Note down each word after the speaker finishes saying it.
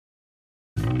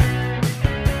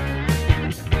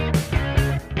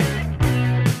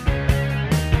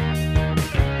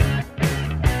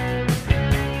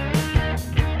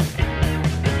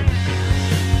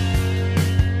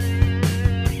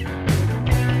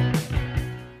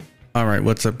All right,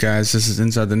 what's up, guys? This is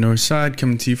Inside the North Side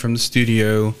coming to you from the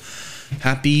studio.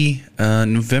 Happy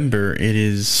November.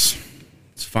 It's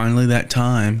finally that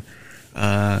time.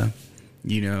 Halloween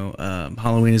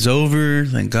is over.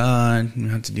 Thank God. You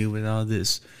don't have to deal with all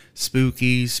this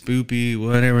spooky, spoopy,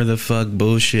 whatever the fuck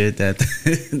bullshit that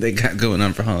they got going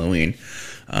on for Halloween.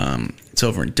 It's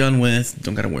over and done with.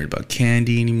 Don't got to worry about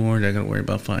candy anymore. Don't got to worry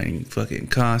about finding fucking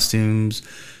costumes,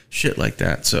 shit like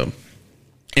that. So,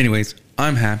 anyways,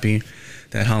 I'm happy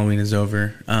that Halloween is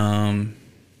over. And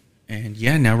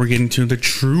yeah, now we're getting to the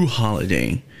true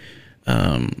holiday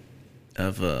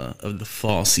of the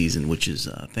fall season, which is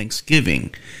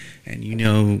Thanksgiving.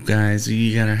 And guys,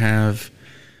 you gotta have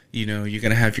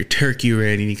your turkey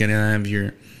ready. You gotta have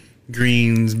your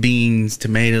greens, beans,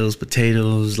 tomatoes,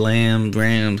 potatoes, lamb,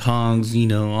 rams, hogs,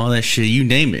 all that shit. You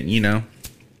name it.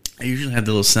 I usually have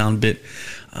the little sound bit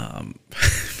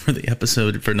for the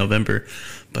episode for November,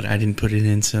 but I didn't put it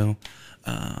in, so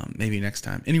maybe next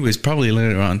time. Anyways, probably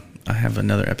later on. I have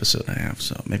another episode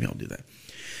so maybe I'll do that.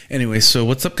 Anyway, so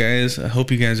what's up, guys? I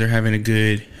hope you guys are having a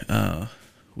good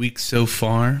week so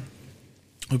far.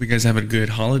 Hope you guys have a good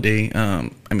holiday.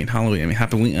 Happy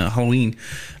Halloween.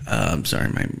 Sorry,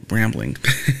 my rambling.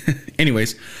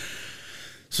 Anyways,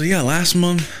 so yeah, last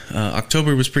month,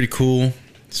 October was pretty cool.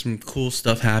 Some cool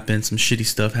stuff happened. Some shitty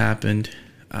stuff happened.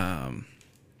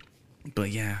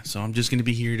 But yeah, so I'm just going to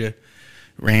be here to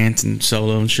rant and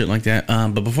solo and shit like that.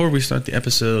 But before we start the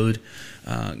episode,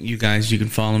 you can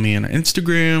follow me on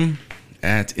Instagram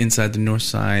at Inside the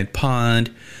Northside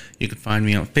Pod. You can find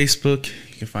me on Facebook.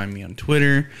 You can find me on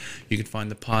Twitter. You can find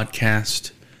the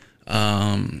podcast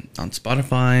on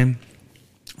Spotify,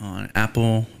 on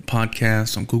Apple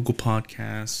Podcasts, on Google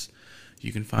Podcasts.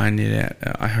 You can find it at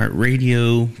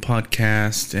iHeartRadio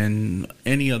Podcast and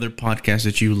any other podcast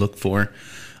that you look for,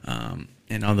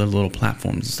 and other little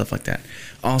platforms and stuff like that.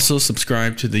 Also,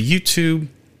 subscribe to the YouTube.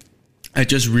 I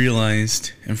just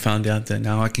realized and found out that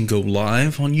now I can go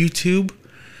live on YouTube.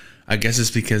 I guess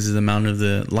it's because of the amount of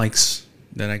the likes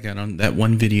that I got on that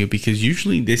one video, because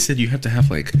usually they said you have to have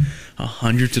like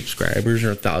 100 subscribers or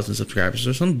 1,000 subscribers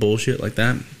or some bullshit like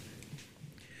that.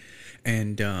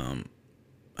 And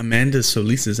Amanda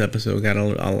Solis's episode got a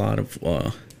lot of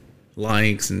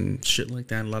likes and shit like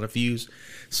that, a lot of views.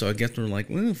 So I guess we're like,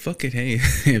 well, fuck it, hey,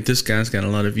 if this guy's got a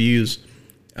lot of views,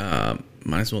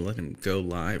 might as well let him go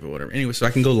live or whatever. Anyway, so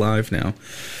I can go live now.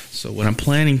 So what I'm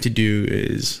planning to do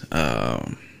is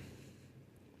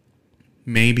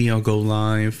maybe I'll go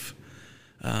live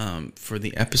for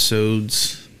the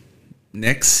episodes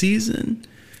next season,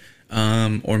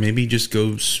 or maybe just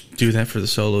go do that for the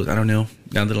solos. I don't know.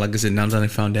 Now that I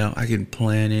found out, I can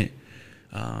plan it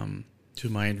to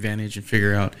my advantage and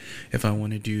figure out if I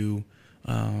want to do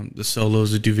the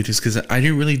solos or do videos, because I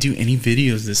didn't really do any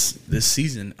videos this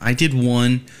season. I did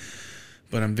one,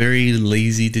 but I'm very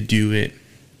lazy to do it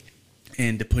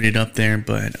and to put it up there,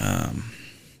 but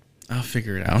I'll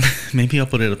figure it out. Maybe I'll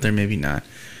put it up there, maybe not.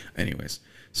 Anyways,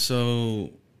 so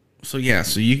yeah,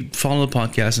 so you follow the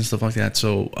podcast and stuff like that.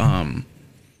 So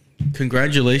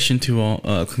congratulations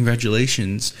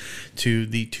to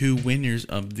the two winners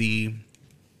of the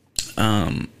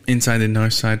Inside the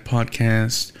Northside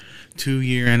Podcast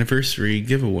 2-year anniversary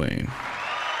giveaway.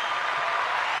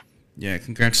 Yeah,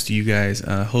 congrats to you guys.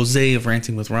 Jose of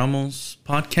Ranting with Ramos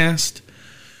podcast,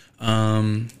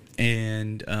 and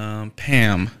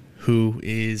Pam, who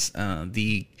is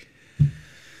the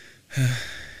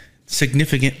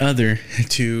significant other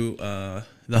to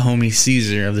the homie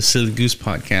Caesar of the Silly Goose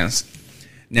podcast.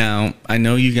 Now, I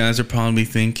know you guys are probably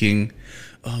thinking,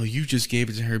 oh, you just gave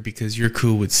it to her because you're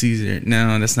cool with Caesar.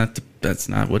 No, that's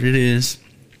not what it is.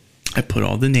 I put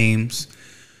all the names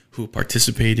who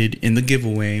participated in the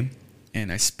giveaway,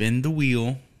 and I spin the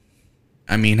wheel.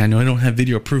 I mean, I know I don't have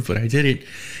video proof, but I did it,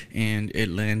 and it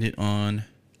landed on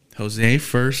Jose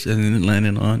first, and then it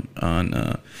landed on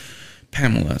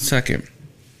Pamela second.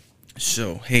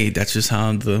 So, hey, that's just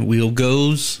how the wheel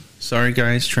goes. Sorry,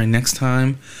 guys. Try next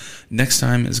time. Next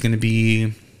time is going to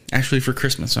be actually for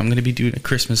Christmas. So I'm going to be doing a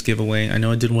Christmas giveaway. I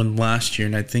know I did one last year,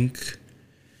 and I think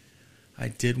I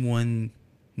did one.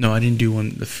 No, I didn't do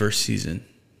one the first season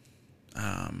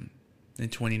in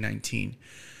 2019.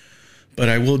 But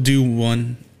I will do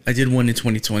one. I did one in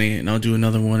 2020, and I'll do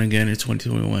another one again in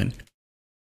 2021.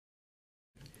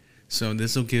 So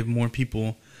this will give more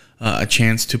people a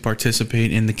chance to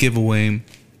participate in the giveaway,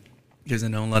 because I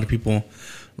know a lot of people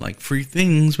like free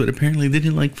things, but apparently they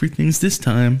didn't like free things this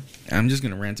time. I'm just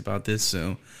going to rant about this,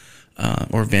 so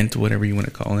or vent, whatever you want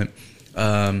to call it.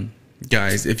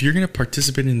 Guys, if you're going to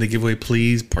participate in the giveaway,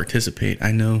 please participate.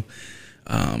 I know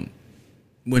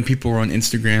when people are on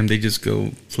Instagram, they just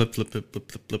go flip through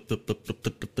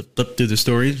the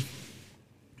stories.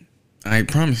 I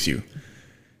promise you,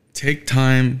 take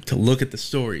time to look at the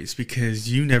stories,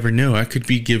 because you never know. I could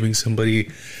be giving somebody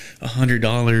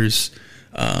 $100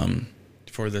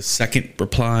 for the second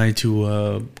reply to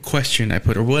a question I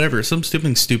put, or whatever,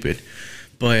 something stupid.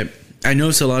 But I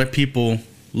notice a lot of people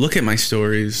look at my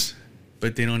stories,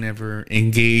 but they don't ever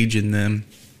engage in them,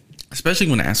 especially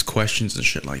when I ask questions and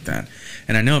shit like that.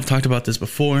 And I know I've talked about this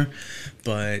before,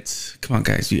 but come on,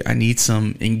 guys, I need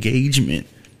some engagement.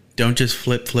 Don't just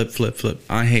flip.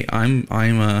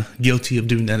 I'm guilty of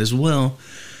doing that as well.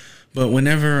 But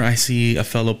whenever I see a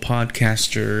fellow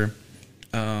podcaster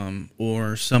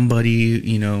or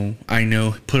somebody, I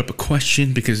know, put up a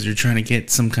question because they're trying to get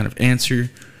some kind of answer,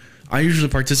 I usually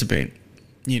participate,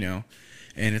 and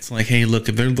it's like, hey, look,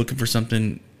 if they're looking for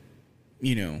something,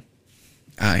 I'm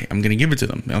going to give it to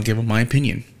them. I'll give them my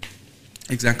opinion.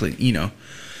 Exactly,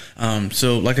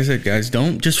 So like I said, guys,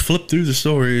 don't just flip through the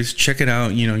stories. Check it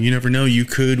out. You never know. You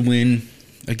could win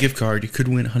a gift card. You could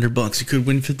win $100. You could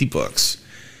win $50.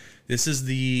 This is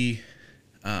the,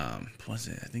 what was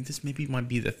it? I think this maybe might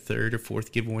be the third or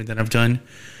fourth giveaway that I've done.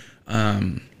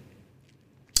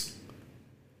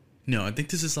 No, I think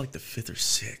this is like the fifth or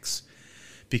sixth,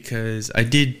 because I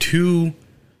did two,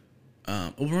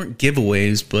 weren't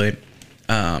giveaways, but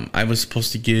I was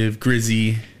supposed to give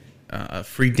Grizzy a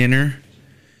free dinner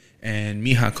and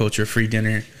Mija Culture a free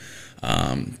dinner.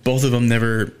 Both of them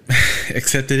never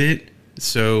accepted it,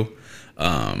 so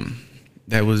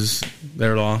that was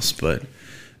their loss. But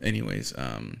anyways,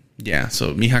 yeah,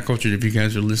 so Mija Culture, if you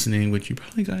guys are listening, which you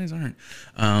probably guys aren't,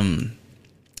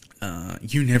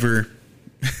 you never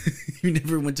you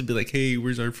never went to be like, hey,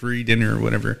 where's our free dinner or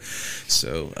whatever.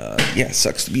 So yeah,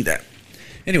 sucks to be that.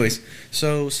 Anyways,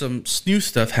 so some new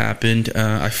stuff happened.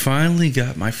 I finally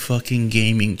got my fucking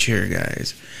gaming chair,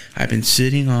 guys. I've been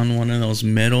sitting on one of those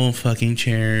metal fucking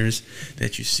chairs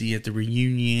that you see at the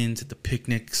reunions, at the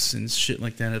picnics and shit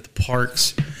like that, at the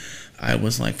parks. I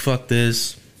was like, fuck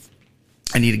this.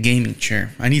 I need a gaming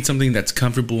chair. I need something that's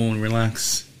comfortable and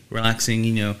relaxing,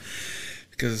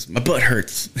 because my butt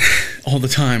hurts all the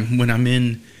time when I'm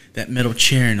in that metal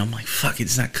chair, and I'm like, fuck,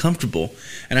 it's not comfortable.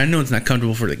 And I know it's not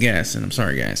comfortable for the guests, and I'm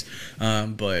sorry, guys.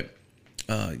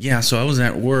 Yeah, so I was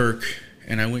at work,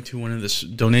 and I went to one of the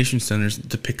donation centers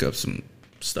to pick up some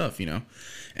stuff,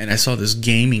 and I saw this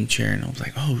gaming chair, and I was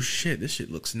like, oh shit, this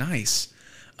shit looks nice.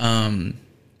 I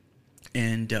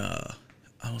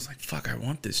was like, fuck, I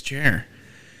want this chair.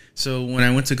 So when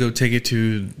I went to go take it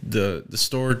to the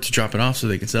store to drop it off so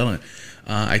they can sell it,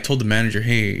 I told the manager,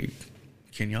 hey,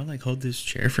 can y'all hold this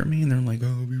chair for me? And they're like,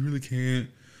 oh, we really can't,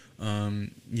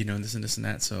 this and this and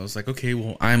that. So I was like, okay,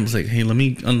 well, I was like, hey, let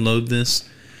me unload this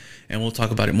and we'll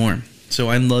talk about it more. So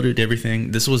I unloaded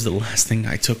everything. This was the last thing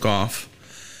I took off,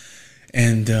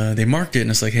 and they marked it, and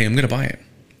it's like, hey, I'm going to buy it.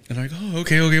 And I'm like, oh,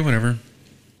 okay, whatever.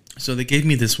 So they gave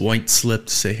me this white slip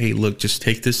to say, hey, look, just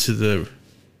take this to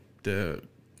the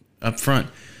up front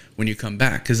when you come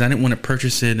back, because I didn't want to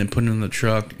purchase it and put it in the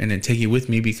truck and then take it with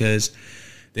me, because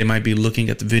they might be looking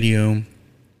at the video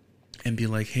and be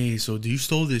like, hey, so do you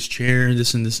stole this chair,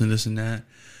 this and this and this and that,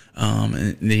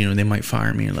 and they might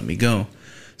fire me and let me go.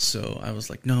 So I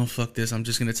was like, no, fuck this. I'm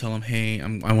just gonna tell them, hey,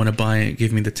 I want to buy it,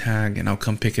 give me the tag, and I'll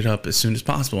come pick it up as soon as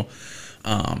possible.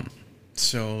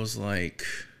 So I was like,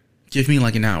 give me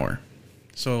an hour.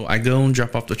 So I go and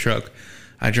drop off the truck.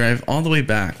 I drive all the way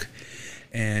back,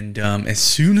 and as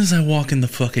soon as I walk in the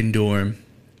fucking door,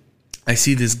 I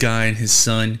see this guy and his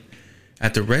son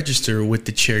at the register with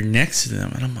the chair next to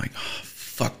them. And I'm like, oh,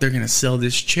 fuck, they're going to sell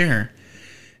this chair.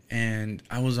 And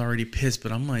I was already pissed,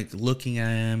 but I'm looking at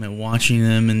him and watching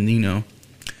them, and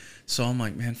so I'm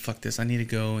like, man, fuck this. I need to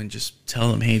go and just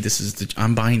tell them, hey,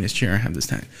 I'm buying this chair. I have this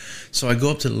tag. So I go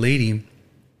up to the lady,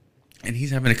 and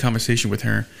he's having a conversation with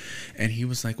her, and he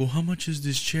was like, well, how much is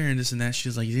this chair and this and that?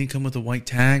 She's like, you didn't come with a white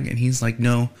tag? And he's like,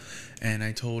 no. And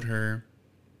I told her,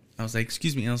 I was like,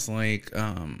 excuse me. I was like,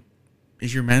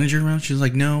 is your manager around? She was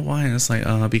like, no, why? And it's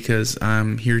like, because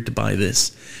I'm here to buy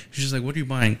this. She's like, what are you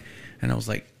buying? And I was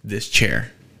like, this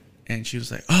chair. And she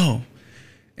was like, oh.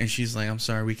 And she's like, I'm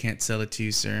sorry, we can't sell it to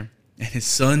you, sir. And his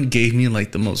son gave me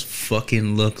the most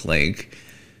fucking look, like,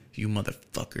 you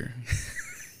motherfucker.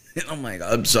 And I'm like,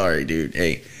 I'm sorry, dude.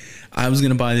 Hey, I was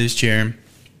going to buy this chair.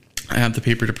 I have the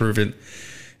paper to prove it.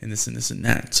 And this and this and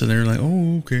that. So they're like,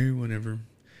 oh, okay, whatever.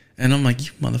 And I'm like,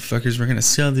 you motherfuckers were going to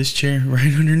sell this chair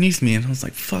right underneath me. And I was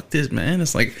like, fuck this, man.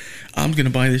 It's like, I'm going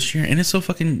to buy this chair. And it's so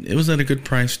fucking, it was at a good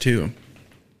price too.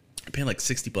 I paid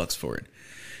 $60 for it.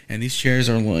 And these chairs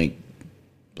are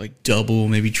like double,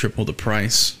 maybe triple the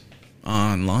price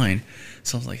online.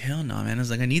 So I was like, hell no, man. I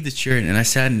was like, I need this chair. And I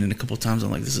sat in it a couple times.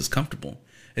 I'm like, this is comfortable.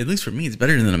 At least for me, it's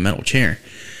better than a metal chair.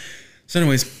 So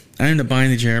anyways, I ended up buying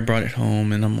the chair, brought it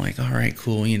home, and I'm like, all right,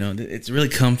 cool. You know, it's really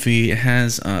comfy. It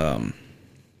has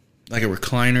like a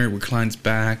recliner, it reclines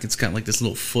back. It's got like this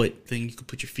little foot thing. You can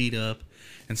put your feet up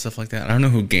and stuff like that. I don't know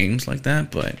who games like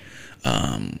that, but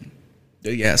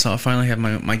yeah, so I finally have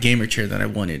my gamer chair that I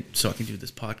wanted so I can do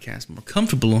this podcast more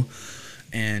comfortable.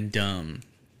 And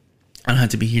I don't have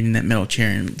to be hitting that metal chair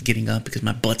and getting up because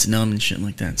my butt's numb and shit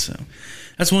like that. So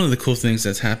that's one of the cool things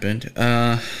that's happened.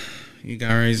 You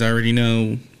guys already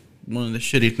know one of the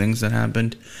shitty things that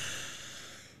happened.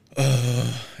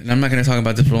 And I'm not going to talk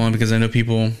about this for long because I know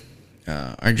people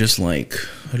are just like,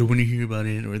 I don't want to hear about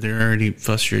it, or they're already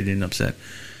frustrated and upset.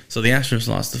 So the Astros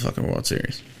lost the fucking World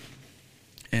Series.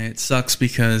 And it sucks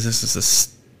because this is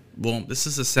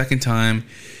the second time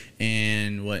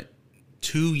in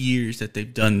 2 years that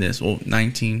they've done this. Well,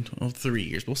 3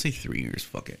 years. We'll say 3 years.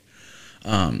 Fuck it.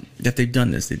 That they've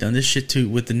done this. They've done this shit too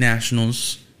with the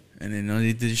Nationals, and then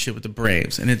they did this shit with the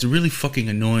Braves. And it's really fucking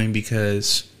annoying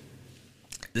because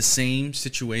the same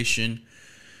situation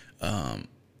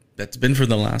that's been for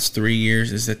the last 3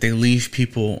 years is that they leave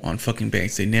people on fucking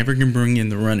base. They never can bring in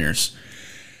the runners.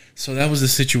 So that was the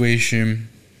situation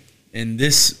in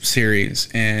this series,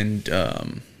 and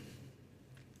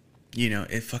you know,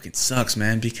 it fucking sucks,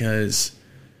 man, because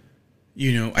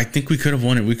you know, I think we could have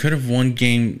won it. We could have won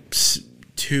game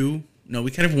 2. No, we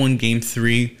could have won game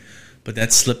 3, but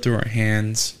that slipped through our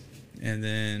hands. And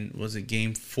then was it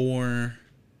game 4?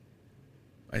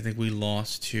 I think we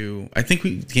lost to. I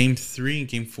think game 3 and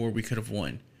game 4 we could have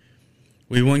won.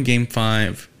 We won game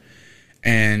 5,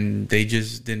 and they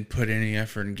just didn't put any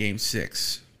effort in game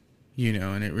 6. You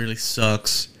know, and it really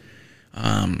sucks.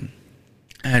 I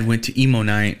had went to emo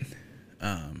night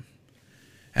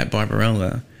at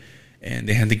Barbarella, and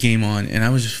they had the game on,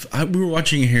 and we were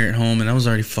watching it here at home, and I was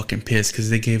already fucking pissed because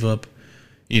they gave up,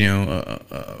 you know,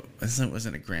 it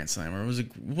wasn't a grand slam, or it was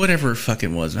whatever it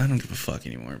fucking was. I don't give a fuck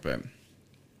anymore, but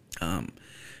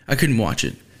I couldn't watch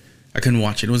it.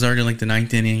 It was already like the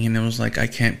 9th inning, and it was like, I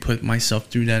can't put myself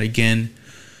through that again,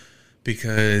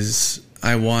 because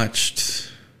I watched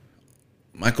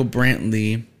Michael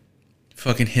Brantley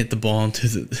fucking hit the ball to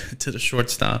the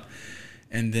shortstop,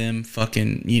 and then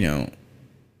fucking, you know,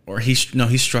 or he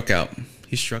struck out.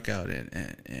 He struck out,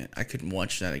 and I couldn't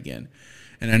watch that again.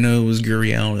 And I know it was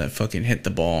Gurriel that fucking hit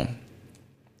the ball,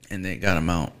 and they got him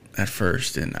out at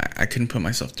first, and I couldn't put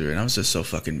myself through it. And I was just so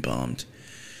fucking bummed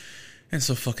and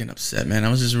so fucking upset, man.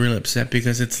 I was just really upset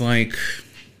because it's like,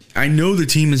 I know the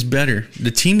team is better.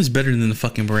 The team is better than the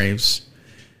fucking Braves.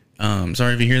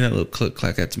 Sorry if you hear that little click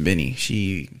clack. That's Benny.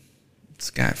 She's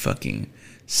got fucking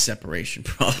separation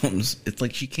problems. It's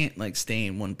like she can't like stay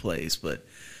in one place, but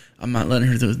I'm not letting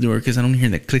her through the door because I don't hear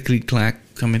that clickety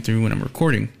clack coming through when I'm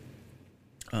recording.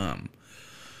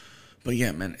 But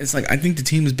yeah, man, it's like, I think the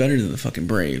team is better than the fucking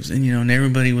Braves, and you know, and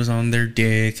everybody was on their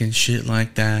dick and shit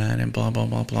like that, and blah blah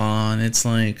blah blah. And it's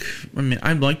like, I mean,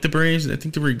 I like the Braves. I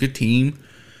think they were a good team.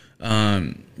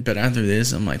 But after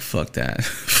this, I'm like, fuck that.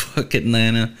 Fuck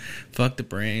Atlanta. Fuck the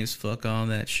Braves. Fuck all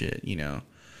that shit, you know.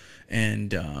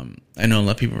 And I know a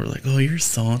lot of people were like, oh, you're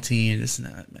salty and this and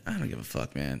that. I don't give a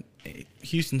fuck, man. Hey,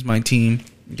 Houston's my team.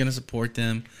 I'm going to support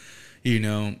them. You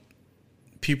know,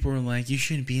 people were like, you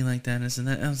shouldn't be like that, this and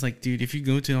that. I was like, dude, if you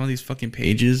go to all these fucking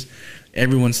pages,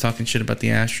 everyone's talking shit about the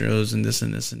Astros and this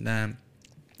and this and that.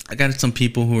 I got some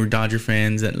people who are Dodger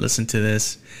fans that listen to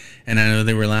this, and I know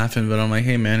they were laughing, but I'm like,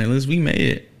 hey, man, at least we made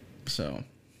it. So,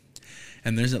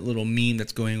 and there's that little meme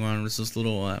that's going on. It's those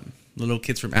little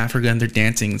kids from Africa, and they're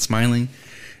dancing and smiling,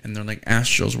 and they're like,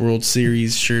 Astros World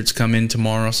Series shirts come in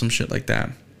tomorrow, some shit like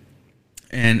that.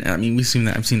 And I mean, I've seen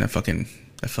that fucking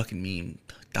meme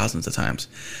thousands of times.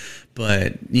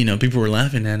 But you know, people were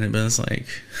laughing at it, but it's like,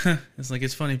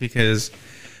 it's funny because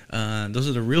those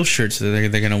are the real shirts that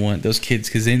they're gonna want, those kids,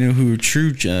 because they know who a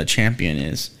true champion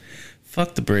is.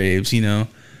 Fuck the Braves, you know.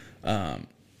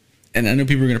 And I know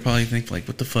people are gonna probably think like,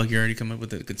 what the fuck, you already come up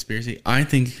with a conspiracy. I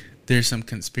think there's some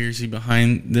conspiracy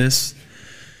behind this.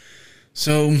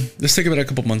 So let's think about it. A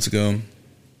couple months ago,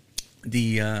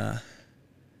 the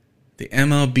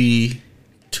MLB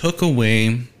took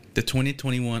away the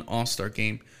 2021 All-Star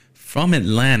Game from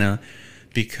Atlanta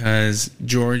because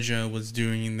Georgia was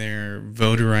doing their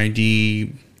voter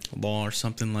ID law or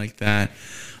something like that.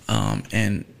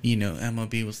 And, you know,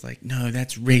 MLB was like, no,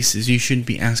 that's racist. You shouldn't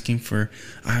be asking for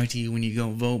ID when you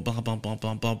go vote, blah, blah, blah,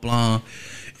 blah, blah, blah.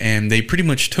 And they pretty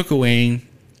much took away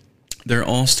their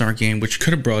All-Star Game, which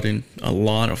could have brought in a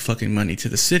lot of fucking money to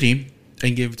the city,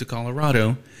 and gave it to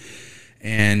Colorado.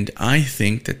 And I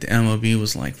think that the MLB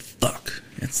was like, fuck.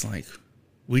 It's like,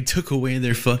 we took away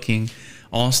their fucking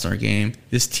all-star game.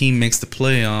 This team makes the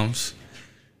playoffs,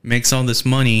 makes all this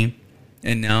money,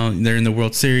 and now they're in the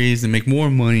World Series. They make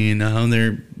more money, and now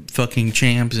they're fucking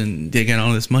champs, and they got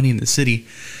all this money in the city.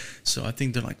 So I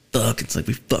think they're like, fuck. It's like,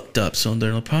 we fucked up. So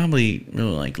they're probably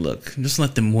really like, look, just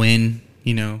let them win,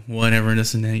 you know, whatever,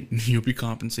 this and that. You'll be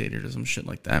compensated or some shit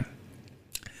like that.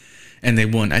 And they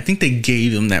won. I think they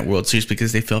gave them that World Series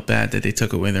because they felt bad that they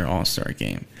took away their all-star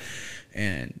game.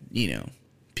 And, you know,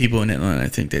 people in Atlanta, I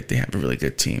think that they have a really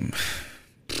good team.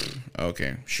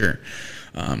 Okay, sure.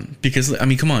 Because, I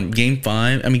mean, come on, Game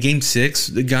 6,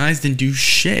 the guys didn't do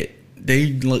shit.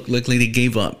 They look like they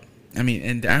gave up. I mean,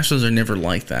 and the Astros are never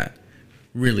like that.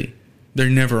 Really. They're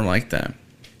never like that.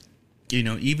 You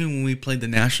know, even when we played the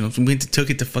Nationals, we took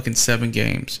it to fucking 7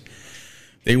 games.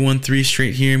 They won 3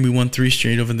 straight here, and we won 3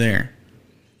 straight over there.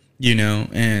 You know,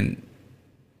 and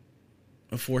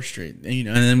 4 straight. And, you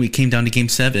know, and then we came down to Game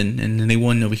 7, and then they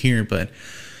won over here. But,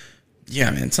 yeah,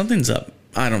 man, something's up.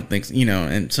 I don't think, you know,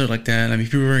 and so like that. I mean,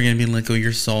 people are going to be like, oh,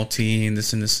 you're salty, and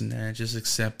this and this and that. Just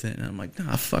accept it. And I'm like,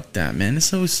 nah, fuck that, man.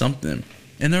 It's always something.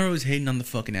 And they're always hating on the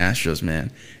fucking Astros,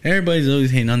 man. Everybody's always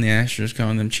hating on the Astros,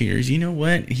 calling them cheaters. You know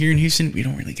what? Here in Houston, we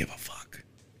don't really give a fuck.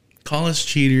 Call us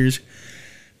cheaters.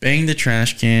 Bang the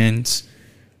trash cans,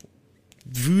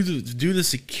 do the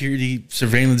security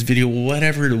surveillance video,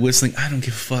 whatever, the whistling. I don't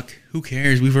give a fuck. Who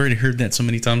cares? We've already heard that so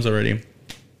many times already.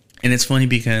 And it's funny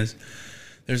because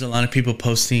there's a lot of people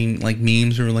posting like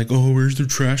memes or like, oh, where's the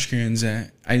trash cans at?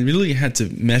 I really had to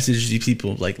message these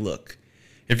people like, look,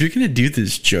 if you're going to do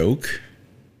this joke,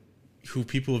 who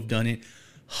people have done it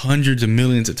hundreds of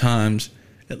millions of times,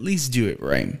 at least do it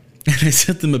right. And I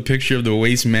sent them a picture of the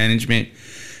Waste Management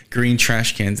green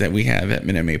trash cans that we have at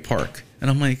Minute Maid Park. And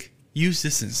I'm like, use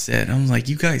this instead. I'm like,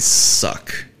 you guys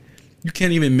suck. You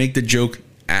can't even make the joke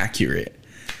accurate.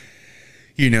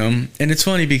 You know? And it's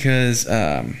funny because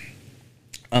a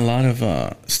lot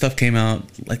of stuff came out,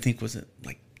 I think, was it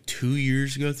like 3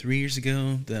 years ago?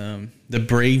 The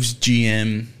Braves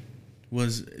GM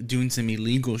was doing some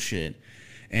illegal shit.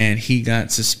 And he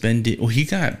got suspended. Well, he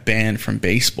got banned from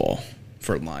baseball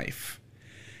for life.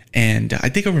 And I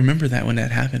think I remember that when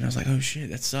that happened. I was like, oh, shit,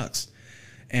 that sucks.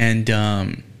 And,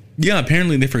 yeah,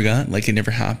 apparently they forgot. Like, it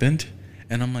never happened.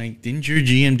 And I'm like, didn't your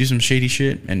GM do some shady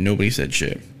shit? And nobody said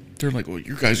shit. They're like, well,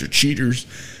 you guys are cheaters.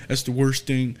 That's the worst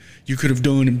thing you could have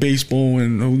done in baseball.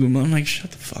 And I'm like,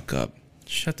 shut the fuck up.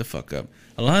 Shut the fuck up.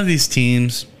 A lot of these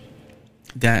teams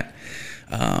that,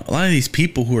 a lot of these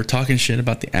people who are talking shit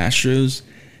about the Astros,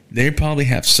 they probably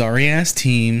have sorry-ass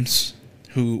teams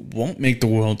who won't make the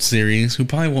World Series, who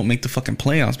probably won't make the fucking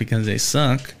playoffs because they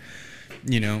suck,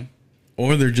 you know,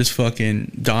 or they're just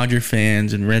fucking Dodger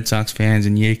fans and Red Sox fans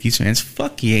and Yankees fans.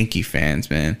 Fuck Yankee fans,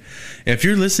 man. If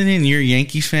you're listening and you're a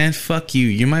Yankees fan, fuck you.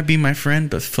 You might be my friend,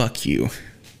 but fuck you.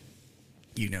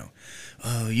 You know,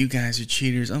 oh, you guys are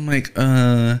cheaters. I'm like,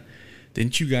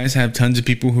 didn't you guys have tons of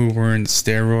people who were in the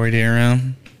steroid era?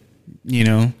 You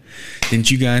know, didn't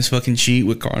you guys fucking cheat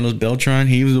with Carlos Beltran?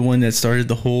 He was the one that started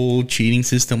the whole cheating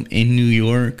system in New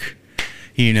York.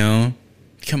 You know,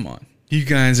 come on. You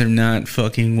guys are not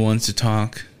fucking ones to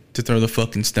throw the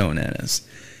fucking stone at us.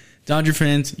 Dodger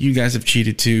fans, you guys have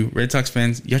cheated too. Red Sox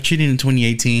fans, y'all cheated in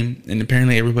 2018, and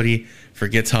apparently everybody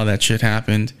forgets how that shit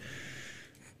happened.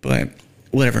 But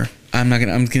whatever. I'm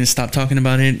gonna stop talking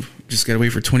about it. Just gotta wait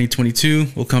for 2022.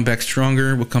 We'll come back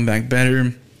stronger. We'll come back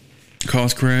better.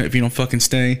 Carlos Correa, if you don't fucking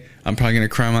stay, I'm probably gonna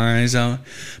cry my eyes out.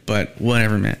 But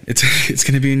whatever, man. It's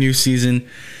gonna be a new season.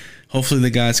 Hopefully the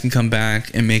guys can come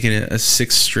back and make it a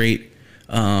 6th straight,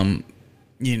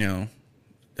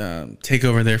 take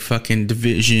over their fucking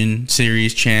division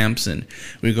series champs, and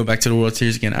we go back to the World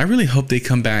Series again. I really hope they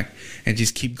come back and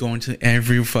just keep going to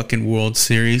every fucking World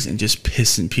Series and just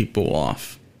pissing people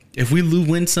off. If we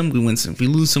win some, we win some. If we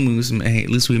lose some, we lose some. Hey, at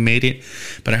least we made it.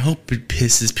 But I hope it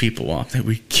pisses people off that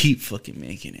we keep fucking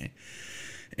making it.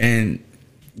 And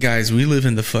guys, we live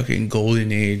in the fucking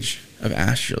golden age of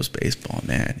Astros baseball,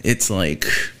 man. It's like,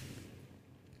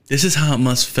 this is how it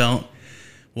must felt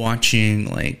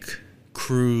watching like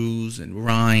Cruz and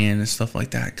Ryan and stuff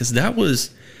like that. Because that was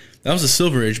a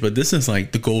silver age, but this is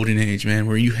like the golden age, man,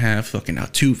 where you have fucking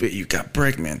Altuve, you got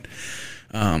Bregman.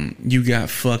 You got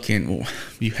fucking,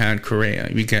 you had Correa,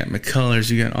 you got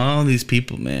McCullers, you got all these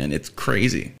people, man. It's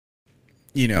crazy.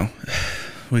 You know,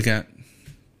 we got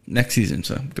next season,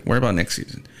 so worry about next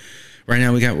season. Right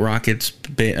now, we got Rockets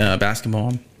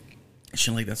basketball,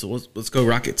 shit like that. So let's go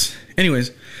Rockets.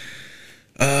 Anyways,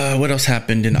 what else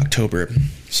happened in October?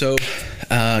 So,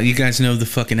 you guys know the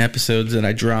fucking episodes that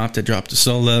I dropped. I dropped a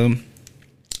solo.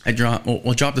 I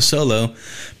dropped the solo,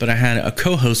 but I had a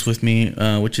co-host with me,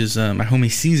 which is my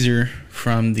homie Caesar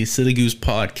from the Silly Goose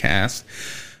podcast.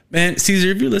 Man, Caesar,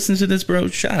 if you listen to this, bro,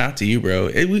 shout out to you,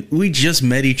 bro. We just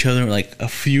met each other like a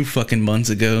few fucking months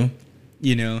ago,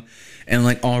 you know, and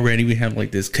like already we have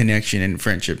like this connection and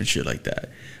friendship and shit like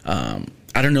that.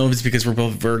 I don't know if it's because we're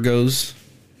both Virgos.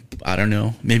 I don't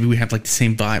know. Maybe we have like the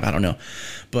same vibe. I don't know,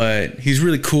 but he's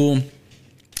really cool.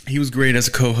 He was great as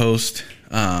a co-host.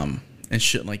 And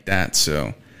shit like that.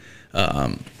 So,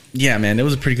 yeah, man, it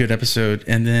was a pretty good episode.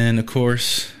 And then, of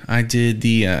course, I did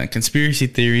the conspiracy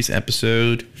theories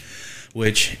episode,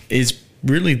 which is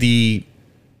really the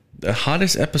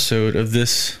hottest episode of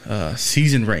this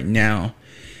season right now.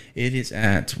 It is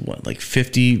at, what, like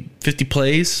 50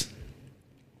 plays?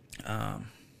 Yeah,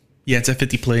 it's at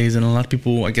 50 plays. And a lot of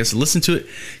people, I guess, listen to it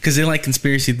because they like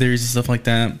conspiracy theories and stuff like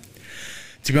that.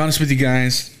 To be honest with you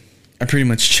guys, I pretty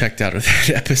much checked out of that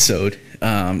episode.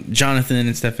 Jonathan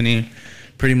and Stephanie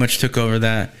pretty much took over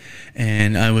that,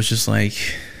 and I was just like,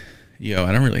 yo,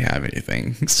 I don't really have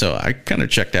anything. So I kind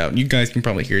of checked out. You guys can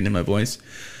probably hear it in my voice,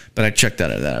 but I checked out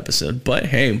of that episode. But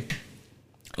hey,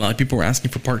 a lot of people were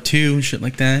asking for part 2 and shit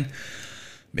like that.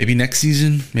 Maybe next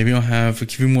season, maybe I'll have a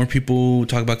few more people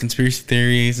talk about conspiracy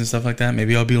theories and stuff like that.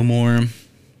 Maybe I'll be more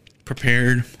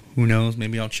prepared. Who knows?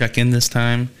 Maybe I'll check in this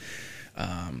time.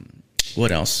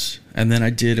 What else? And then I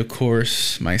did, of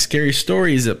course, my Scary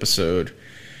Stories episode,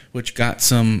 which got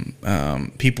some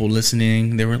people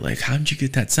listening. They were like, how did you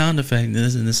get that sound effect?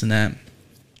 This and this and that.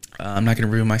 I'm not going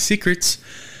to reveal my secrets,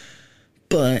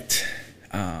 but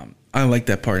I like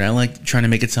that part. I like trying to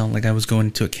make it sound like I was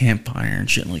going to a campfire and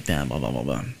shit like that, blah, blah, blah,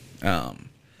 blah.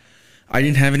 I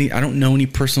don't know any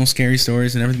personal scary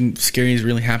stories, and everything scary has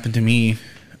really happened to me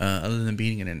other than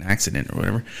being in an accident or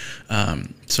whatever.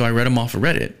 So I read them off of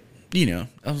Reddit. You know,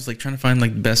 I was like trying to find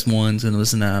like the best ones and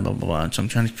this and that, blah, blah, blah. So I'm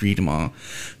trying to read them all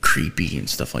creepy and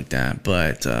stuff like that.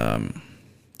 But,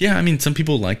 yeah, I mean, some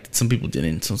people liked it, some people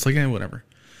didn't. So it's like, whatever.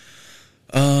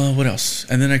 What else?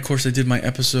 And then, of course, I did my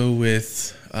episode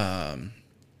with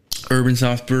Urban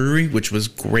South Brewery, which was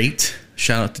great.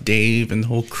 Shout out to Dave and the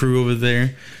whole crew over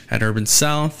there at Urban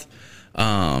South.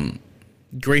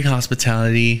 Great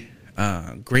hospitality,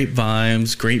 great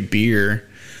vibes, great beer.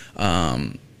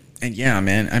 And yeah,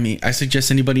 man, I mean, I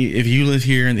suggest anybody, if you live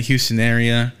here in the Houston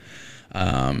area,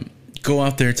 go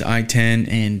out there to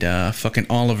I-10 and fucking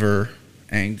Oliver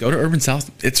and go to Urban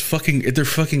South. They're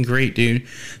fucking great, dude.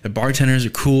 The bartenders are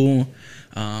cool.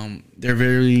 They're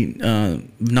very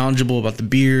knowledgeable about the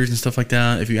beers and stuff like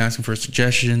that. If you ask them for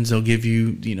suggestions, they'll give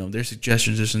you, their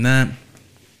suggestions, this and that.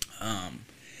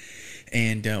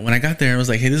 And when I got there, I was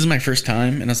like, hey, this is my first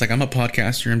time. And I was like, I'm a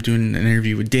podcaster. I'm doing an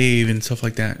interview with Dave and stuff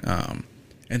like that.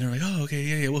 And they're like, oh, okay,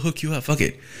 yeah, we'll hook you up. Fuck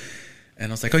it.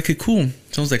 And I was like, okay, cool.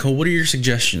 So I was like, oh, what are your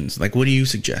suggestions? Like, what do you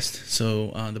suggest?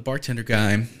 So the bartender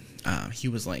guy, he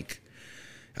was like,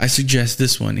 I suggest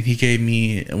this one. And he gave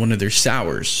me one of their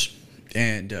sours.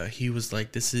 And he was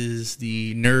like, this is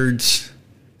the Nerds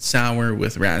sour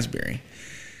with raspberry.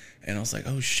 And I was like,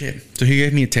 oh, shit. So he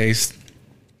gave me a taste.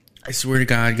 I swear to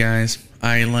God, guys,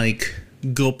 I like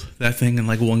gulp that thing in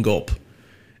like one gulp.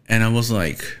 And I was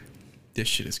like, this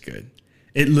shit is good.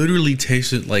 It literally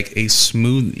tasted like a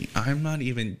smoothie. I'm not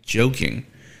even joking.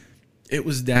 It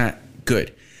was that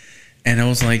good. And I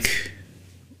was like,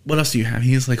 what else do you have?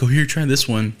 He's like, oh, here, try this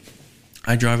one.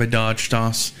 I drive a Dodge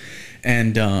Stoss.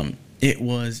 And it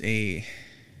was I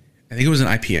think it was an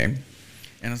IPA.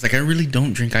 And I was like, I really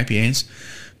don't drink IPAs.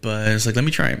 But I was like, let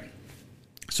me try it.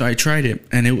 So I tried it,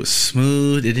 and it was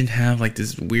smooth. It didn't have like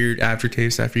this weird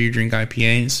aftertaste after you drink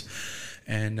IPAs.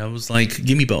 And I was like,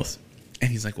 give me both. And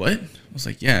he's like, what? I was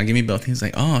like, yeah, give me both. He's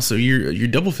like, oh, so you're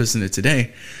double fisting it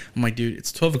today. I'm like, dude,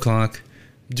 it's 12 o'clock.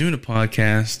 I'm doing a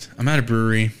podcast. I'm at a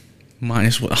brewery. Might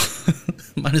as well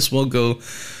go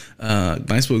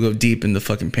deep in the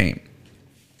fucking paint.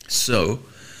 So,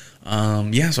 so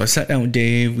I sat down with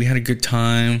Dave. We had a good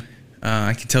time.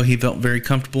 I could tell he felt very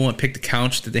comfortable. I picked the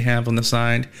couch that they have on the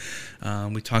side.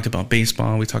 We talked about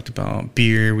baseball. We talked about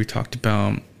beer. We talked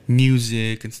about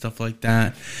music and stuff like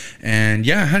that. And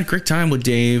yeah, I had a great time with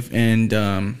Dave. And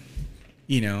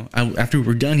after we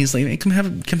were done, he's like, hey, come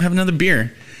have another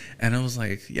beer. And I was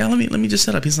like, yeah, let me just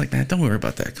set up. He's like, man, don't worry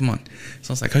about that. Come on.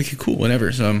 So I was like, okay, cool,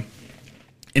 whatever. So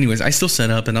anyways, I still set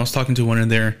up, and I was talking to one of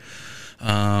the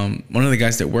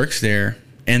guys that works there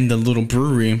and the little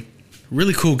brewery.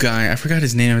 Really cool guy. I forgot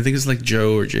his name. I think it's like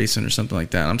Joe or Jason or something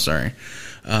like that. I'm sorry.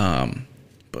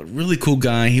 But really cool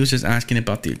guy. He was just asking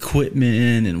about the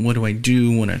equipment and what do I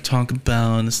do when I talk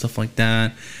about and stuff like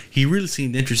that. He really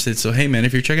seemed interested. So, hey, man,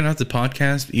 if you're checking out the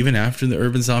podcast, even after the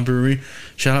Urban South Brewery,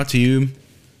 shout out to you.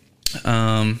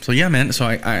 So yeah, man. So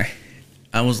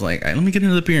I was like, let me get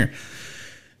another beer.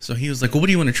 So he was like, well, what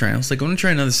do you want to try? I was like, I want to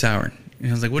try another sour. And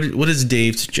I was like, what does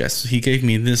Dave suggest? So he gave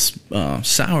me this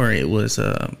sour. It was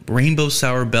a rainbow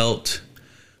sour belt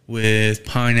with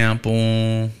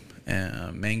pineapple,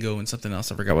 mango, and something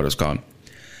else. I forgot what it was called.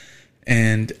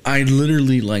 And I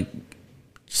literally like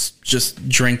just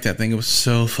drank that thing. It was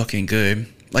so fucking good.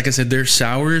 Like I said, their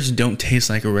sours don't taste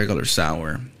like a regular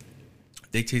sour.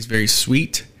 They taste very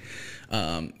sweet.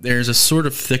 There's a sort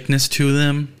of thickness to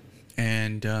them,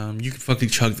 and you can fucking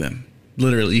chug them.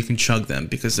 Literally, you can chug them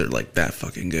because they're like that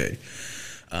fucking good.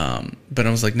 But I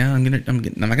was like, I'm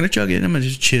not gonna chug it. I'm gonna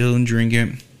just chill and drink it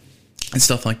and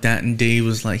stuff like that. And Dave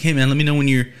was like, hey man, let me know when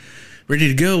you're ready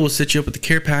to go. We'll set you up with the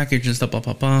care package and stuff, blah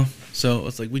blah blah. So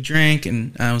it's like we drank,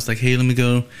 and I was like, hey, let me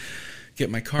go get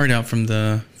my card out from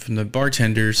the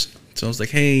bartenders. So I was like,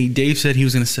 hey, Dave said he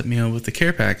was gonna set me up with the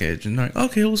care package, and they're like,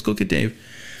 okay, let's go get Dave.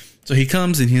 So he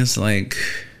comes and he's like,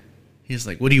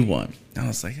 what do you want? And I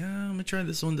was like, I'm gonna try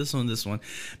this one, this one, this one.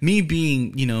 Me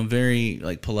being, very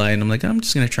like polite, and I'm like, I'm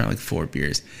just gonna try like 4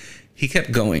 beers. He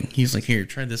kept going. He's like, here,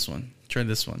 try this one, try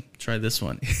this one, try this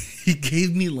one. He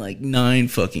gave me like 9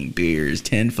 fucking beers,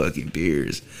 10 fucking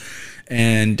beers,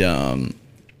 and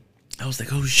I was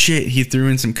like, oh shit. He threw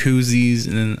in some koozies,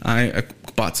 and then I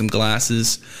bought some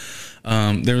glasses.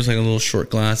 There was like a little short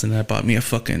glass, and I bought me a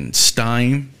fucking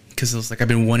Stein, because it was like, I've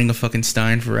been wanting a fucking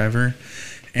Stein forever.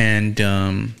 And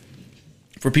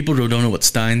for people who don't know what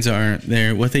Steins are,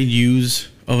 they're what they use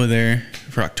over there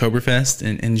for Oktoberfest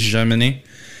in Germany.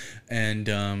 And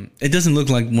it doesn't look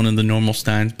like one of the normal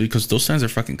Steins, because those Steins are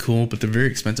fucking cool, but they're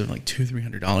very expensive, like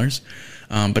 $200-300.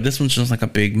 But this one's just like a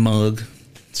big mug.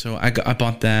 So I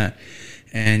bought that.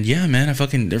 And yeah, man,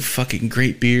 they're fucking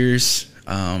great beers.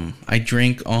 I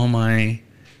drank all my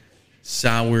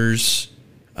sours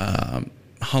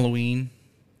Halloween.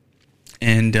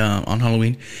 And on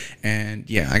Halloween, and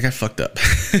yeah, I got fucked up.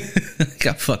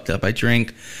 I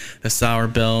drank the sour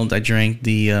belt. I drank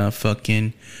the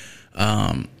fucking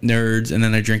nerds, and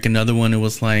then I drank another one. It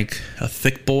was like a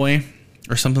thick boy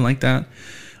or something like that.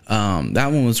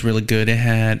 That one was really good. It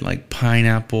had like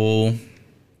pineapple,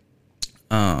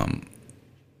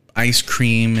 ice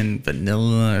cream, and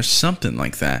vanilla or something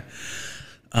like that.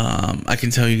 I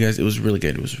can tell you guys, it was really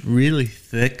good. It was really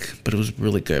thick, but it was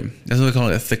really good. That's what they call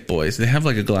it, a thick boys. They have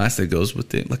like a glass that goes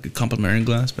with it, like a complimentary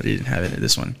glass, but I didn't have it in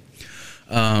this one.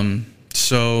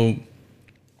 So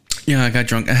yeah, I got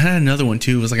drunk. I had another one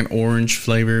too. It was like an orange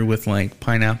flavor with like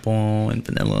pineapple and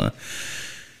vanilla.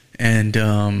 And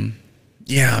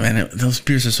yeah, man, those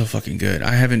beers are so fucking good.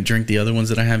 I haven't drank the other ones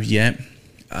that I have yet,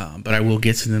 but I will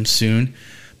get to them soon.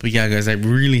 But yeah, guys, I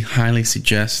really highly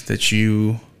suggest that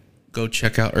you go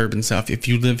check out Urban South. If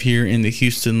you live here in the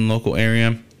Houston local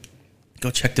area,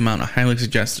 go check them out. I highly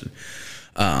suggest it.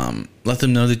 Let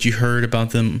them know that you heard about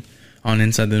them on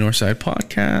Inside the Northside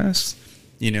podcast.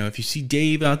 If you see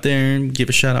Dave out there, give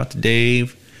a shout out to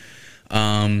Dave.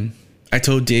 I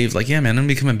told Dave, like, yeah, man, I'm going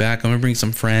to be coming back. I'm going to bring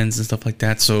some friends and stuff like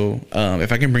that. So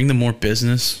if I can bring them more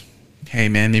business, hey,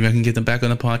 man, maybe I can get them back on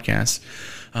the podcast.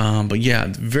 But yeah,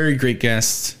 very great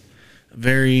guests,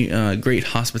 very great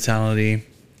hospitality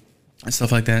and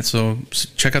stuff like that. So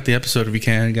check out the episode if you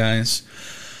can, guys.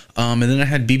 And then I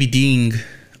had BB Ding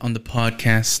on the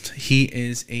podcast. He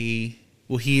is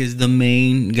the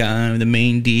main guy, the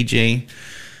main DJ,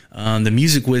 the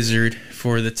music wizard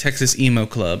for the Texas Emo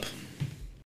Club.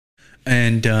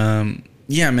 And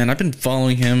yeah, man, I've been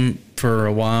following him for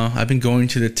a while. I've been going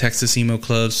to the Texas Emo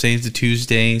Club, Saves the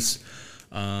Tuesdays,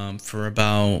 for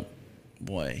about,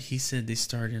 he said they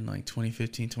started in like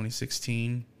 2015,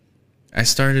 2016. I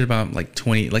started about like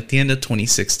the end of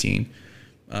 2016,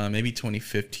 maybe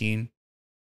 2015.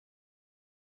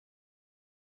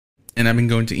 And I've been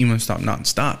going to Emo Stop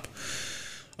nonstop.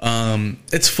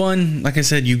 It's fun. Like I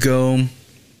said, you go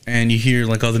and you hear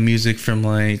like all the music from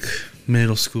like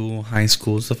middle school, high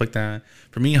school, stuff like that.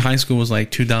 For me, high school was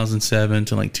like 2007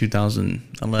 to like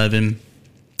 2011.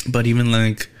 But even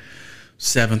like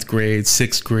 7th grade,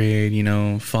 6th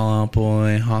grade, Fall Out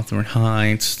Boy, Hawthorne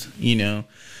Heights,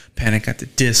 Panic at the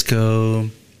Disco,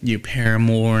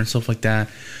 Paramore and stuff like that.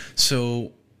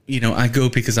 So, I go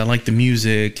because I like the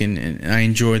music and I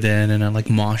enjoy that, and I like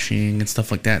moshing and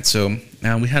stuff like that. So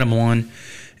we had him on,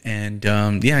 and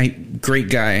yeah, great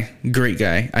guy.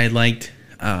 I liked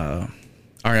our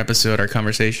episode, our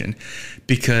conversation,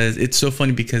 because it's so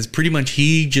funny because pretty much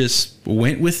he just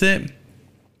went with it.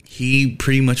 He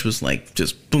pretty much was like,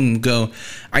 just boom, go.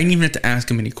 I didn't even have to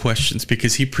ask him any questions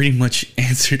because he pretty much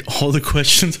answered all the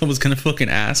questions I was going to fucking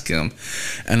ask him.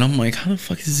 And I'm like, how the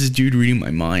fuck is this dude reading my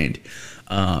mind?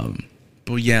 But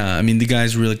But yeah, I mean, the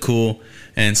guy's really cool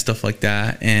and stuff like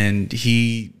that. And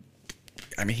he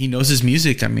knows his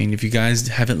music. I mean, if you guys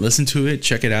haven't listened to it,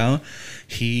 check it out.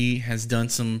 He has done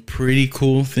some pretty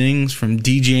cool things, from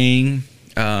DJing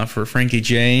for Frankie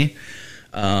J,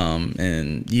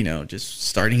 and, you know, just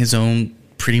starting his own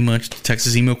pretty much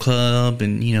Texas Emo Club,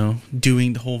 and, you know,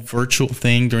 doing the whole virtual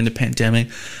thing during the pandemic.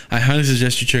 I highly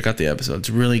suggest you check out the episode. It's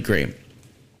really great.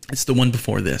 It's the one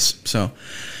before this. So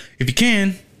if you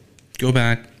can, go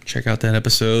back, check out that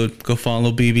episode. Go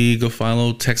follow BB. Go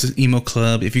follow Texas Emo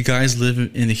Club. If you guys live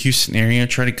in the Houston area,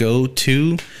 try to go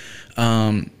to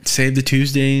Save the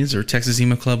Tuesdays or Texas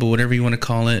Emo Club, or whatever you want to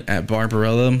call it, at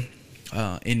Barbarella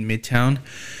in Midtown.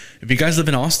 If you guys live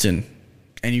in Austin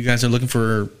and you guys are looking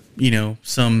for, you know,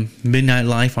 some midnight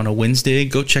life on a Wednesday,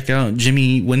 go check out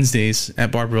Jimmy Wednesdays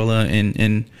at Barbarella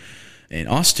in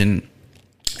Austin.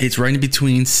 It's right in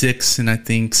between 6th and I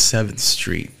think 7th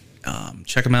Street.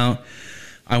 Check them out.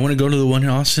 I want to go to the one in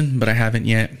Austin, but I haven't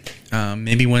yet.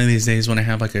 Maybe one of these days when I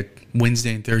have like a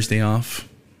Wednesday and Thursday off,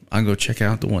 I'll go check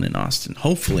out the one in Austin.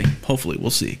 Hopefully, we'll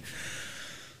see.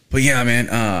 But yeah,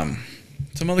 man,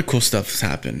 some other cool stuff has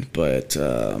happened, but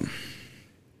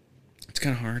it's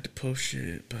kind of hard to post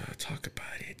shit, but talk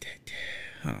about it.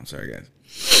 Oh, sorry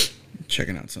guys.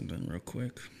 Checking out something real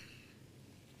quick.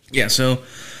 Yeah, so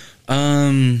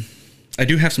I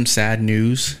do have some sad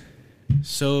news.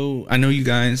 So I know you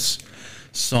guys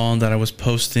saw that I was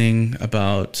posting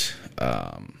about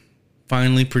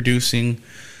finally producing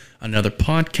another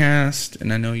podcast,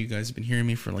 and I know you guys have been hearing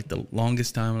me for like the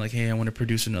longest time, like, hey, I want to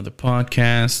produce another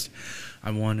podcast.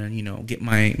 I want to, you know, get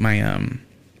my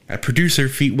producer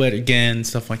feet wet again,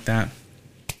 stuff like that.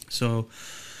 So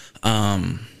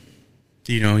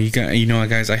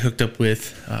guys, I hooked up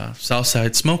with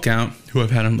Southside Smokeout, who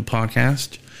I've had on the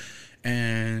podcast,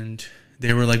 and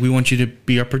they were like, we want you to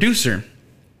be our producer.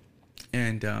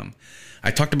 And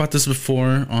I talked about this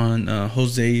before on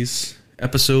Jose's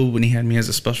episode when he had me as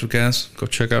a special guest. Go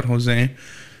check out Jose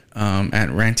at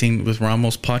Ranting with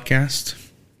Ramos podcast.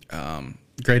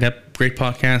 Great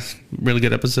podcast, really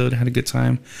good episode. I had a good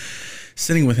time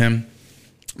sitting with him.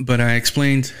 But I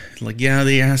explained, like, yeah,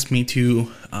 they asked me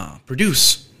to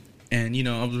produce, and, you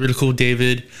know, I was really cool with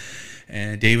David,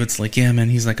 and David's like, yeah, man,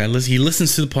 he's like, he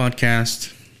listens to the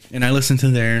podcast, and I listen to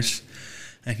theirs,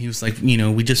 and he was like, you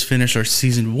know, we just finished our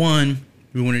season 1,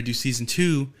 we want to do season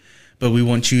 2, but we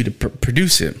want you to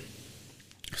produce it.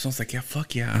 So I was like, yeah,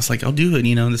 fuck yeah. I was like, I'll do it,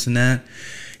 you know, this and that.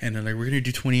 And they're like, we're going to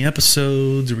do 20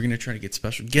 episodes. We're going to try to get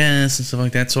special guests and stuff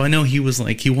like that. So I know he was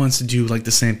like, he wants to do like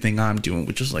the same thing I'm doing,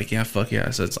 which is like, yeah, fuck yeah.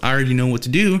 So I already know what to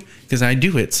do because I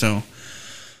do it. So,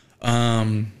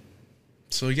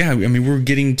 yeah, I mean, we're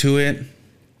getting to it.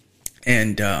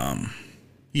 And,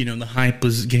 you know, the hype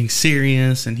was getting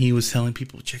serious, and he was telling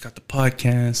people, check out the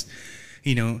podcast.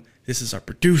 You know, this is our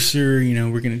producer, you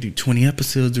know, we're going to do 20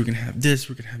 episodes, we're going to have this,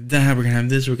 we're going to have that, we're going to have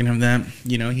this, we're going to have that.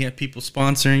 You know, he had people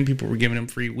sponsoring, people were giving him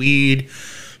free weed,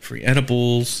 free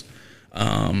edibles,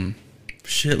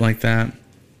 shit like that.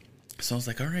 So I was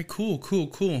like, all right, cool.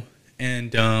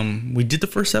 And we did the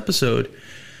first episode,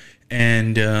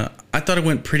 and I thought it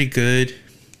went pretty good.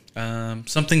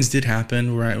 Some things did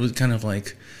happen where I was kind of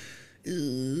like,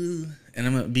 and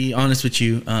I'm gonna be honest with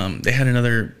you. They had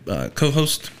another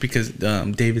co-host because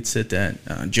David said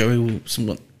that Joey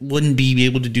wouldn't be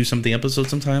able to do some of the episodes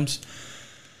sometimes.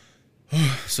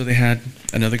 So they had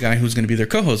another guy who was going to be their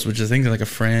co-host, which I think is like a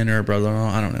friend or a brother-in-law.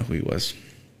 I don't know who he was,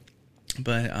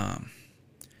 but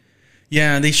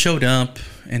yeah, they showed up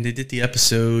and they did the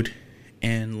episode,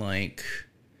 and like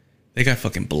they got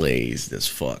fucking blazed as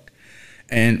fuck.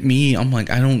 And me, I'm like,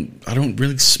 I don't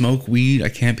really smoke weed. I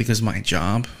can't because of my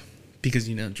job. Because,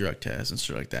 you know, drug tests and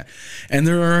stuff like that. And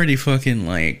they're already fucking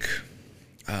like,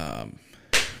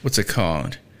 what's it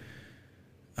called?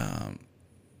 I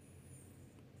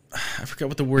forgot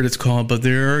what the word is called, but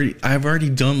I've already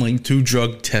done like 2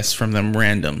 drug tests from them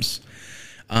randoms.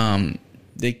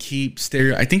 They keep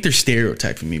I think they're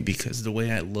stereotyping me because the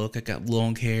way I look, I got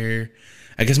long hair.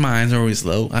 I guess my eyes are always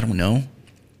low. I don't know.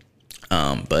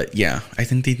 But yeah, I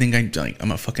think they think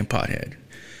I'm a fucking pothead.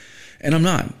 And I'm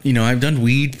not. You know, I've done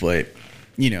weed, but,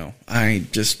 you know, I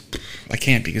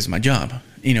can't because of my job.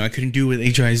 You know, I couldn't do it with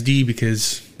HISD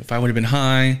because if I would have been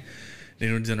high, they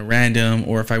would have done a random,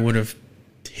 or if I would have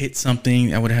hit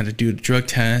something, I would have had to do a drug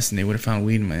test and they would have found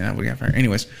weed in my, I would have got fired.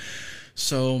 Anyways,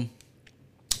 so,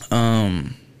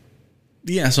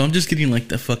 yeah, so I'm just getting like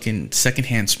the fucking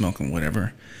secondhand smoke and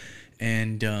whatever.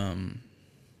 And,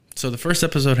 so the first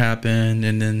episode happened,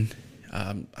 and then,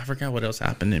 I forgot what else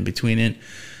happened in between it.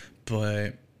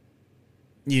 But,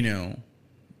 you know,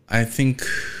 I think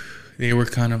they were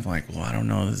kind of like, well, I don't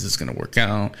know if this is going to work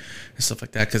out and stuff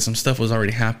like that. Because some stuff was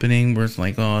already happening where it's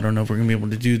like, oh, I don't know if we're going to be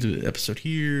able to do the episode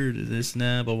here, this and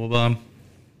that, blah, blah,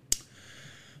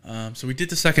 blah. So we did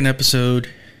the second episode,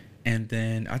 and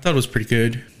then I thought it was pretty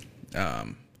good.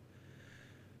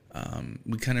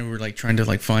 We kind of were like trying to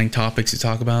like find topics to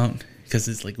talk about, because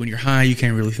it's like when you're high, you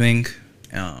can't really think.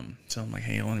 So I'm like,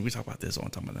 hey, why don't we talk about this? I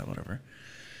want to talk about that, whatever.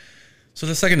 So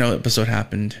the second episode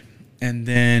happened, and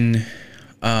then,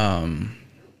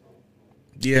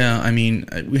 yeah, I mean,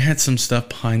 we had some stuff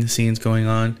behind the scenes going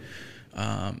on.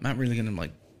 Not really gonna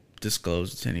like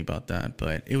disclose to any about that,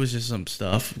 but it was just some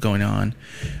stuff going on,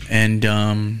 and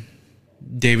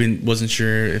David wasn't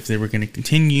sure if they were going to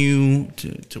continue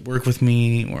to work with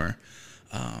me, or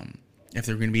if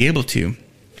they were going to be able to.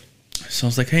 So I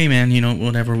was like, hey man,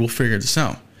 whatever, we'll figure this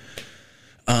out.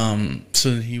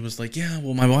 So he was like, yeah,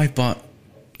 well, my wife bought,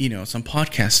 some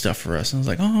podcast stuff for us. And I was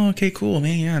like, oh, okay, cool,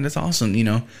 man. Yeah, that's awesome.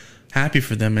 Happy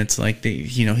for them. It's like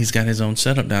he's got his own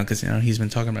setup now, because, he's been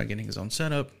talking about getting his own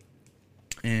setup,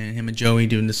 and him and Joey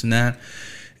doing this and that.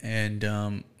 And,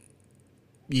 I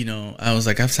was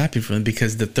like, I was happy for them,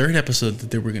 because the third episode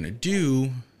that they were going to do,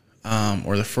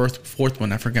 or the fourth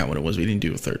one, I forgot what it was. We didn't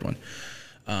do a third one.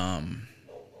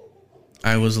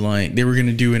 I was like, they were going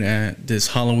to do it at this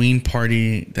Halloween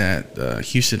party that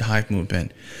Houston Hive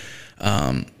Movement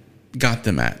got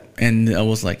them at. And I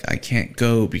was like, I can't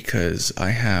go because I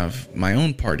have my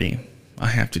own party I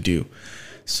have to do.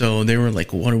 So they were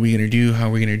like, what are we going to do? How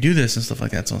are we going to do this? And stuff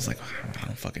like that. So I was like, I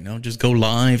don't fucking know. Just go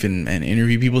live and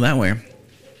interview people that way.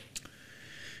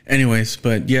 Anyways,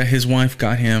 but yeah, his wife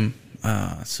got him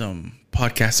some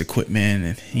podcast equipment,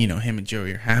 and, him and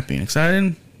Joey are happy and excited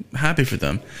and happy for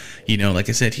them. Like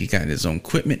I said, he got his own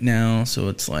equipment now. So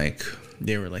it's like,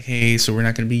 they were like, hey, so we're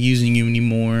not going to be using you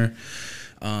anymore.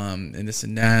 And this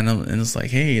and that. And it's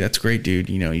like, hey, that's great, dude.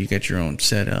 You got your own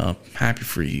setup. Happy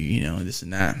for you, this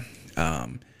and that.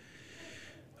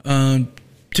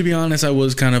 To be honest, I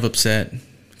was kind of upset,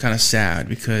 kind of sad,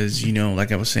 because,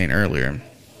 like I was saying earlier,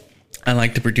 I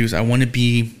like to produce. I want to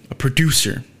be a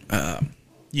producer.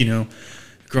 Growing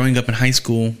up in high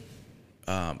school,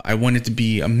 I wanted to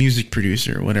be a music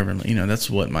producer or whatever. That's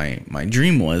what my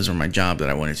dream was, or my job that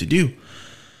I wanted to do.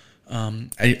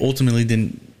 I ultimately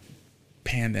didn't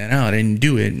pan that out. I didn't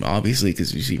do it, obviously,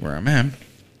 because you see where I'm at.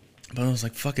 But I was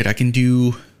like, fuck it, I can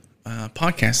do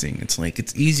podcasting. It's like,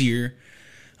 it's easier,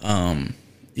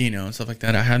 stuff like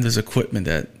that. I have this equipment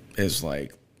that is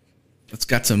like, it's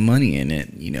got some money in it,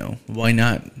 why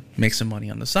not make some money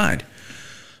on the side?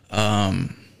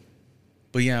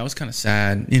 But yeah, I was kind of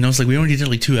sad. It's like, we only did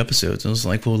like 2 episodes. I was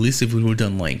like, well, at least if we would have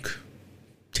done like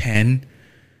 10,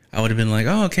 I would have been like,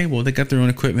 oh, okay, well, they got their own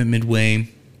equipment midway.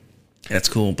 That's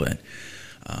cool. But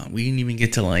we didn't even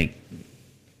get to like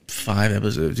 5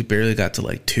 episodes. We barely got to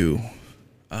like 2.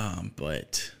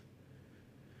 But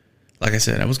like I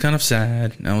said, I was kind of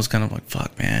sad. And I was kind of like,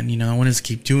 fuck, man, I wanted to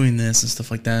keep doing this and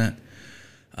stuff like that.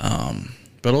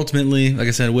 But ultimately, like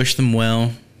I said, I wish them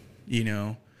well.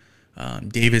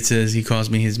 David says he calls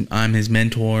me I'm his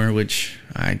mentor, which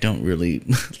I don't really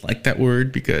like that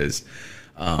word, because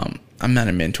I'm not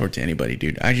a mentor to anybody,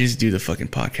 dude. I just do the fucking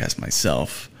podcast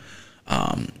myself.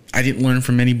 I didn't learn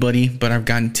from anybody, but I've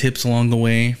gotten tips along the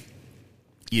way.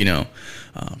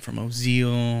 From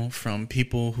Ozeal, from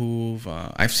people who've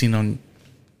I've seen on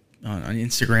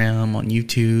Instagram, on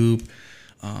YouTube.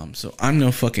 So I'm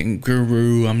no fucking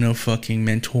guru. I'm no fucking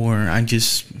mentor.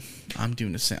 I'm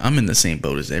doing the same. I'm in the same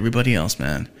boat as everybody else,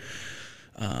 man.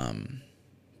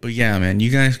 But yeah, man, you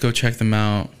guys go check them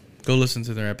out. Go listen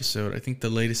to their episode. I think the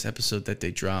latest episode that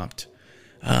they dropped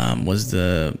was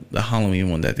the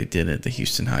Halloween one that they did at the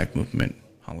Houston Hive Movement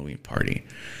Halloween party.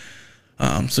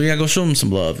 So yeah, go show them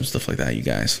some love and stuff like that, you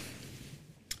guys.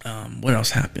 What else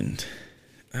happened?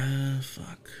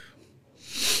 Fuck.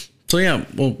 So yeah,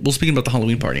 well, speaking about the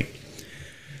Halloween party.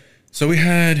 So we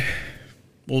had,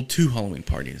 2 Halloween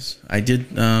parties. I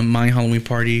did my Halloween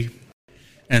party,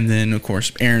 and then of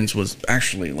course Aaron's was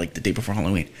actually like the day before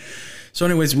Halloween. So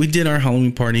anyways, we did our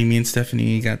Halloween party. Me and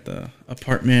Stephanie got the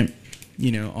apartment,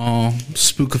 all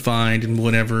spookified and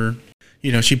whatever.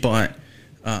 She bought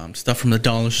stuff from the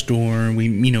dollar store. We,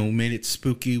 made it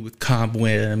spooky with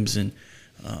cobwebs and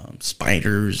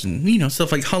spiders and,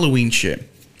 stuff like Halloween shit.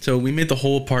 So we made the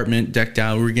whole apartment decked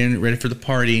out. We were getting it ready for the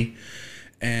party.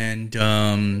 And,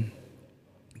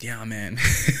 yeah, man,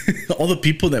 all the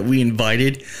people that we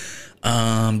invited,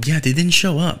 they didn't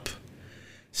show up.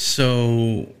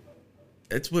 So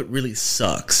that's what really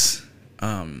sucks.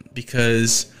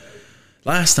 Because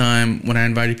last time when I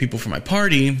invited people for my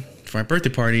birthday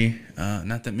party,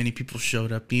 not that many people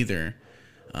showed up either.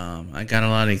 I got a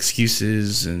lot of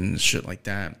excuses and shit like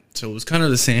that. So it was kind of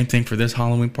the same thing for this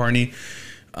Halloween party.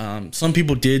 Some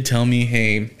people did tell me,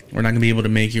 hey, we're not going to be able to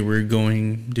make it. We're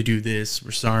going to do this.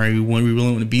 We're sorry. We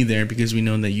really want to be there because we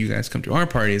know that you guys come to our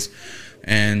parties.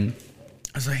 And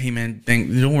I was like, hey, man,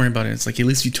 don't worry about it. It's like, at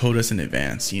least you told us in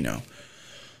advance, you know.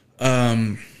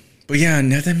 But yeah,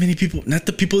 not that many people, not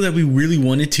the people that we really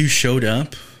wanted to showed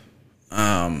up.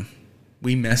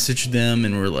 We messaged them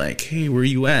and we're like, hey, where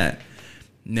you at?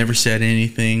 Never said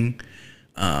anything.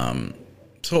 So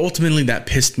ultimately that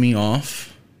pissed me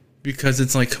off because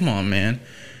it's like, come on, man.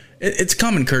 It's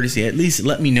common courtesy. At least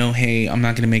let me know, hey, I'm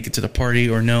not going to make it to the party,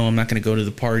 or no, I'm not going to go to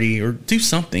the party, or do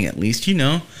something at least, you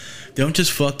know. Don't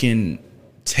just fucking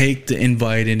take the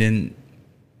invite and then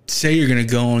say you're going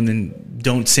to go and then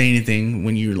don't say anything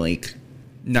when you're like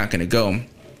not going to go.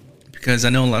 Because I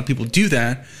know a lot of people do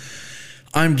that.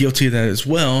 I'm guilty of that as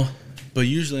well. But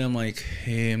usually I'm like,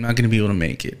 hey, I'm not going to be able to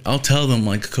make it. I'll tell them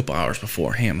like a couple hours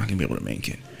before, hey, I'm not going to be able to make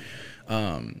it.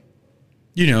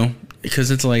 You know, because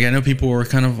it's like, I know people were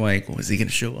kind of like, well, is he going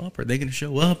to show up? Are they going to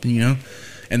show up? And, you know,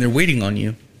 and they're waiting on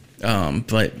you.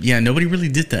 But yeah, nobody really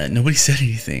did that. Nobody said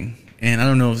anything. And I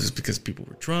don't know if it's because people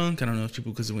were drunk. I don't know if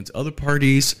people because they went to other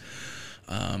parties.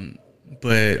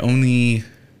 But only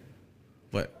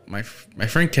my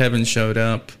friend Kevin showed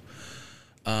up.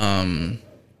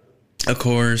 Of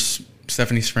course,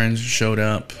 Stephanie's friends showed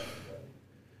up.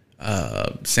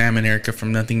 Sam and Erica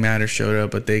from Nothing Matters showed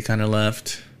up, but they kind of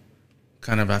left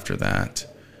kind of after that.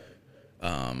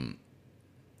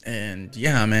 And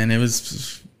yeah, man, it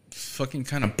was fucking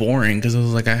kind of boring because I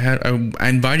was like, I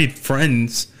invited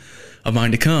friends of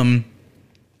mine to come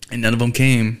and none of them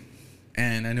came.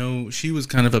 And I know she was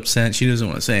kind of upset. She doesn't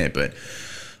want to say it, but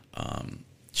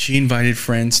she invited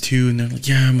friends too, and they're like,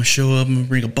 yeah, I'm gonna show up, I'm gonna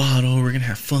bring a bottle, we're gonna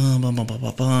have fun, blah blah blah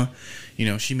blah blah. You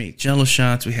know, she made Jello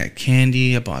shots, we had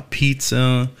candy, I bought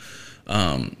pizza,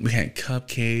 we had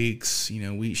cupcakes, you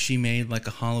know, she made like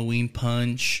a Halloween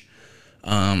punch.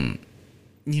 You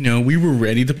know, we were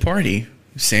ready to party.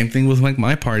 Same thing with like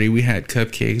my party. We had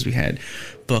cupcakes, we had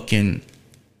fucking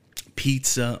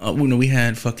pizza. We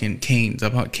had fucking Cane's. I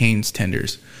bought Cane's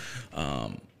tenders.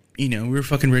 You know, we were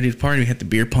fucking ready to party. We had the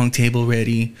beer pong table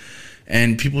ready,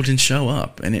 and people didn't show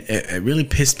up, and it really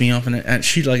pissed me off. And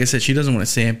she, like I said, she doesn't want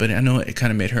to say it, but I know it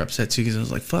kind of made her upset too, because I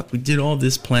was like, fuck, we did all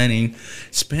this planning,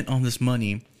 spent all this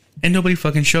money, and nobody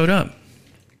fucking showed up.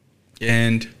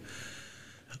 And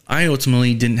I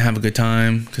ultimately didn't have a good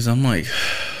time because I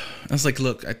was like,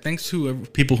 look, thanks to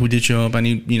people who did show up. I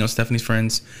need, you know, Stephanie's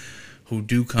friends who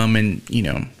do come, and you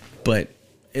know, but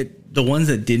the ones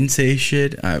that didn't say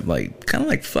shit, I'm like, kind of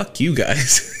like, fuck you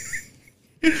guys.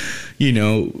 You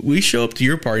know, we show up to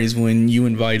your parties when you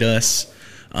invite us,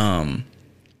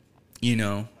 you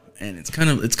know, and it's kind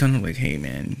of like, hey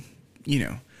man, you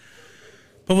know,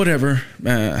 but whatever.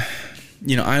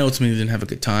 You know, I ultimately didn't have a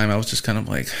good time. I was just kind of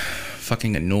like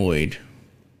fucking annoyed.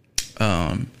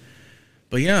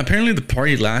 But yeah, apparently the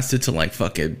party lasted till like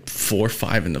fucking 4,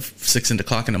 5, and 6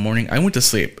 o'clock in the morning. I went to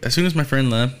sleep as soon as my friend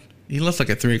left. He left like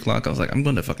at 3 o'clock. I was like, I'm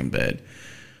going to fucking bed.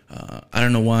 I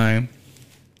don't know why.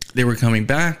 They were coming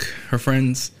back, her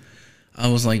friends. I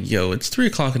was like, yo, it's 3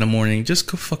 o'clock in the morning. Just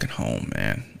go fucking home,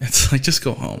 man. It's like, just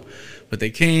go home. But they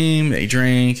came, they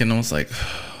drank, and I was like,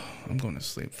 I'm going to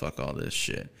sleep. Fuck all this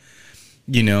shit.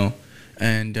 You know?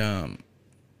 And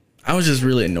I was just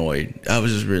really annoyed. I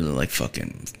was just really like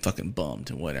fucking bummed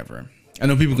and whatever. I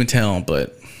know people can tell,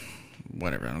 but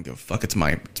whatever, I don't give a fuck. It's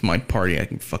my party. I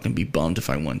can fucking be bummed if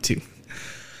I want to.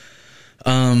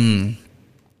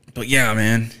 But yeah,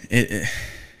 man.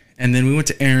 And then we went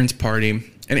to Aaron's party,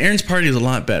 and Aaron's party is a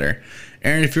lot better.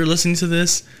 Aaron, if you're listening to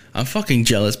this, I'm fucking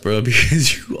jealous, bro,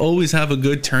 because you always have a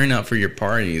good turnout for your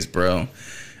parties, bro.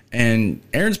 And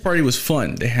Aaron's party was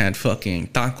fun. They had fucking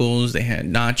tacos, they had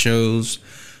nachos,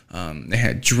 they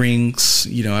had drinks.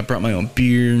 You know, I brought my own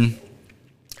beer.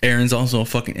 Aaron's also a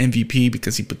fucking MVP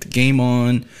because he put the game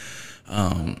on.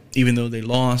 Even though they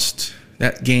lost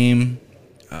that game,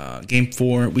 game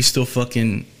 4, we still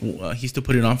fucking, he still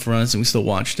put it on for us and we still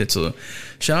watched it. So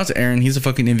shout out to Aaron. He's a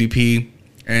fucking MVP.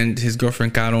 And his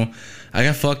girlfriend, Caro. I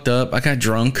got fucked up. I got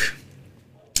drunk.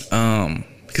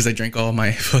 Because I drank all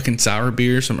my fucking sour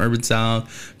beers from Urban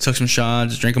South. Took some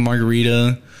shots, drank a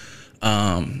margarita.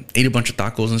 Ate a bunch of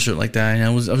tacos and shit like that. And I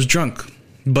was drunk.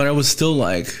 But I was still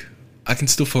like, I can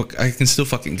still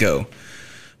fucking go.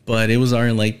 But it was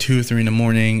already like 2 or 3 in the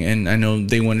morning, and I know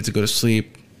they wanted to go to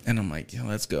sleep, and I'm like, yeah,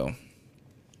 let's go.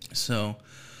 So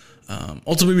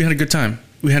ultimately we had a good time.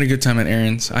 We had a good time at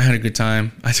Aaron's. I had a good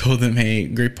time. I told them, hey,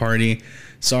 great party.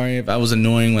 Sorry if I was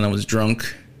annoying when I was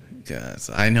drunk, because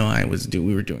I know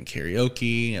we were doing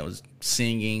karaoke. I was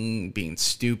singing, being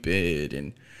stupid,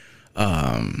 and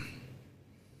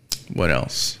what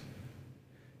else?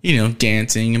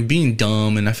 Dancing and being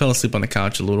dumb. And I fell asleep on the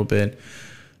couch a little bit.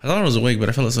 I thought I was awake, but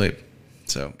I fell asleep.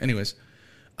 So, anyways,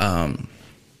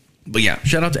 but yeah,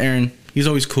 shout out to Aaron. He's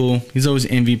always cool. He's always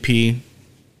MVP.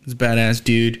 He's a badass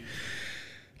dude.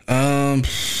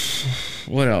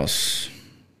 What else?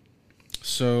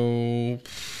 So,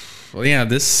 well, yeah,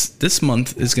 this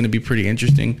month is going to be pretty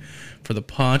interesting for the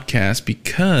podcast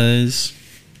because,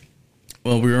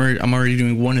 well, I'm already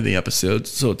doing one of the episodes,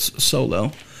 so it's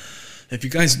solo. If you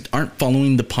guys aren't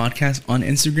following the podcast on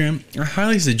Instagram, I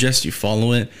highly suggest you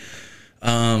follow it.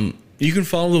 You can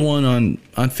follow the one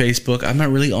on Facebook. I'm not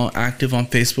really all active on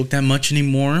Facebook that much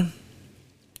anymore.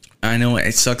 I know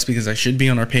it sucks because I should be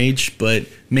on our page, but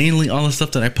mainly all the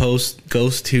stuff that I post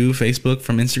goes to Facebook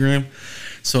from Instagram.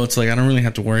 So it's like I don't really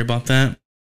have to worry about that.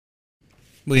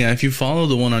 But yeah, if you follow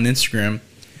the one on Instagram,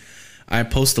 I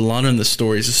post a lot on the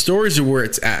stories. The stories are where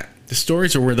it's at. The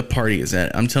stories are where the party is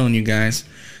at. I'm telling you guys.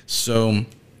 So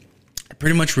I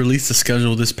pretty much released the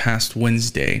schedule this past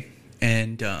Wednesday.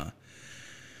 And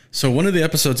so one of the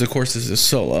episodes, of course, is a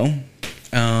solo.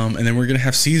 And then we're going to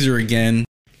have Caesar again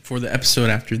for the episode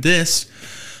after this.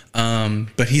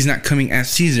 But he's not coming as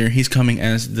Caesar. He's coming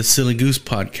as the Silly Goose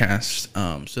podcast.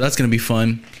 So that's going to be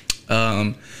fun.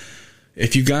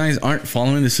 If you guys aren't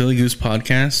following the Silly Goose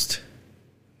podcast,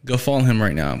 go follow him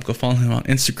right now. Go follow him on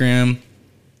Instagram.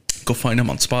 Go find him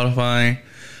on Spotify.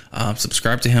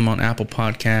 Subscribe to him on Apple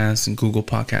Podcasts and Google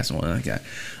Podcasts and whatnot like that.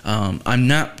 I'm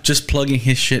not just plugging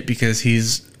his shit because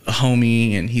he's a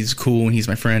homie and he's cool and he's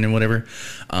my friend and whatever.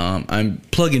 I'm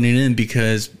plugging it in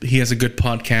because he has a good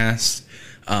podcast.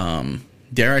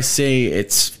 Dare I say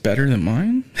it's better than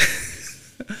mine?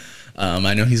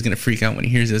 I know he's gonna freak out when he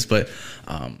hears this, but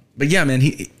yeah, man,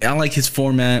 I like his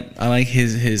format. I like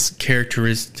his character.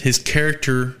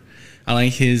 I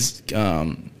like his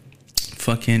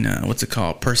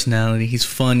personality. He's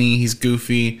funny. He's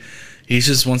goofy. He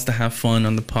just wants to have fun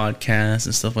on the podcast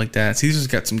and stuff like that. Caesar's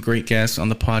got some great guests on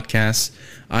the podcast.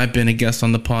 I've been a guest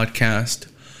on the podcast.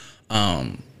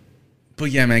 But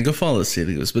yeah, man, go follow the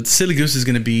Silly Goose. But the Silly Goose is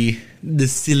going to be the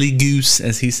Silly Goose,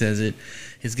 as he says it,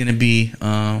 is going to be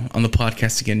on the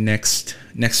podcast again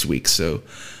next week. So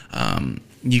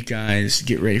you guys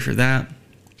get ready for that.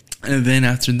 And then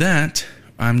after that,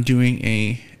 I'm doing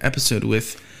a episode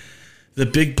with the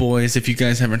big boys. If you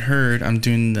guys haven't heard, I'm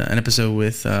doing an episode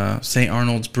with St.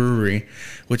 Arnold's Brewery,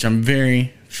 which I'm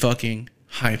very fucking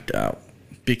hyped out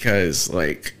because,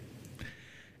 like,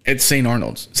 it's St.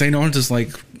 Arnold's. St. Arnold's is like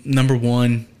number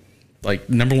one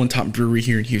top brewery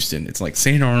here in Houston. It's like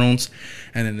St. Arnold's,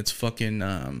 and then it's fucking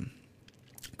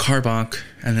Karbach,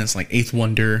 and then it's like Eighth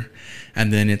Wonder,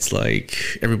 and then it's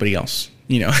like everybody else,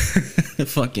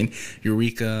 fucking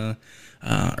Eureka,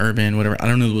 Urban, whatever. I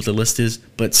don't know what the list is,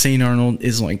 but St. Arnold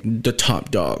is like the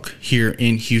top dog here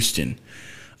in Houston,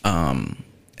 and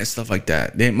stuff like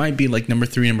that. It might be like number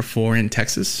 3, number 4 in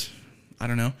Texas. I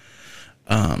don't know.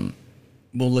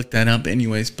 We'll look that up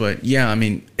anyways, but yeah, I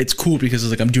mean, it's cool because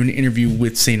it's like I'm doing an interview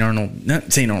with St. Arnold,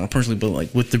 not St. Arnold personally, but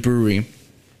like with the brewery,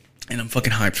 and I'm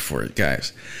fucking hyped for it,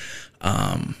 guys.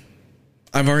 I've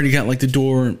already got like the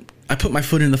door. I put my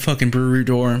foot in the fucking brewery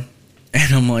door,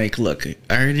 and I'm like, look,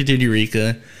 I already did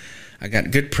Eureka. I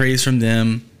got good praise from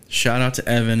them. Shout out to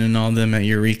Evan and all them at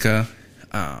Eureka.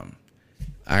 I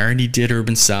already did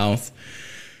Urban South.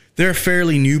 They're a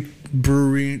fairly new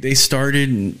brewery. They started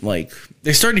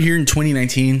here in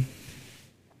 2019,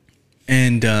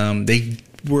 and they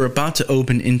were about to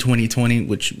open in 2020,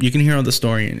 which you can hear on the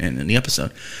story in the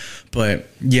episode. But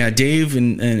yeah, Dave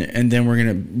and then we're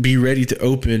gonna be ready to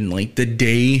open like the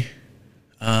day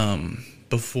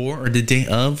before or the day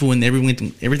of when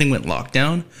everything went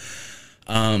lockdown.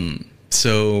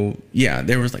 So yeah,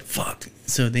 there was like fuck.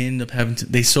 So they ended up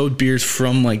they sold beers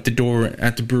from like the door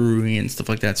at the brewery and stuff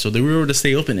like that. So they were able to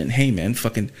stay open and hey man,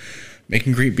 fucking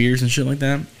making great beers and shit like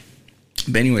that.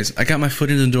 But anyways, I got my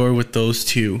foot in the door with those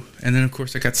two. And then of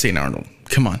course I got St. Arnold.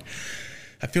 Come on.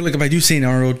 I feel like if I do St.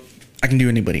 Arnold, I can do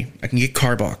anybody. I can get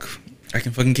Karbach. I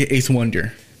can fucking get Eighth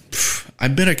Wonder. I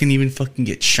bet I can even fucking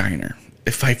get Shiner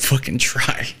if I fucking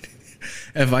tried.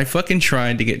 If I fucking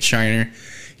tried to get Shiner,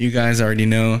 you guys already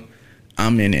know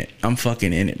I'm in it. I'm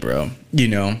fucking in it, bro.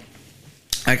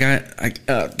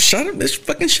 Shout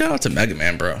out to Mega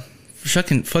Man, bro.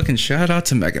 Fucking shout out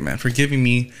to Mega Man for giving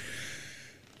me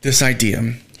this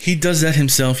idea. He does that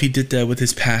himself. He did that with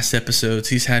his past episodes.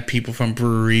 He's had people from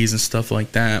breweries and stuff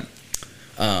like that.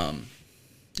 And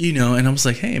I was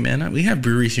like, hey man, we have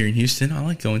breweries here in Houston. I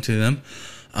like going to them.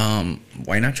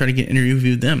 Why not try to get interviewed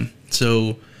with them?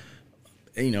 So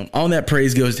all that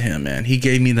praise goes to him, man. He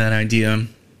gave me that idea.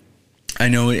 I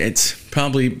know it's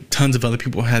probably tons of other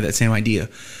people had that same idea,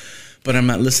 but I'm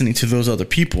not listening to those other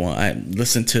people. I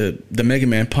listened to the Mega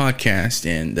Man podcast,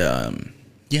 and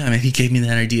man, he gave me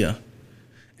that idea,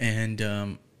 and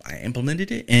I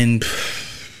implemented it, and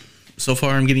so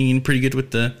far I'm getting pretty good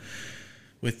with the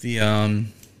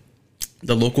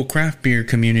local craft beer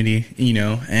community,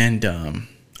 and I'm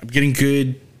getting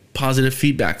good positive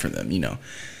feedback from them.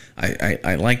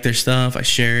 I like their stuff. I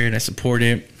share it. I support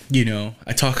it.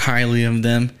 I talk highly of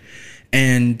them,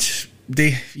 and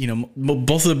they,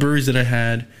 both of the breweries that I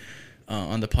had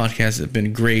on the podcast have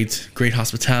been great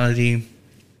hospitality.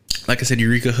 Like I said,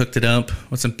 Eureka hooked it up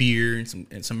with some beer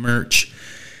and some merch.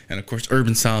 And of course,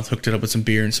 Urban South hooked it up with some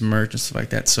beer and some merch and stuff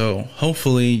like that. So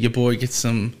hopefully your boy gets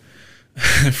some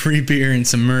free beer and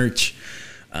some merch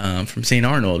from St.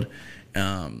 Arnold.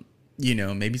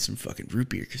 Maybe some fucking root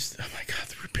beer, because, oh my God,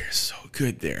 the root beer is so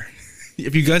good there.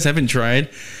 If you guys haven't tried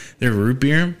their root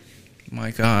beer,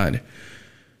 my God,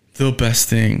 the best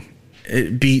thing.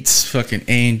 It beats fucking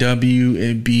A&W.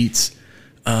 It beats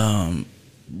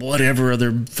whatever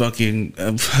other fucking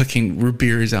root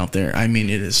beer is out there. I mean,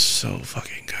 it is so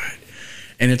fucking good.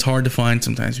 And it's hard to find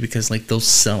sometimes because, like, they'll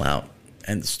sell out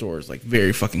in the stores, like,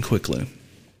 very fucking quickly.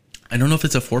 I don't know if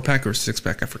it's a 4-pack or a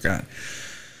 6-pack. I forgot.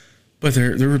 But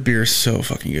their root beer is so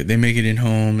fucking good. They make it in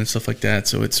home and stuff like that,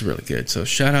 so it's really good. So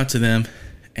shout out to them.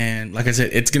 And like I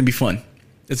said, it's going to be fun.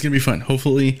 It's going to be fun.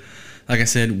 Hopefully, like I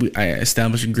said, I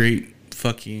establish a great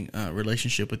fucking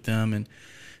relationship with them and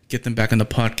get them back on the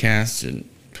podcast, and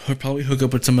probably hook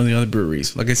up with some of the other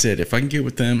breweries. Like I said, if I can get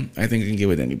with them, I think I can get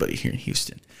with anybody here in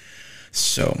Houston.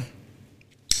 So,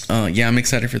 I'm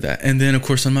excited for that. And then, of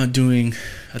course, I'm not doing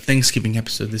a Thanksgiving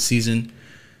episode this season.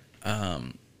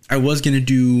 I was going to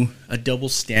do a double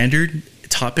standard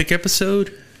topic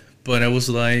episode, but I was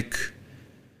like,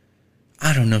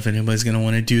 I don't know if anybody's going to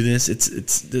want to do this.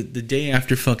 It's the day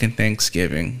after fucking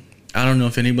Thanksgiving. I don't know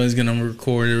if anybody's going to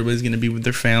record. Everybody's going to be with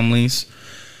their families,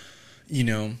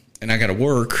 and I got to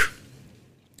work.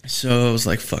 So I was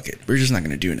like, fuck it. We're just not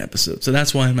going to do an episode. So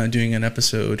that's why I'm not doing an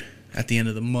episode at the end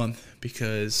of the month,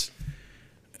 because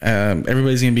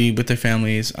everybody's going to be with their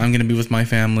families. I'm going to be with my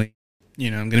family.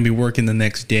 I'm going to be working the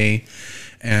next day.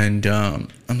 And I'm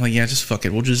like, yeah, just fuck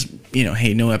it. We'll just,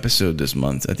 hey, no episode this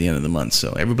month at the end of the month.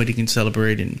 So everybody can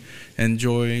celebrate and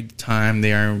enjoy the time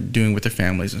they are doing with their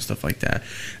families and stuff like that.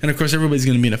 And, of course, everybody's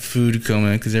going to be in a food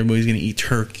coma because everybody's going to eat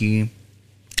turkey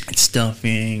and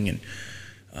stuffing and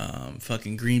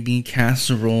fucking green bean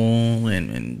casserole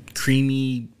and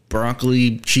creamy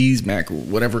broccoli cheese mac,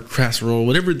 whatever casserole,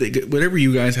 whatever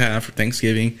you guys have for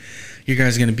Thanksgiving. You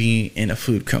guys are going to be in a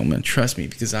food coma. Trust me,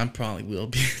 because I probably will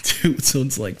be too. So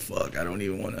it's like, fuck, I don't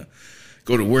even want to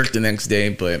go to work the next day.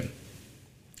 But,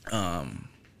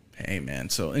 hey, man.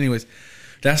 So anyways,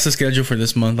 that's the schedule for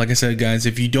this month. Like I said, guys,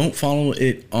 if you don't follow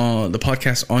it on the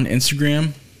podcast on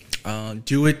Instagram,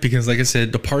 do it, because like I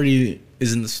said, the party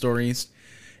is in the stories.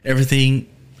 Everything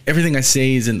I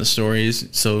say is in the stories.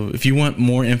 So if you want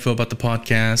more info about the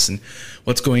podcast and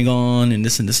what's going on and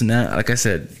this and that, like I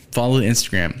said, follow the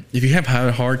Instagram. If you have had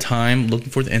a hard time looking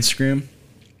for the Instagram,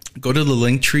 go to the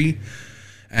link tree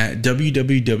at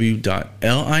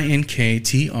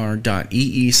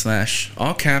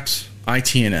www.linktr.ee/all caps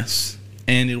ITNS,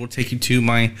 and it will take you to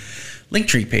my link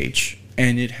tree page,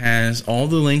 and it has all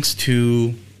the links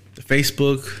to the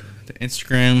Facebook, the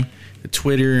Instagram, the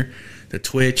Twitter, the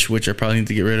Twitch, which I probably need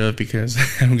to get rid of because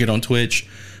I don't get on Twitch,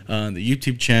 the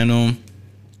YouTube channel.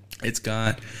 It's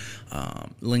got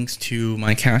links to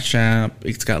my Cash App.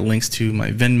 It's got links to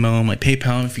my Venmo, my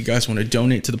PayPal, if you guys want to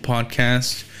donate to the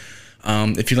podcast.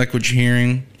 If you like what you're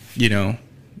hearing, you want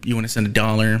to send $1,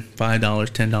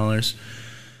 $5,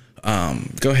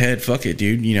 $10, go ahead, fuck it,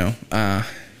 dude.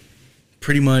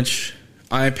 Pretty much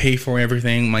I pay for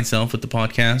everything myself with the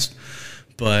podcast.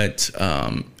 But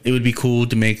it would be cool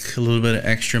to make a little bit of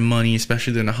extra money,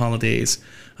 especially during the holidays,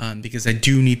 because I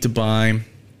do need to buy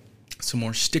some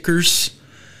more stickers,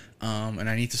 and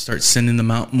I need to start sending them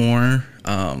out more.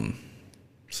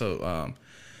 So I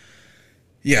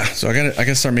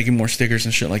gotta start making more stickers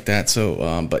and shit like that.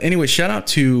 So, but anyway, shout out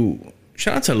to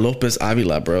Lopez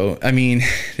Avila, bro. I mean,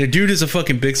 the dude is a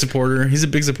fucking big supporter. He's a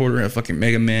big supporter of fucking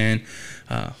Mega Man,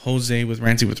 Jose with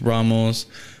Ranty with Ramos,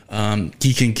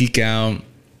 Geek and Geek Out.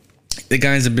 The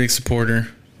guy's a big supporter.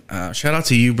 Shout out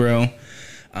to you, bro.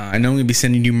 I know I'm going to be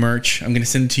sending you merch. I'm going to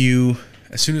send it to you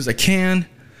as soon as I can.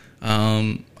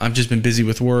 I've just been busy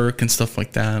with work and stuff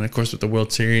like that. And, of course, with the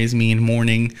World Series, me in the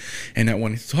morning and not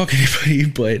wanting to talk to anybody.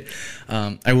 But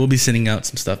I will be sending out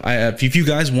some stuff. If you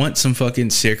guys want some fucking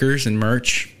stickers and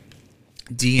merch,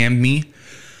 DM me.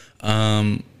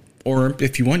 Or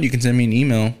if you want, you can send me an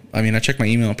email. I mean, I check my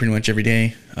email pretty much every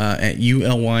day at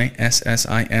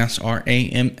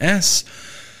ulyssisrams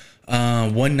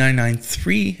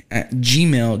 1993 at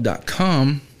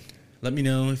gmail.com. Let me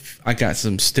know if I got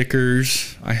some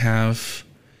stickers. I have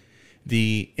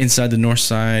the Inside the North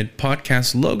Side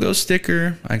podcast logo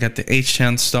sticker. I got the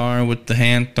H-Town star with the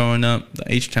hand throwing up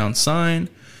the H-Town sign.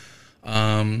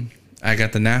 I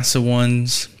got the NASA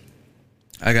ones.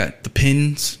 I got the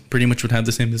pins, pretty much would have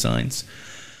the same designs.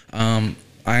 I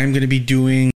am going to be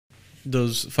doing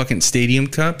those fucking stadium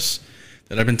cups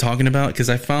that I've been talking about, because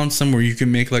I found some where you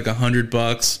can make like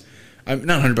 $100. Not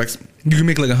 $100. You can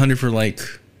make like 100 for like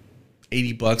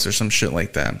 $80 or some shit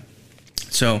like that.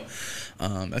 So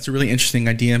that's a really interesting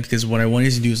idea, because what I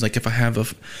wanted to do is, like, if I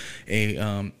have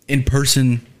a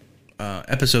in-person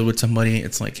episode with somebody,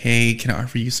 it's like, hey, can I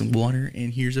offer you some water,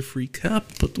 and here's a free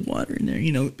cup, put the water in there,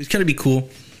 you know. It's gonna be cool.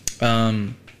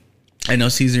 I know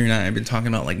Caesar and I have been talking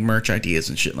about like merch ideas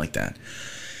and shit like that.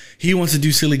 He wants to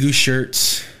do Silly Goose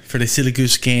shirts for the Silly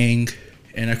Goose gang,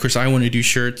 and of course I want to do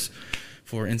shirts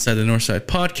for Inside the Northside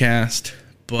podcast.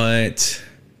 But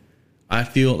I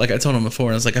feel like, I told him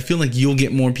before, I was like, I feel like you'll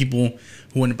get more people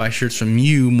who want to buy shirts from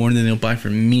you more than they'll buy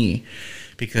from me,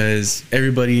 because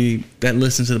everybody that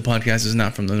listens to the podcast is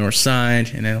not from the North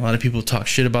Side, and then a lot of people talk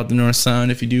shit about the North Side.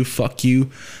 If you do, fuck you.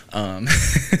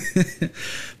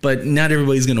 But not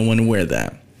everybody's going to want to wear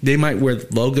that. They might wear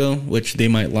the logo, which they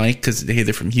might like, because hey,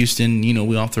 they're from Houston. You know,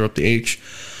 we all throw up the H.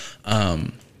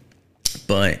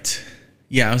 But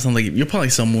yeah, I was like, you'll probably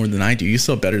sell more than I do. You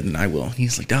sell better than I will. And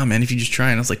he's like, nah, man, if you just try.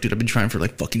 And I was like, dude, I've been trying for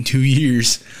like fucking 2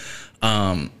 years.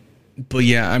 But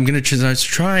yeah, I'm going to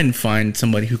try and find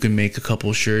somebody who can make a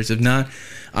couple of shirts. If not,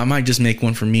 I might just make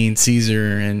one for me and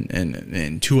Caesar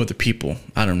and two other people.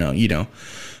 I don't know, you know.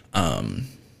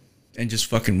 And just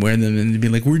fucking wear them and be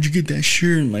like, where'd you get that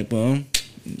shirt? And I'm like, well,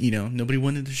 you know, nobody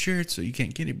wanted the shirt, so you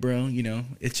can't get it, bro. You know,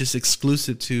 it's just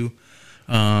exclusive to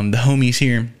the homies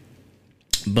here.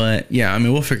 But yeah, I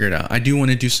mean, we'll figure it out. I do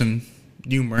want to do some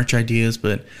new merch ideas,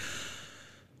 but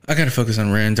I gotta focus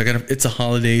on rent. It's the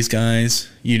holidays, guys.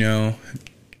 You know,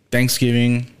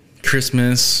 Thanksgiving,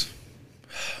 Christmas.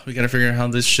 We gotta figure out how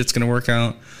this shit's gonna work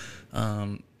out.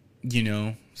 You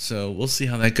know, so we'll see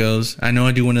how that goes. I know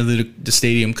I do want to do the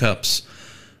stadium cups.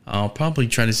 I'll probably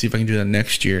try to see if I can do that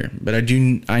next year. But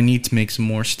I need to make some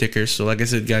more stickers. So like I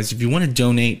said, guys, if you want to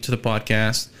donate to the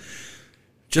podcast,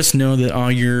 just know that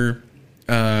all your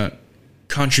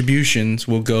contributions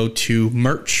will go to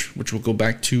merch, which will go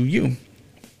back to you.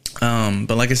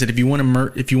 But like I said, if you want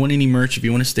any merch, if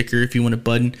you want a sticker, if you want a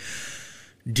button,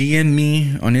 DM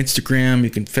me on Instagram. You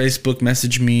can Facebook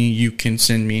message me. You can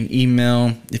send me an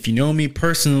email. If you know me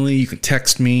personally, you can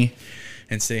text me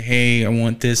and say, hey, I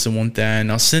want this, I want that,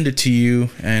 and I'll send it to you,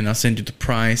 and I'll send you the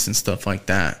price and stuff like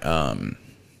that.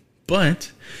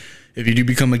 But if you do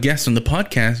become a guest on the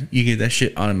podcast, you get that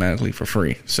shit automatically for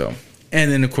free. So,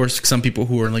 and then of course, some people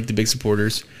who are like the big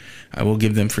supporters, I will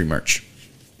give them free merch.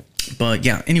 But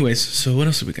yeah, anyways, so what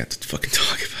else have we got to fucking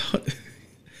talk about?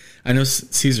 I know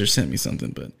Caesar sent me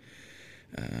something, but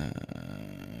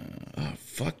oh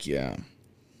fuck yeah,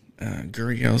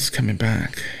 Gurriel's coming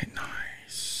back. Nice.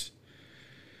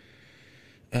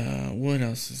 What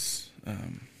else is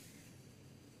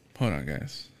hold on,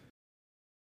 guys.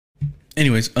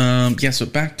 Anyways, yeah, so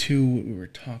back to what we were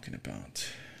talking about.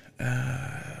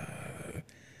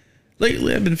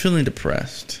 Lately I've been feeling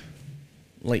depressed.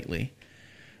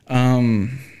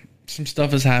 Some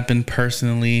stuff has happened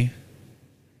personally,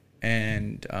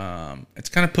 and it's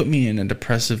kind of put me in a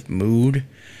depressive mood.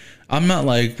 I'm not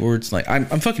like where it's like I'm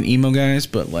fucking emo, guys,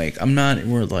 but like I'm not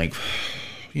where like,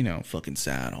 you know, fucking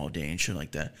sad all day and shit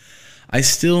like that. I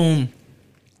still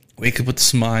wake up with a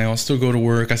smile, I still go to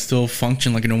work, I still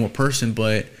function like a normal person,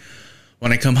 but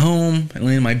when I come home and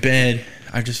lay in my bed,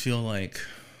 I just feel like,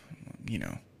 you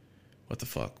know, what the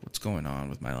fuck, what's going on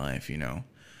with my life, you know?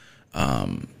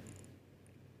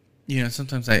 You know,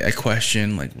 sometimes I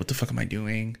question, like, what the fuck am I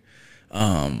doing?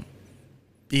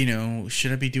 You know,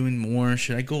 should I be doing more?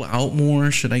 Should I go out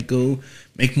more? Should I go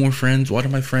make more friends? Why do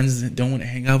my friends that don't want to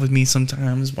hang out with me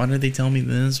sometimes? Why do they tell me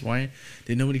this? Why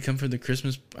did nobody come for the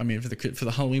Christmas? I mean, for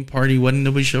the Halloween party? Why didn't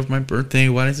nobody show up for my birthday?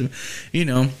 Why is it? You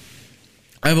know,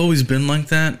 I've always been like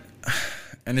that,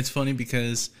 and it's funny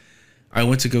because I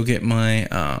went to go get my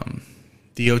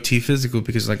DOT physical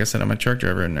because, like I said, I'm a truck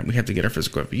driver and we have to get our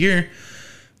physical every year.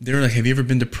 They were like, have you ever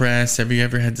been depressed? Have you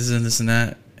ever had this and this and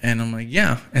that? And I'm like,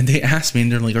 yeah. And they asked me,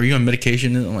 and they're like, are you on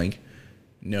medication? And I'm like,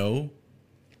 no.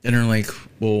 And they're like,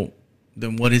 well,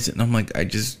 then what is it? And I'm like, I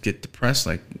just get depressed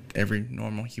like every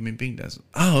normal human being does.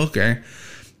 Oh, okay.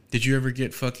 did you ever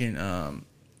get fucking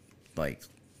like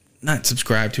not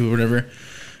subscribed to or whatever,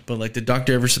 but like did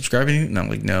doctor ever subscribe to you? And I'm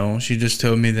like, no. She just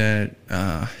told me that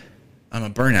I'm a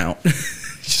burnout.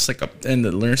 She's like, and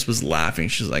the nurse was laughing.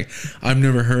 She's like, I've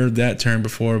never heard that term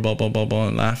before, blah blah blah blah,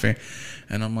 and laughing.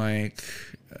 And I'm like,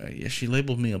 yeah, she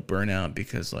labeled me a burnout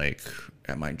because like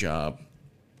at my job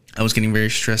I was getting very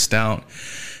stressed out,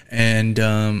 and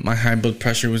my high blood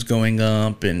pressure was going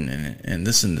up, and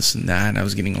this and this and that. And I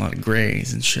was getting a lot of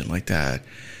grays and shit like that.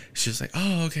 She's like,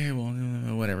 oh, okay, well,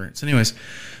 whatever. So anyways,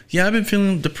 yeah, I've been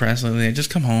feeling depressed lately. I just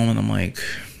come home and I'm like,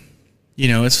 you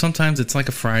know, sometimes it's like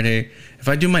a Friday. If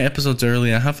I do my episodes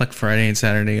early, I have like Friday and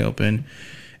Saturday open,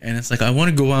 and it's like I want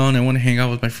to go out and I want to hang out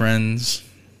with my friends,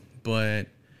 but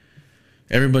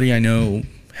everybody I know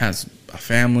has a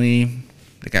family,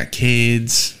 they got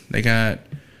kids, they got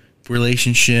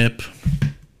relationship,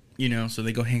 you know, so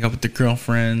they go hang out with their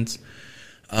girlfriends.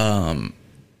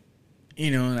 You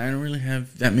know, and I don't really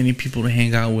have that many people to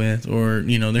hang out with, or,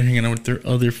 you know, they're hanging out with their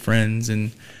other friends,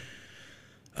 and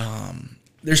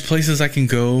there's places I can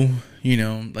go, you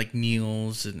know, like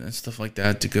Neil's and stuff like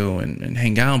that, to go and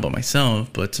hang out by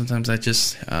myself. But sometimes I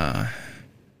just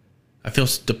I feel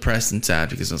depressed and sad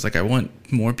because I was like, I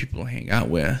want more people to hang out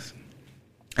with.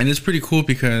 And it's pretty cool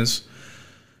because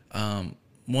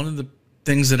one of the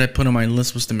things that I put on my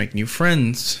list was to make new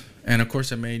friends. And of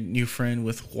course I made a new friend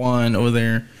with Juan over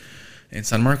there in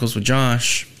San Marcos with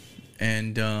Josh.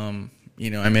 And, you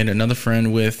know, I made another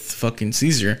friend with fucking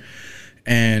Caesar.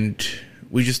 And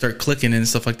we just start clicking and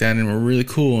stuff like that. And we're really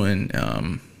cool.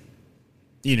 And,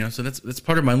 you know, so that's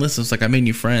part of my list. It's like I made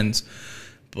new friends.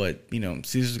 But, you know,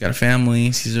 Caesar's got a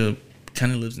family. Caesar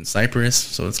kind of lives in Cyprus,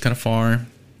 so it's kind of far.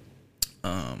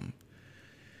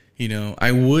 You know,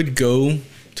 I would go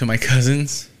to my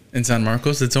cousin's in San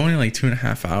Marcos. It's only like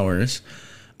 2.5 hours.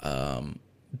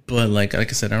 But like I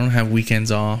said, I don't have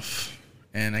weekends off,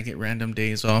 and I get random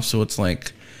days off. So it's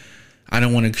like, I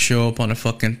don't want to show up on a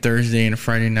fucking Thursday and a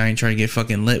Friday night and try to get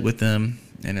fucking lit with them.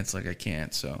 And it's like, I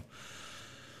can't. So,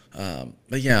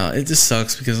 but yeah, it just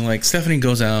sucks because like Stephanie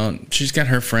goes out, she's got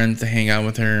her friends to hang out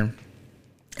with her,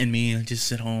 and me, I just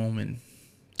sit home and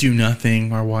do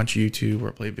nothing, or watch YouTube,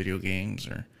 or play video games,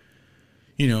 or,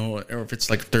 you know, or if it's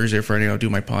like Thursday or Friday, I'll do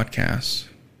my podcast.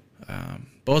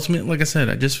 But ultimately, like I said,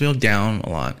 I just feel down a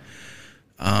lot.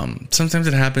 Sometimes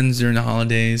it happens during the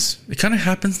holidays. It kind of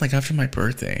happens like after my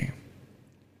birthday.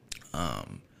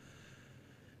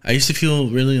 I used to feel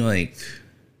really like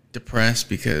depressed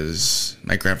because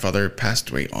my grandfather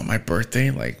passed away on my birthday,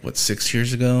 like 6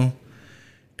 years ago.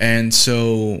 And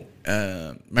so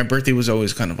my birthday was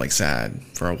always kind of like sad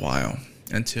for a while,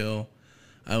 until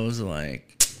I was like,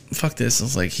 fuck this. I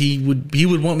was like, he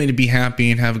would want me to be happy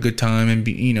and have a good time and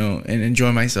be, you know, and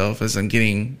enjoy myself as I'm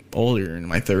getting older, in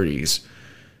my 30s,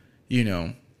 you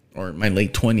know, or my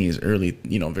late 20s, early,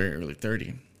 you know, very early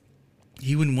 30.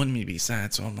 He wouldn't want me to be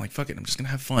sad, so I'm like, fuck it, I'm just gonna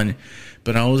have fun.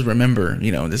 But I always remember,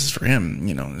 you know, this is for him,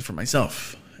 you know, it's for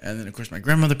myself. And then of course my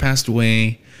grandmother passed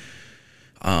away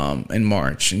in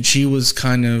March, and she was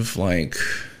kind of like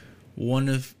one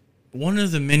of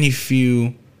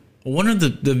the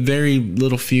very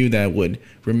little few that would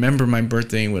remember my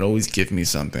birthday and would always give me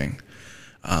something.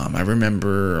 I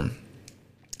remember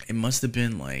it must have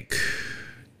been like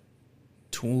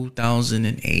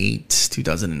 2008,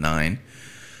 2009,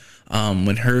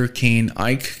 when Hurricane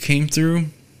Ike came through,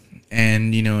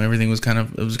 and, you know, everything was kind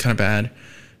of bad.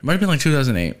 It might have been like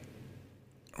 2008,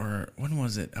 or when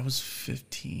was it? I was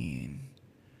 15.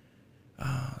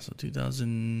 So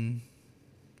 2000,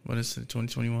 what is it,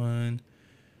 2021?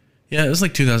 Yeah, it was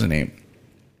like 2008.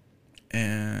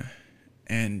 And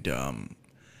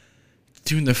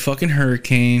during the fucking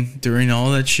hurricane, during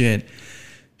all that shit,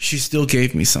 she still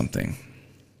gave me something.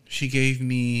 She gave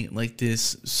me like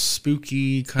this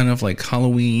spooky kind of like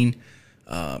Halloween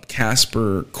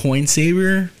Casper coin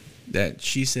saver that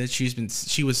she said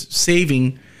she was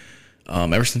saving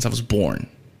ever since I was born.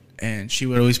 And she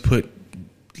would always put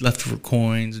leftover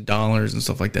coins, dollars, and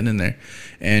stuff like that in there.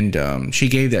 And she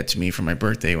gave that to me for my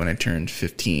birthday when I turned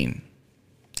 15.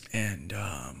 And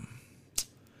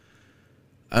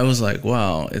I was like,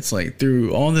 wow, it's like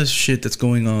through all this shit that's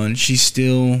going on, she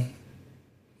still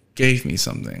gave me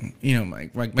something. You know, my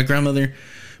grandmother,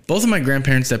 both of my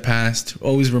grandparents that passed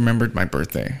always remembered my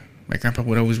birthday. My grandpa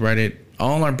would always write it,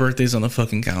 all our birthdays on the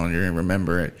fucking calendar, and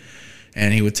remember it.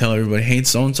 And he would tell everybody, hey, it's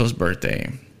so-and-so's birthday.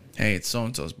 Hey, it's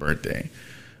so-and-so's birthday.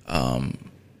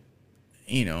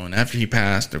 You know, and after he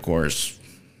passed, of course,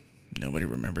 nobody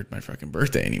remembered my fucking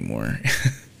birthday anymore.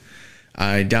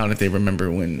 I doubt if they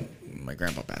remember when my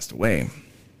grandpa passed away.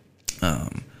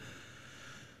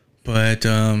 But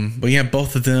yeah,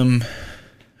 both of them,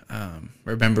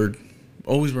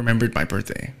 always remembered my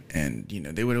birthday. And, you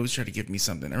know, they would always try to give me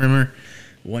something. I remember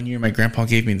one year my grandpa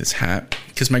gave me this hat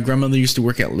because my grandmother used to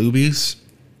work at Luby's.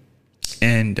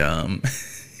 And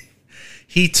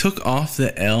he took off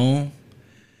the L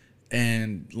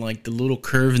and like the little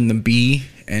curve in the B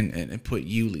and put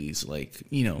Yuli's, like,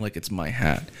 you know, like it's my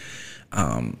hat.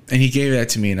 And he gave that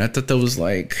to me, and I thought that was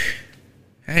like,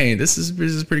 hey, this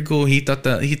is pretty cool. He thought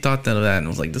that of that, and I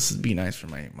was like, this would be nice for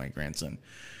my grandson.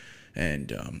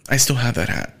 And I still have that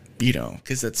hat, you know,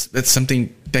 because that's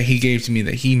something that he gave to me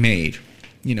that he made.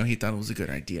 You know, he thought it was a good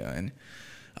idea, and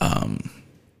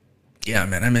yeah,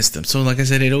 man, I missed them. So like I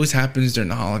said, it always happens during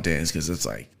the holidays because it's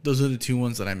like those are the two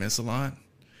ones that I miss a lot.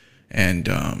 And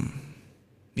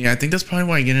yeah, I think that's probably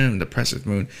why I get in a depressive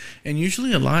mood. And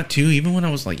usually a lot too, even when I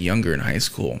was like younger in high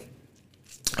school,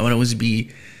 I would always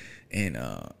be in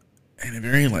a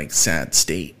very like sad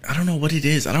state. I don't know what it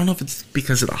is. I don't know if it's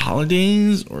because of the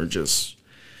holidays or just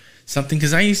something.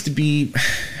 Because I used to be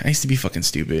fucking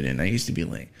stupid, and I used to be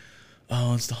like,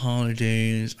 oh, it's the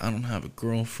holidays, I don't have a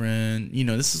girlfriend. You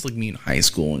know, this is like me in high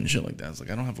school and shit like that. It's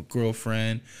like, I don't have a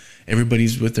girlfriend.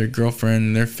 Everybody's with their girlfriend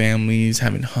and their families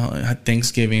having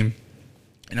Thanksgiving.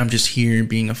 And I'm just here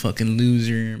being a fucking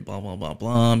loser, blah, blah, blah,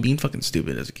 blah. Being fucking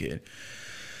stupid as a kid.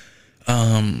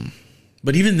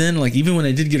 But even then, like, even when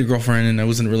I did get a girlfriend and I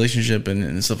was in a relationship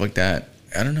and stuff like that,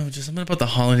 I don't know, just something about the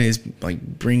holidays, like,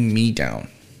 bring me down.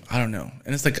 I don't know.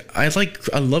 And it's like, I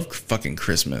love fucking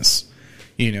Christmas,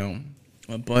 you know?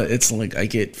 But it's like I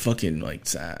get fucking like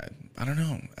sad. I don't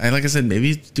know. Like I said, maybe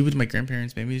it's due with my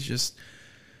grandparents. Maybe it's just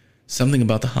something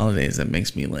about the holidays that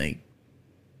makes me like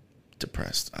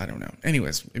depressed. I don't know.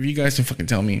 Anyways, if you guys can fucking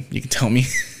tell me, you can tell me.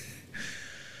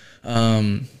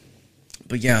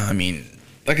 But yeah, I mean,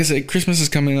 like I said, Christmas is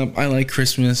coming up. I like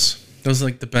Christmas. That was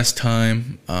like the best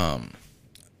time. I'm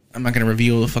not gonna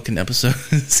reveal the fucking episode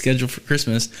schedule for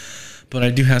Christmas, but I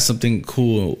do have something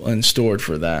cool in store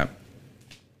for that.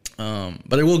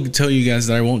 But I will tell you guys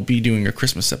that I won't be doing a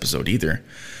Christmas episode either.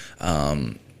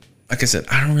 Like I said,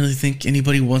 I don't really think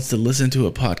anybody wants to listen to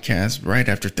a podcast right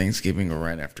after Thanksgiving or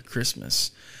right after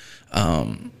Christmas.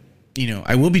 You know,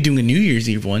 I will be doing a New Year's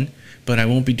Eve one, but I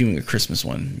won't be doing a Christmas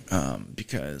one,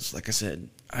 because like I said,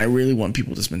 I really want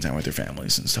people to spend time with their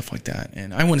families and stuff like that.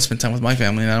 And I want to spend time with my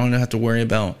family, and I don't have to worry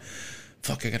about,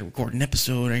 fuck, I got to record an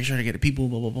episode. I try to get to people,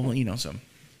 blah, blah, blah, you know, so,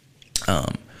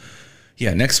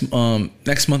 yeah, next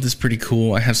month is pretty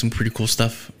cool. I have some pretty cool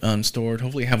stuff stored.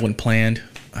 Hopefully I have one planned.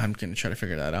 I'm going to try to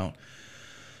figure that out.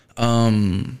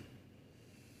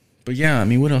 But yeah, I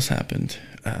mean, what else happened?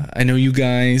 I know you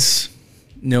guys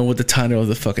know what the title of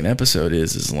the fucking episode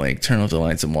is like, turn off the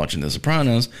lights and watching The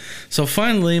Sopranos. So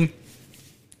finally,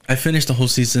 I finished the whole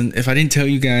season. If I didn't tell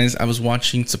you guys, I was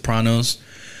watching Sopranos.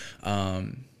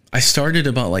 I started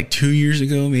about like 2 years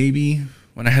ago, maybe,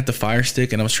 when I had the Fire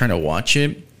Stick and I was trying to watch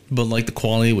it. But like the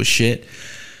quality was shit.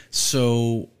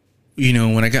 So, you know,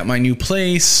 when I got my new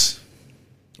place,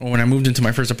 or when I moved into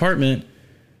my first apartment,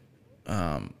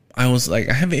 I was like,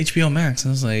 I have HBO Max.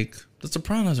 And I was like, The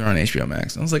Sopranos are on HBO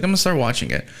Max. And I was like, I'm going to start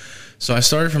watching it. So I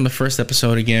started from the first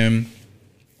episode again.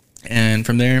 And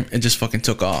from there, it just fucking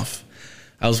took off.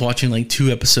 I was watching like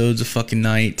 2 episodes a fucking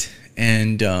night.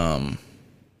 And,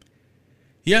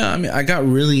 yeah, I mean, I got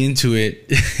really into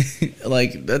it.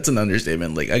 Like, that's an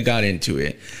understatement. Like, I got into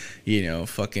it, you know,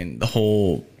 fucking the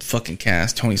whole fucking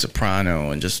cast, Tony Soprano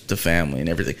and just the family and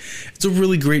everything. It's a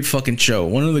really great fucking show.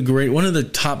 One of the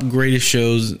top greatest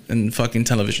shows in fucking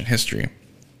television history.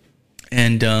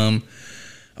 And I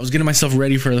was getting myself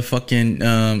ready for the fucking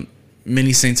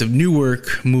Many Saints of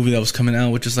Newark movie that was coming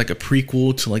out, which is like a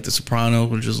prequel to like The Sopranos,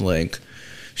 which is like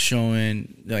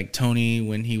showing like Tony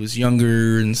when he was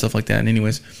younger and stuff like that. And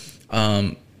anyways,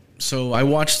 so I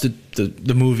watched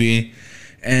the movie,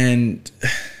 and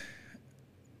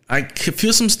I could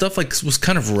feel some stuff like was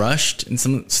kind of rushed, and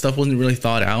some stuff wasn't really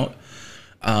thought out.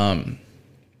 And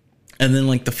then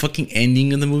like the fucking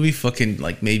ending of the movie fucking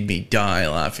like made me die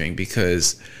laughing,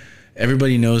 because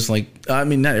everybody knows, like, I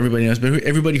mean, not everybody knows, but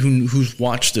everybody who's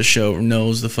watched the show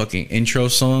knows the fucking intro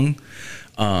song.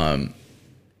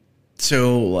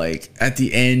 So, like, at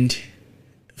the end...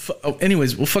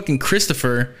 anyways, well, fucking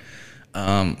Christopher,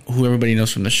 who everybody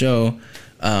knows from the show,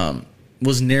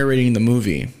 was narrating the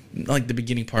movie. Like, the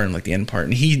beginning part and, like, the end part.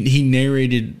 And he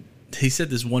narrated... He said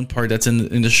this one part that's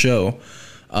in the show,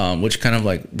 which kind of,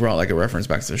 like, brought, like, a reference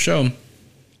back to the show.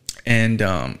 And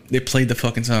they played the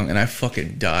fucking song, and I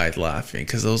fucking died laughing,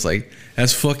 because I was like,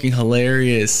 that's fucking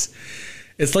hilarious.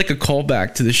 It's like a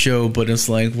callback to the show, but it's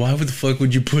like, why the fuck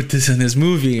would you put this in this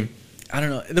movie? I don't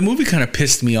know. The movie kind of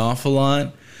pissed me off a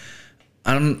lot.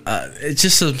 It's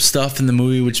just some stuff in the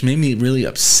movie which made me really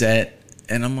upset.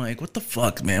 And I'm like, what the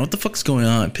fuck, man? What the fuck's going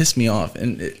on? It pissed me off.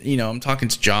 And, I'm talking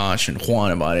to Josh and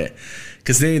Juan about it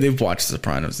because they've watched The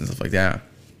Sopranos and stuff like that.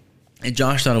 And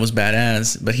Josh thought it was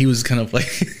badass, but he was kind of like,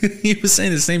 he was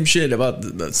saying the same shit about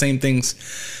the same things.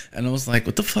 And I was like,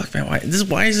 what the fuck, man?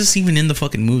 Why is this even in the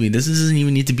fucking movie? This doesn't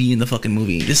even need to be in the fucking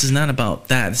movie. This is not about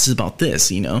that. This is about this,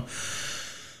 But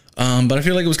I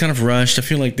feel like it was kind of rushed. I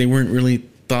feel like they weren't really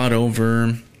thought over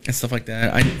and stuff like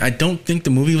that. I don't think the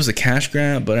movie was a cash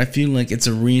grab, but I feel like it's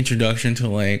a reintroduction to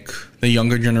like the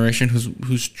younger generation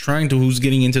who's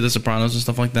getting into The Sopranos and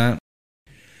stuff like that.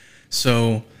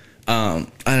 So I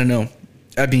don't know.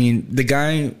 I mean, the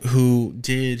guy who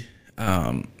did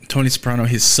Tony Soprano,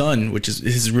 his son, which is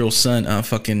his real son,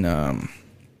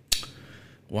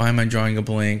 why am I drawing a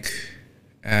blank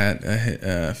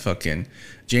at fucking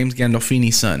James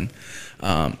Gandolfini's son,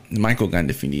 Michael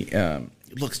Gandolfini,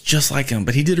 looks just like him,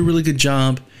 but he did a really good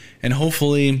job, and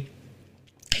hopefully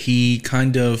he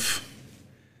kind of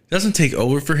doesn't take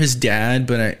over for his dad,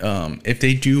 but if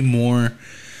they do more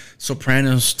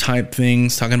Sopranos type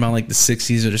things, talking about like the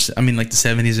 60s like the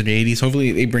 70s or the 80s,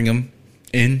 hopefully they bring him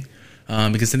in,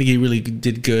 because I think he really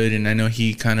did good, and I know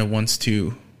he kind of wants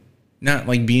to not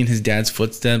like be in his dad's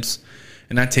footsteps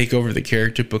and not take over the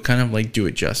character, but kind of like do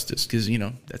it justice, because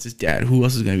that's his dad. Who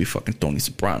else is gonna be fucking Tony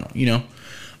Soprano?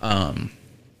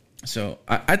 So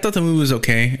I thought the movie was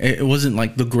okay. It wasn't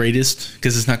like the greatest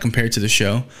because it's not compared to the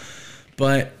show,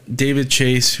 but David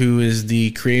Chase, who is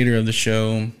the creator of the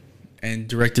show and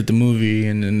directed the movie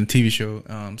and the TV show,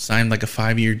 signed like a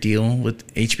 5-year deal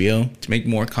with HBO to make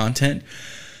more content.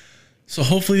 So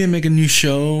hopefully they make a new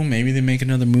show. Maybe they make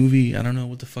another movie. I don't know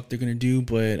what the fuck they're gonna do,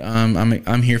 but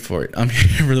I'm here for it. I'm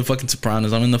here for the fucking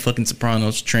Sopranos. I'm in the fucking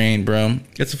Sopranos train, bro.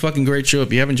 It's a fucking great show.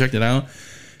 If you haven't checked it out,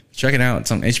 check it out.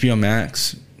 It's on HBO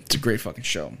Max. It's a great fucking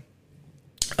show.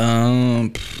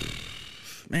 Man,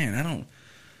 I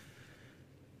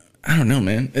don't know,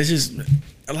 man. It's just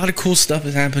a lot of cool stuff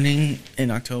is happening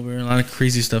in October. A lot of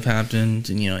crazy stuff happened,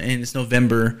 and it's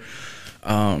November.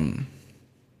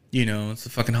 It's the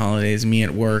fucking holidays, me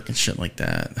at work and shit like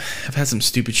that. I've had some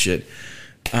stupid shit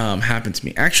happen to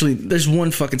me. Actually, there's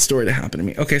one fucking story that happened to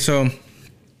me. Okay, so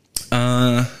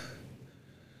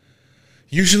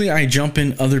usually I jump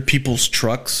in other people's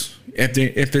trucks.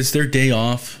 If it's their day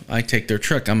off, I take their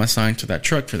truck. I'm assigned to that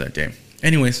truck for that day.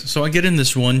 Anyways, so I get in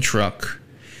this one truck,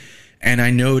 and I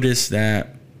notice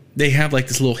that they have like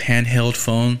this little handheld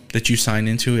phone that you sign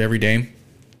into every day,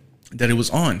 that it was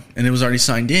on, and it was already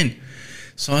signed in.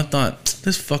 So I thought,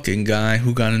 this fucking guy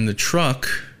who got in the truck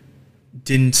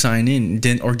didn't sign in,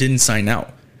 didn't sign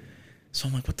out. So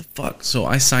I'm like, what the fuck? So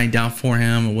I signed out for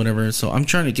him or whatever. So I'm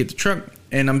trying to get the truck,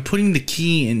 and I'm putting the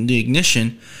key in the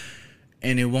ignition,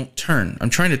 and it won't turn.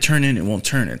 I'm trying to turn in, it won't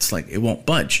turn. It's like, it won't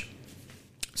budge.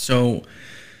 So,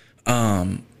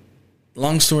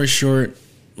 long story short,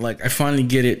 like I finally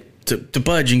get it to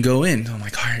budge and go in. I'm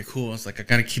like, all right, cool. I was like, I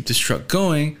got to keep this truck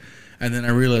going. And then I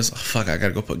realized, oh, fuck, I got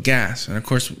to go put gas. And of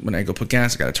course, when I go put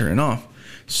gas, I got to turn it off.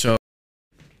 So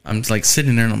I'm like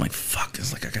sitting there, and I'm like, fuck.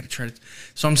 It's like, I got to try to.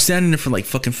 So I'm standing there for like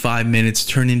fucking 5 minutes,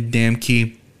 turning the damn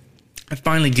key. I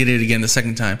finally get it again the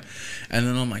second time. And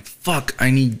then I'm like, fuck, I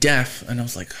need DEF. And I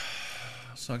was like,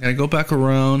 so I got to go back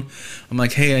around. I'm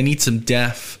like, hey, I need some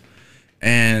DEF.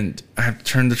 And I have to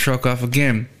turn the truck off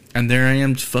again. And there I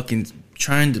am fucking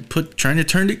trying to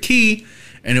turn the key,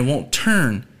 and it won't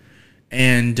turn.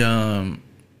 And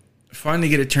finally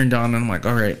get it turned on, and I'm like,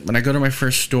 all right, when I go to my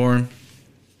first store,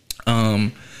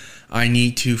 I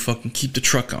need to fucking keep the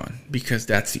truck on, because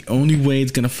that's the only way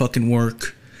it's gonna fucking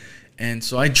work. And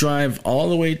so I drive all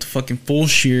the way to fucking Full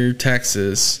Shear,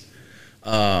 Texas,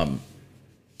 because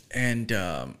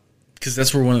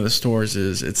that's where one of the stores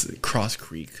is. It's Cross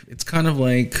Creek. It's kind of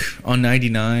like on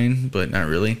 99, but not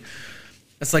really.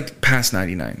 It's like past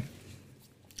 99.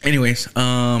 Anyways,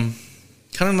 kind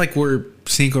of like where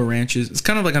Cinco Ranch is. It's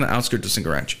kind of like on the outskirts of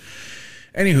Cinco Ranch.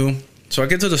 Anywho, so I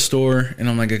get to the store, and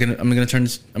I'm like, I'm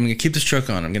gonna keep this truck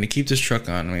on. I'm gonna keep this truck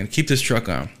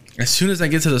on. As soon as I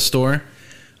get to the store,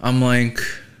 I'm like,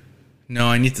 no,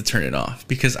 I need to turn it off,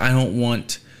 because I don't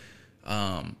want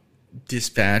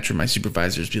dispatch or my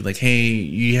supervisors be like, hey,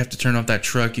 you have to turn off that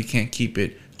truck. You can't keep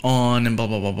it on, and blah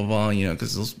blah blah blah blah.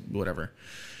 Because whatever.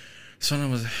 So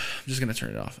I'm just gonna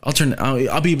turn it off.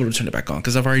 I'll be able to turn it back on,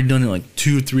 because I've already done it like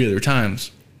 2 or 3 other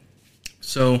times.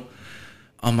 So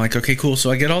I'm like, okay, cool.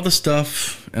 So I get all the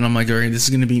stuff, and I'm like, all right, this is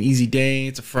gonna be an easy day.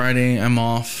 It's a Friday. I'm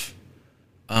off.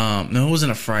 No, it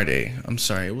wasn't a Friday. I'm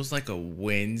sorry. It was like a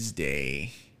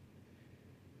Wednesday.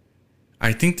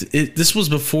 I think this was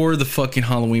before the fucking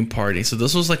Halloween party. So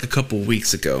this was like a couple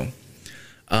weeks ago.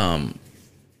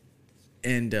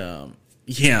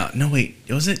 Yeah, no wait,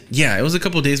 was it? Yeah, it was a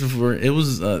couple of days before. It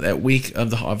was that week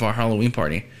of our Halloween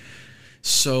party.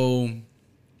 So,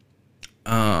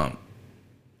 um,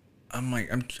 I'm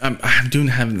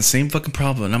having the same fucking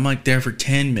problem. And I'm like there for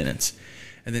 10 minutes,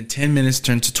 and then 10 minutes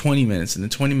turns to 20 minutes, and then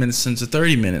 20 minutes turns to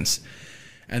 30 minutes,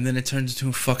 and then it turns into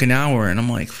a fucking hour, and I'm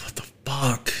like, what the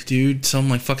fuck, dude? So I'm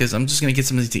like, fuck this. I'm just gonna get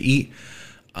something to eat,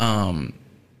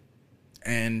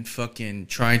 and fucking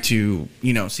try to,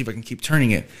 see if I can keep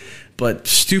turning it. But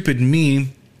stupid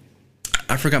me,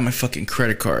 I forgot my fucking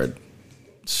credit card.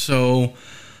 So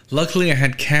luckily I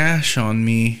had cash on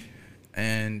me,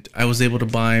 and I was able to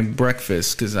buy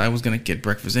breakfast because I was going to get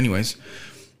breakfast anyways.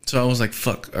 So I was like,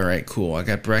 fuck, all right, cool. I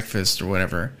got breakfast or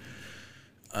whatever.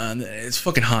 It's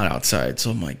fucking hot outside.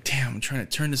 So I'm like, damn, I'm trying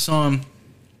to turn this on,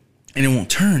 and it won't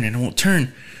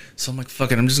turn. So I'm like,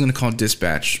 fuck it, I'm just going to call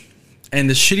dispatch. And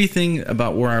the shitty thing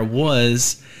about where I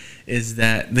was is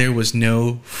that there was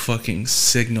no fucking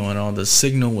signal at all. The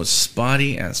signal was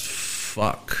spotty as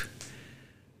fuck.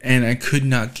 And I could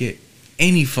not get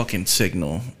any fucking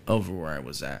signal over where I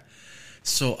was at.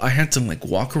 So I had to like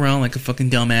walk around like a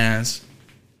fucking dumbass.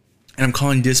 And I'm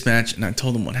calling dispatch, and I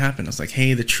told them what happened. I was like,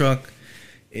 hey, the truck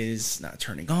is not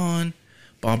turning on,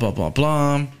 blah, blah, blah,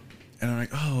 blah. And I'm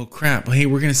like, oh crap. Well, hey,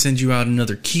 we're going to send you out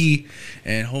another key,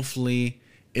 and hopefully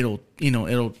it'll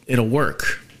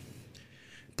work.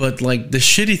 But like the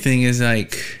shitty thing is,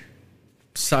 like,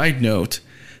 side note,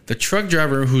 the truck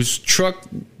driver whose truck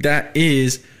that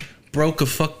is broke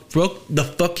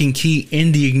the fucking key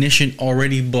in the ignition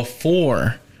already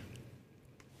before.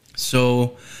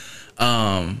 So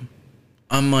I'm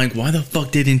like, why the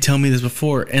fuck they didn't tell me this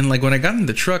before? And like when I got in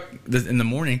the truck in the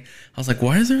morning, I was like,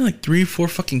 why is there like 3-4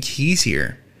 fucking keys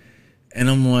here? And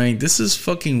I'm like, this is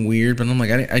fucking weird. But I'm like,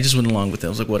 I just went along with it. I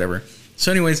was like, whatever.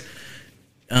 So anyways,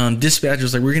 dispatch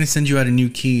was like, we're going to send you out a new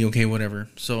key. Okay, whatever.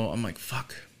 So I'm like,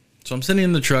 fuck. So I'm sitting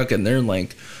in the truck, and they're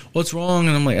like, what's wrong?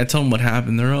 And I'm like, I tell them what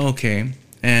happened. They're okay.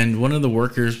 And one of the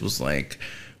workers was like,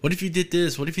 what if you did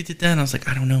this? What if you did that? And I was like,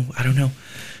 I don't know.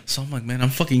 So I'm like, man, I'm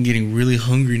fucking getting really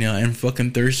hungry now and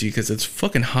fucking thirsty because it's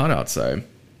fucking hot outside.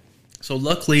 So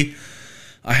luckily,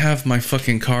 I have my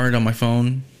fucking card on my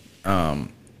phone,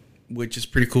 which is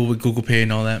pretty cool with Google Pay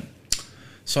and all that.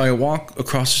 So I walk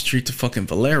across the street to fucking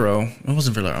Valero. It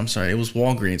wasn't Valero, I'm sorry. It was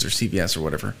Walgreens or CVS or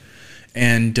whatever.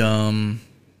 And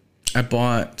I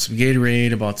bought some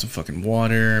Gatorade. I bought some fucking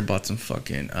water. I bought some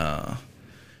fucking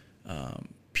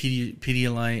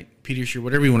Pedialyte, Pediasure,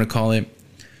 whatever you want to call it.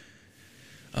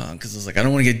 Because I was like, I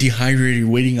don't want to get dehydrated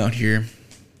waiting out here.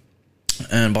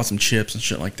 And bought some chips and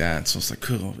shit like that. So it's like,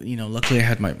 cool. Luckily I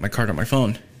had my card on my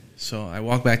phone. So I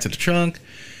walk back to the trunk,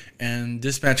 and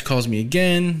dispatch calls me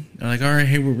again. They're like, all right,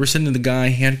 hey, we're sending the guy.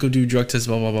 He had to go do drug tests,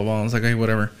 blah, blah, blah, blah. I was like, hey,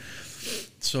 whatever.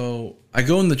 So I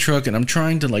go in the truck, and I'm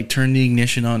trying to like turn the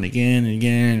ignition on again and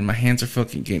again. And my hands are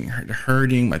fucking getting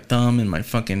hurting. My thumb and my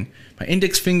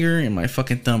index finger and my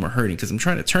fucking thumb are hurting because I'm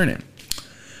trying to turn it.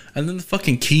 And then the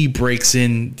fucking key breaks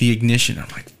in the ignition. I'm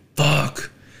like,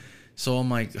 fuck. So I'm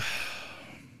like,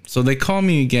 so they call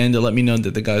me again to let me know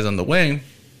that the guy's on the way.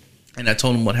 And I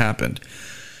told him what happened.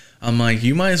 I'm like,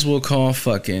 you might as well call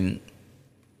fucking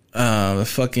the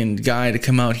fucking guy to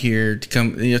come out here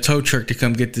tow truck to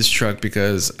come get this truck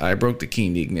because I broke the key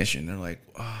in the ignition. They're like,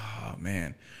 oh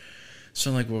man.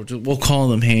 So I'm like, we'll call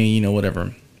them. Hey,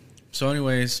 whatever. So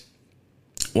anyways,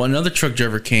 another truck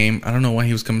driver came. I don't know why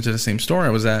he was coming to the same store I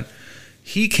was at.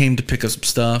 He came to pick up some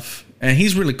stuff, and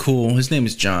he's really cool. His name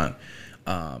is John.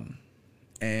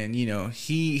 And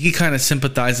he kind of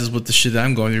sympathizes with the shit that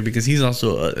I'm going through because he's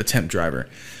also a temp driver.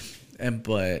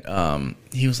 But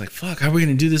he was like, fuck, how are we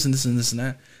going to do this and this and this and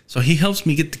that? So he helps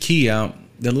me get the key out,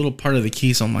 the little part of the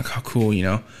key. So I'm like, how cool,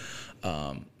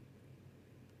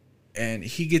 and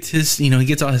he gets he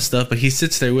gets all his stuff, but he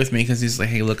sits there with me because he's like,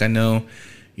 hey, look, I know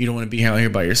you don't want to be out here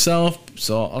by yourself,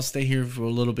 so I'll stay here for a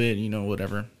little bit,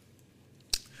 whatever.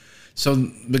 So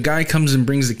the guy comes and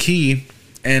brings the key,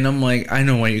 and I'm like, I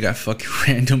know why you got fucking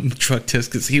random truck tests,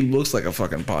 because he looks like a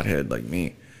fucking pothead like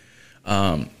me.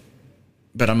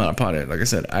 But I'm not a pothead. Like I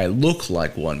said, I look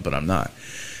like one, but I'm not.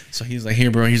 So he's like,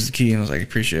 here, bro, here's the key. And I was like,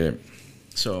 appreciate it.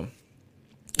 So,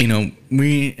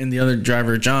 me and the other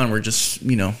driver, John, were just,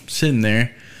 sitting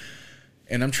there.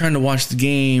 And I'm trying to watch the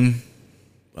game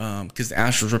because the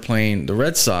Astros were playing the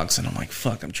Red Sox. And I'm like,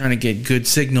 fuck, I'm trying to get good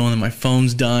signal. And then my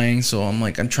phone's dying. So I'm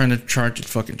like, I'm trying to charge the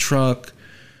fucking truck.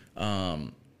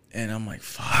 And I'm like,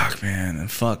 fuck, man. And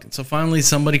fuck. So finally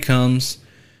somebody comes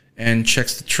and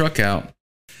checks the truck out.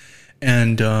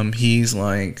 And he's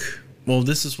like, well,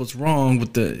 this is what's wrong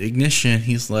with the ignition.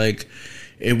 He's like,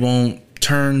 it won't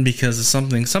turn because of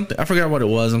something. I forgot what it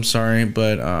was. I'm sorry.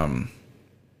 But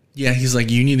Yeah, he's like,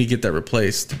 you need to get that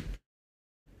replaced.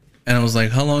 And I was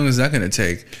like, how long is that going to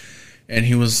take? And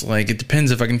he was like, it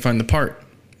depends if I can find the part.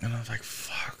 And I was like,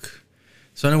 fuck.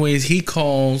 So anyways, he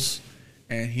calls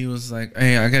and he was like,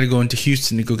 hey, I got to go into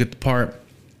Houston to go get the part.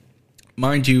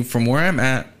 Mind you, from where I'm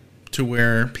at to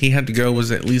where he had to go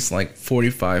was at least like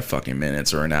 45 fucking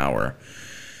minutes or an hour.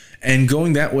 And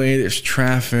going that way, there's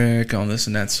traffic, all this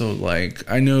and that. So like,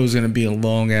 I know it was going to be a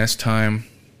long ass time.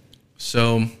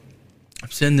 So I'm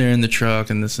sitting there in the truck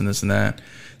and this and this and that.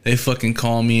 They fucking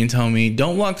call me and tell me,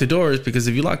 don't lock the doors, because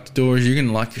if you lock the doors, you're going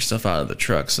to lock yourself out of the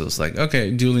truck. So it's like, okay,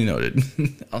 duly noted.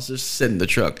 I'll just sit in the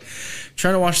truck.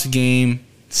 Trying to watch the game.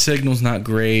 Signal's not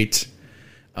great.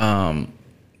 So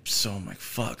I'm like,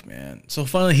 fuck, man. So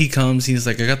finally he comes. He's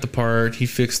like, I got the part. He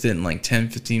fixed it in like 10,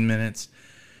 15 minutes.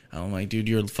 I'm like, dude,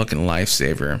 you're a fucking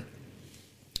lifesaver.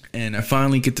 And I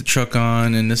finally get the truck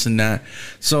on and this and that.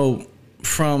 So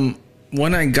from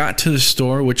when I got to the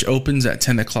store, which opens at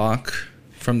 10 o'clock,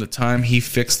 from the time he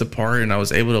fixed the part and I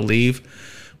was able to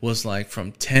leave, was like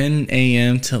from 10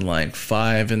 a.m. to like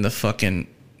 5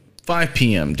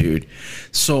 p.m., dude.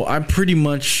 So I pretty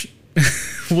much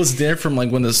was there from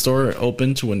like when the store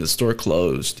opened to when the store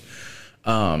closed.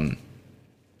 And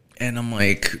I'm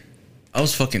like, I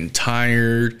was fucking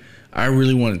tired. I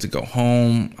really wanted to go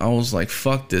home. I was like,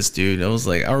 fuck this, dude. I was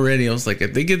like,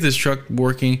 if they get this truck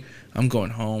working, I'm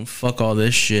going home. Fuck all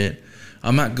this shit.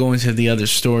 I'm not going to the other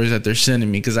stores that they're sending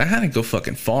me, because I had to go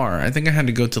fucking far. I think I had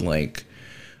to go to like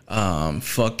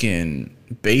fucking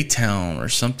Baytown or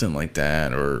something like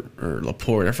that, or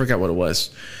LaPorte. I forgot what it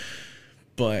was.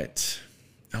 But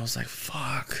I was like,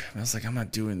 fuck. I was like, I'm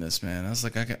not doing this, man. I was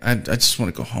like, I just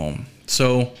want to go home.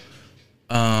 So,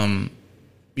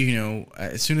 you know,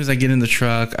 as soon as I get in the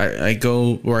truck, I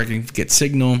go where I can get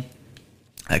signal.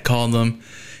 I call them.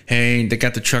 Hey, they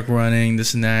got the truck running,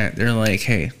 this and that. They're like,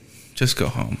 hey, just go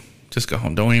home. Just go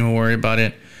home. Don't even worry about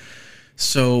it.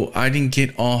 So I didn't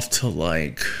get off till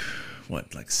like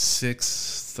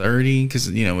 6:30,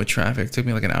 because, you know, with traffic, it took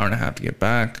me like an hour and a half to get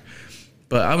back.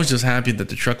 But I was just happy that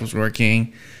the truck was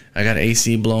working. I got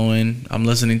AC blowing. I'm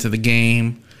listening to the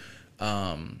game.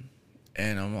 And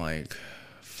I'm like,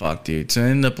 fuck, dude. So I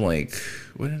ended up like,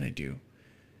 what did I do?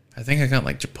 I think I got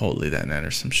like Chipotle that night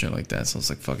or some shit like that. So I was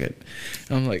like, fuck it.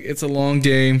 And I'm like, it's a long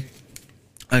day.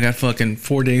 I got fucking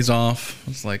 4 days off. I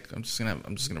was like, I'm just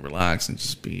gonna relax and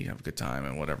just have a good time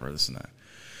and whatever, this and that.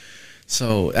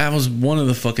 So that was one of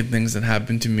the fucking things that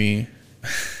happened to me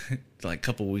like a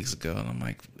couple weeks ago, and I'm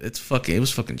like, it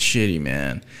was fucking shitty,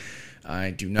 man.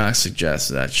 I do not suggest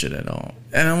that shit at all.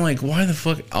 And I'm like, why the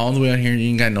fuck all the way out here you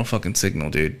ain't got no fucking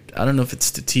signal, dude? I don't know if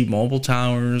it's the T-Mobile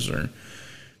towers or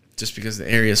just because the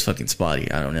area is fucking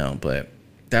spotty. I don't know, but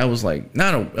that was like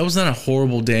it was not a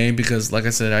horrible day, because like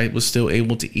I said, I was still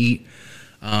able to eat.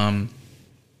 I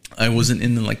wasn't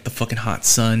in the fucking hot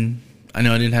sun. I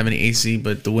know I didn't have any AC,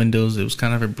 but the windows, it was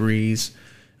kind of a breeze.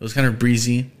 It was kind of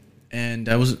breezy, and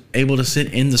I was able to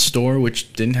sit in the store,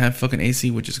 which didn't have fucking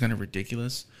AC, which is kind of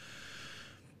ridiculous.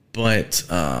 But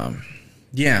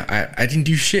yeah, I didn't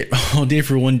do shit all day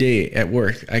for one day at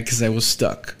work, because I was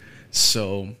stuck.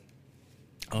 So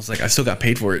I was like, I still got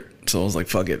paid for it. So I was like,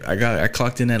 fuck it. I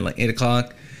clocked in at like 8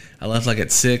 o'clock. I left like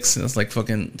at 6. And it's like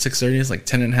fucking 6:30. It's like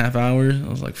 10 and a half hours. I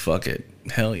was like, fuck it.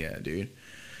 Hell yeah, dude.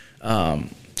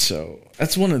 So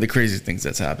that's one of the crazy things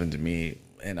that's happened to me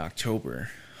in October.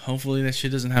 Hopefully that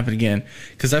shit doesn't happen again,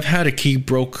 because I've had a key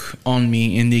broke on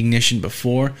me in the ignition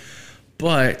before,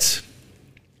 but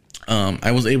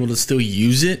I was able to still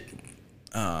use it.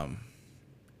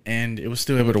 And it was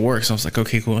still able to work. So I was like,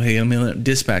 okay, cool. Hey, let me let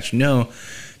dispatch know,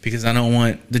 because I don't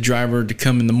want the driver to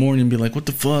come in the morning and be like, what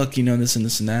the fuck, you know, this and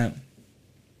this and that.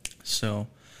 So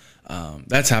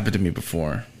that's happened to me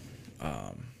before.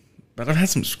 But I've had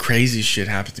some crazy shit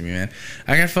happen to me, man.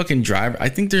 I got fucking driver. I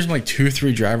think there's like 2 or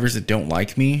 3 drivers that don't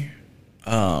like me,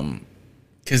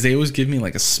 because they always give me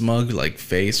like a smug like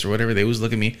face or whatever. They always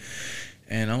look at me,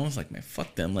 and I was like, man,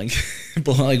 fuck them. Like,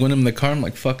 but like when I'm in the car, I'm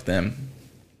like, fuck them.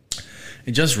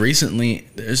 And just recently,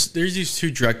 there's these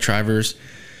 2 drunk drivers.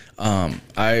 One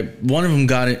of them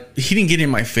got it. He didn't get in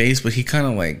my face, but he kind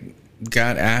of like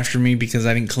got after me because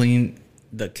I didn't clean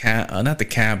the cab, not the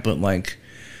cab, but like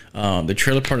the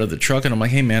trailer part of the truck. And I'm like,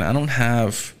 hey man,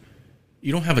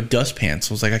 you don't have a dustpan.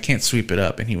 So I was like, I can't sweep it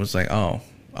up. And he was like, oh,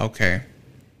 okay.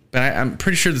 But I'm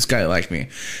pretty sure this guy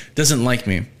doesn't like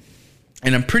me.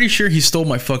 And I'm pretty sure he stole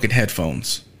my fucking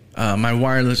headphones, my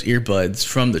wireless earbuds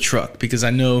from the truck, because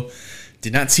I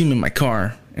did not see him in my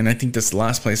car, and I think that's the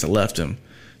last place I left him.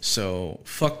 So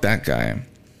fuck that guy.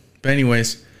 But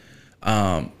anyways,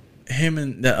 him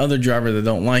and that other driver that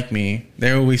don't like me,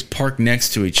 they always park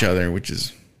next to each other, which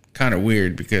is kind of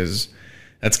weird because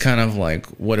that's kind of like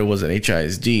what it was at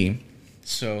HISD.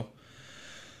 So,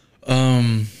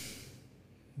 the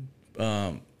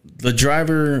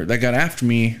driver that got after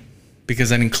me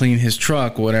because I didn't clean his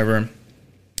truck, whatever,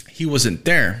 he wasn't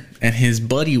there, and his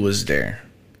buddy was there.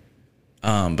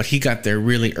 But he got there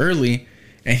really early,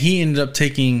 and he ended up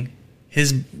taking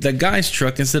the guy's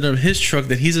truck instead of his truck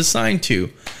that he's assigned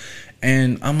to.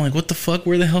 And I'm like, what the fuck?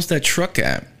 Where the hell's that truck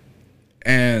at?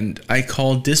 And I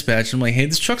called dispatch. I'm like, hey,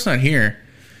 this truck's not here.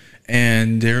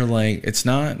 And they're like, it's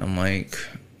not? I'm like,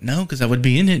 no, because I would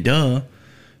be in it, duh.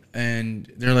 And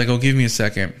they're like, oh, give me a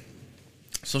second.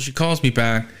 So she calls me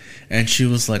back, and she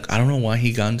was like, I don't know why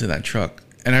he got into that truck.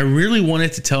 And I really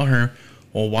wanted to tell her,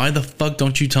 well, why the fuck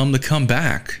don't you tell him to come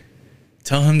back?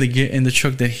 Tell him to get in the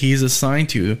truck that he's assigned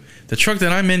to. The truck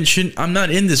that I'm in, I'm not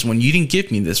in this one. You didn't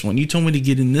give me this one. You told me to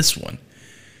get in this one.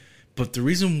 But the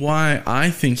reason why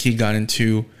I think he got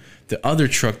into the other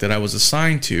truck that I was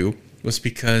assigned to was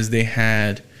because they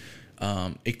had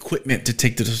equipment to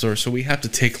take to the store. So we have to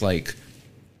take like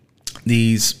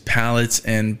these pallets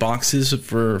and boxes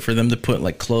for them to put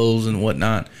like clothes and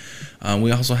whatnot.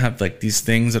 We also have like these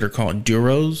things that are called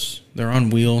Duros. They're on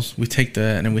wheels. We take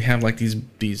that, and then we have like these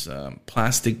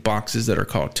plastic boxes that are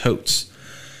called totes.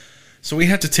 So we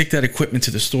have to take that equipment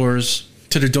to the stores,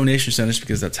 to the donation centers,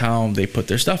 because that's how they put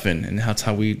their stuff in, and that's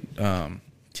how we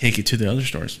take it to the other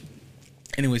stores.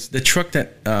 Anyways, the truck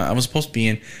that I was supposed to be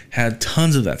in had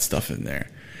tons of that stuff in there.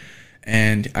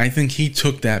 And I think he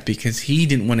took that because he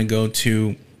didn't want to go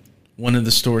to one of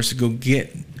the stores to go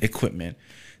get equipment.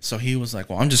 So he was like,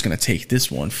 well, I'm just going to take this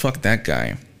one. Fuck that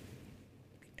guy.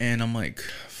 And I'm like,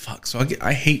 fuck. So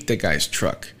I hate that guy's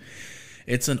truck.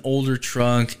 It's an older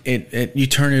truck. You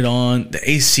turn it on. The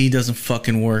AC doesn't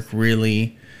fucking work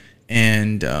really.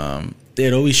 And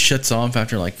it always shuts off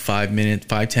after like 10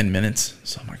 minutes.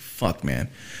 So I'm like, fuck, man.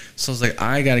 So I was like,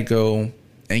 I got to go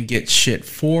and get shit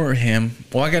for him.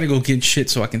 Well, I got to go get shit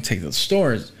so I can take to the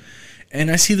stores. And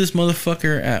I see this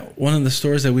motherfucker at one of the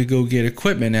stores that we go get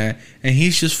equipment at, and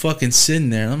he's just fucking sitting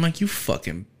there. And I'm like, you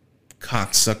fucking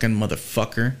cocksucking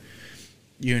motherfucker.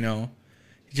 You know?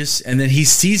 And then he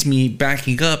sees me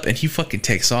backing up, and he fucking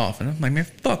takes off. And I'm like, man,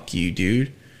 fuck you,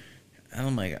 dude. And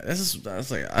I'm like, I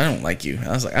was like, I don't like you.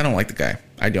 I was like, I don't like the guy.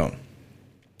 I don't.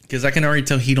 Because I can already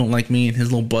tell he don't like me, and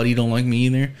his little buddy don't like me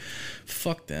either.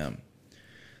 Fuck them.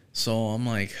 So I'm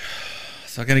like,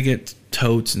 so I gotta get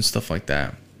totes and stuff like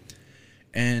that.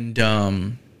 And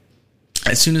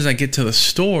as soon as I get to the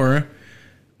store,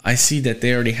 I see that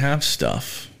they already have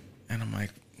stuff. And I'm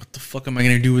like, what the fuck am I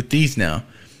going to do with these now?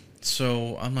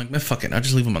 So I'm like, man, fuck it. I'll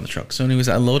just leave them on the truck. So anyways,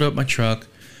 I load up my truck.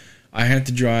 I had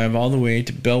to drive all the way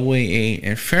to Bellway 8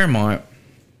 in Fairmont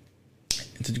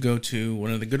to go to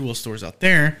one of the Goodwill stores out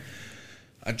there.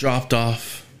 I dropped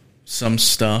off some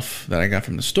stuff that I got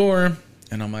from the store.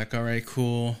 And I'm like, all right,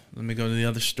 cool. Let me go to the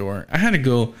other store. I had to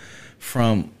go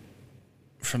from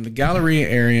the Galleria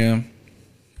area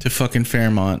to fucking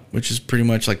Fairmont, which is pretty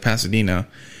much like Pasadena.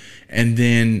 And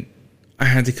then I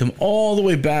had to come all the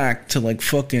way back to like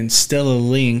fucking Stella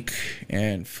Link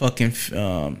and fucking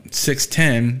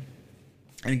 610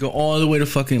 and go all the way to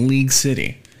fucking League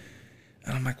City.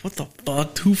 And I'm like, what the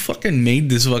fuck? Who fucking made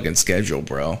this fucking schedule,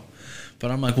 bro? But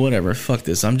I'm like, whatever, fuck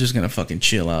this. I'm just gonna fucking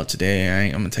chill out today.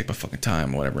 I'm gonna take my fucking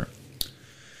time, whatever.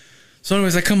 So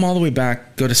anyways, I come all the way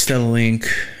back, go to Stella Link,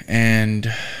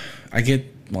 and I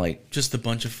get like just a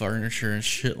bunch of furniture and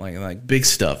shit, like big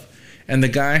stuff. And the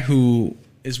guy who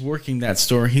is working that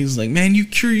store, he's like, man, you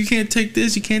sure you can't take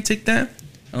this? You can't take that?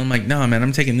 And I'm like, nah, man,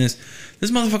 I'm taking this.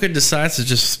 This motherfucker decides to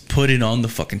just put it on the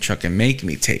fucking truck and make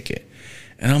me take it.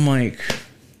 And I'm like,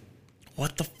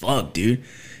 what the fuck, dude?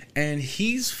 And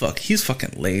he's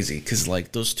fucking lazy, because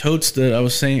like those totes that I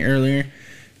was saying earlier,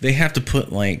 they have to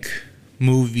put like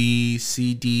movies,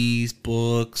 CDs,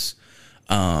 books,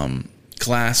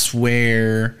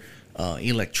 glassware,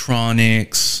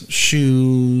 electronics,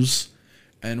 shoes,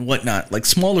 and whatnot, like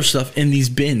smaller stuff in these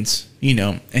bins, you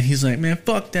know. And he's like, man,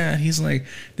 fuck that. He's like,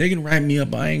 they can write me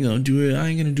up. I ain't gonna do it. I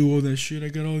ain't gonna do all that shit. I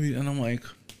got all these. And I'm like,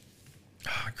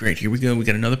 oh, great, here we go. We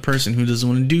got another person who doesn't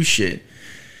want to do shit.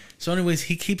 So anyways,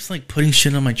 he keeps like putting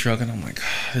shit on my truck, and I'm like,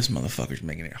 oh, this motherfucker's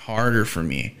making it harder for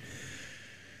me.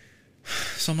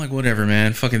 So I'm like, whatever,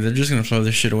 man. Fuck it. They're just going to throw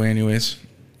this shit away anyways.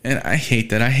 And I hate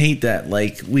that. I hate that,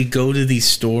 like, we go to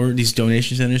these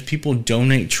donation centers, people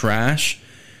donate trash,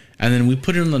 and then we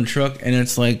put it on the truck, and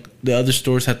it's like the other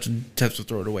stores have to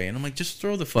throw it away. And I'm like, just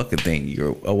throw the fucking thing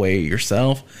away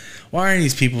yourself. Why are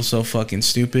these people so fucking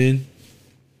stupid?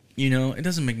 You know, it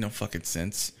doesn't make no fucking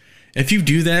sense. If you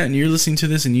do that and you're listening to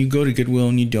this and you go to Goodwill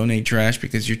and you donate trash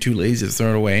because you're too lazy to throw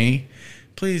it away,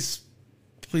 please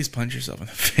please punch yourself in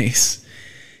the face.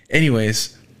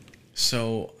 Anyways,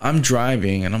 so I'm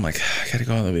driving and I'm like, I gotta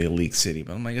go all the way to League City,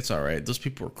 but I'm like, it's all right. Those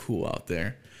people are cool out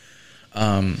there.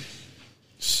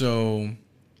 So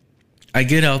I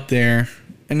get out there,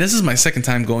 and this is my second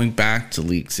time going back to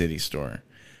League City store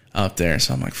out there.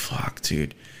 So I'm like, fuck,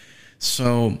 dude.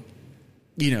 So,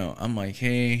 you know, I'm like,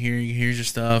 hey, here's your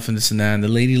stuff and this and that. And the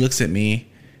lady looks at me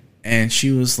and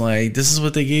she was like, this is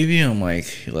what they gave you? I'm like,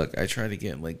 look, I try to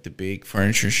get like the big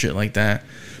furniture shit like that,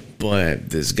 but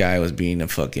this guy was being a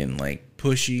fucking like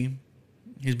pushy.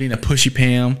 He's being a pushy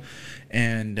Pam.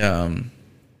 And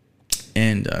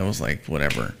I was like,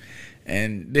 whatever.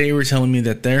 And they were telling me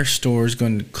that their store is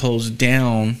going to close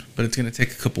down, but it's going to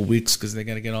take a couple weeks because they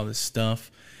got to get all this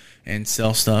stuff and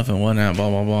sell stuff and whatnot, blah,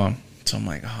 blah, blah. So I'm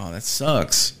like, oh, that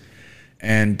sucks.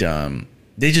 And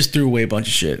they just threw away a bunch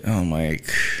of shit. And I'm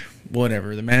like,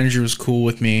 whatever. The manager was cool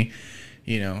with me.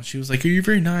 You know, she was like, you're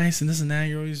very nice and this and that.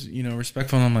 You're always, you know,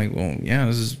 respectful. And I'm like, well, yeah,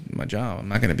 this is my job. I'm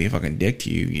not going to be a fucking dick to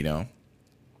you, you know,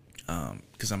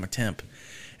 because I'm a temp.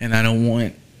 And I don't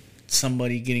want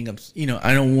somebody getting up, you know,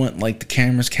 I don't want like the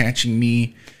cameras catching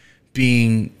me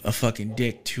being a fucking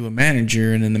dick to a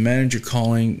manager, and then the manager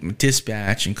calling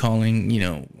dispatch and calling, you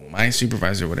know, my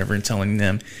supervisor or whatever and telling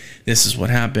them this is what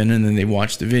happened, and then they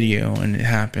watch the video and it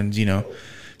happened, you know.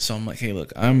 So I'm like, hey,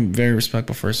 look, I'm a very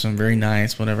respectful person, I'm very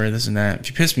nice, whatever, this and that. If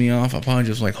you piss me off, I'll probably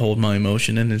just like hold my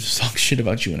emotion and then just talk shit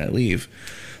about you when I leave.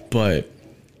 But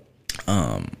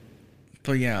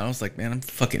yeah, I was like, man, I'm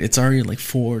fucking, it's already like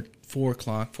 4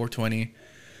 o'clock, 4:20,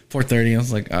 4:30. I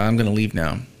was like, I'm gonna leave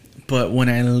now. But when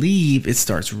I leave, it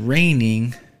starts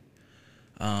raining.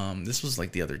 This was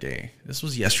like the other day. This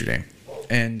was yesterday,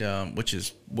 and which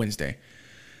is Wednesday.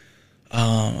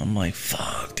 I'm like,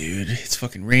 fuck, dude, it's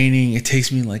fucking raining. It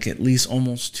takes me like at least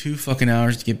almost 2 fucking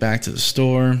hours to get back to the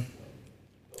store.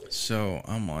 So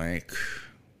I'm like,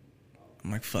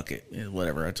 fuck it,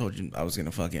 whatever. I told you I was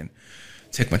gonna fucking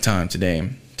take my time today.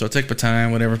 So I take my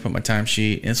time, whatever, put my time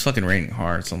sheet. And it's fucking raining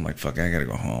hard, so I'm like, fuck it, I gotta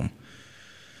go home.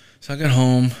 So I got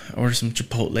home, ordered some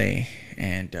Chipotle,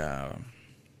 and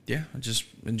yeah, I just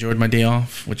enjoyed my day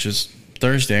off, which is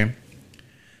Thursday,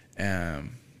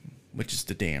 which is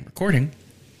the day I'm recording.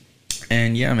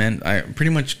 And yeah, man, I pretty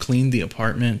much cleaned the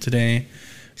apartment today.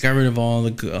 Got rid of all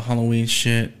the Halloween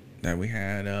shit that we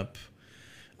had up.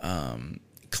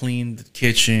 Cleaned the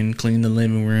kitchen, cleaned the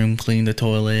living room, cleaned the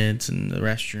toilets and the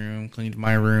restroom, cleaned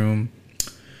my room.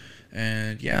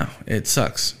 And yeah, it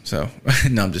sucks. So,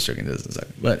 no, I'm just joking. It doesn't suck.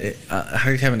 But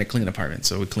having a clean apartment,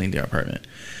 so we cleaned the apartment.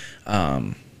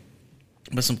 But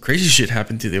some crazy shit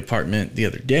happened to the apartment the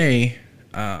other day.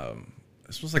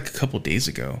 This was like a couple days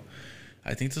ago.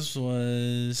 I think this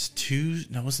was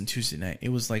Tuesday. No, it wasn't Tuesday night. It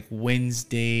was like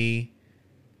Wednesday.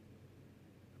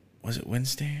 Was it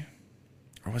Wednesday?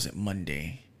 Or was it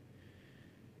Monday?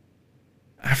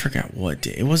 I forgot what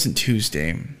day. It wasn't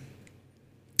Tuesday.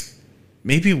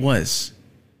 Maybe it was.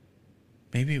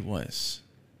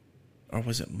 Or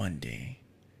was it Monday?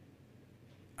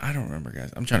 I don't remember,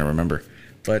 guys. I'm trying to remember.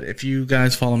 But if you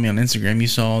guys follow me on Instagram, you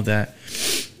saw that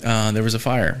there was a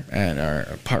fire at our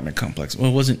apartment complex. Well,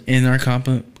 it wasn't in our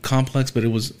complex, but it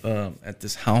was at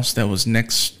this house that was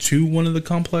next to one of the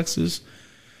complexes.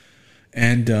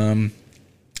 And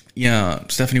yeah,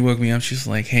 Stephanie woke me up. She's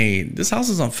like, hey, this house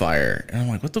is on fire. And I'm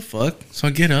like, what the fuck? So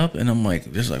I get up and I'm like,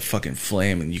 there's like fucking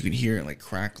flame and you can hear it like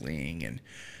crackling and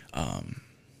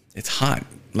it's hot.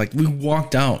 Like we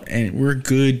walked out and we're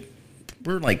good.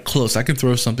 We're like close. I can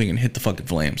throw something and hit the fucking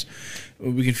flames.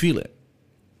 We can feel it.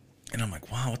 And I'm like,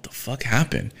 wow, what the fuck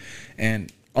happened?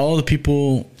 And all the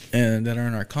people that are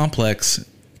in our complex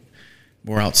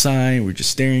were outside. We're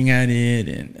just staring at it.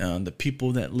 And the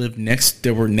people that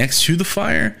were next to the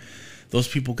fire, those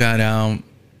people got out.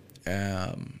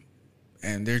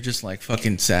 And they're just like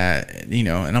fucking sad, you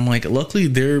know. And I'm like, luckily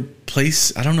their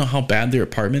place, I don't know how bad their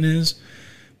apartment is,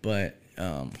 but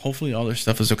hopefully all their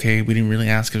stuff is okay. We didn't really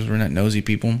ask because we're not nosy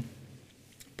people.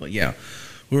 But yeah,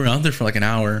 we were out there for like an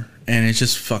hour and it's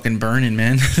just fucking burning,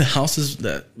 man. The house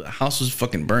was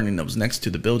fucking burning that was next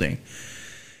to the building.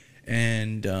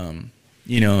 And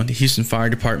you know, the Houston Fire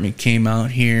Department came out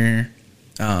here.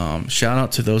 Shout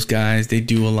out to those guys. They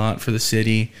do a lot for the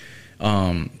city,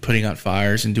 putting out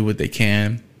fires and do what they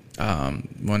can.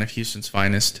 One of Houston's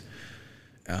finest.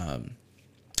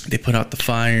 They put out the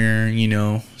fire, you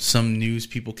know, some news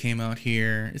people came out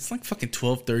here. It's like fucking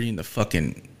 12:30 in the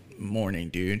fucking morning,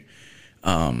 dude.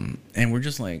 And we're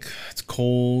just like, it's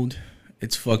cold.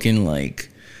 It's fucking like,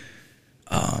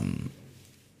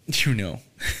 you know,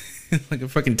 like I'm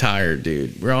fucking tired,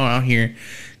 dude. We're all out here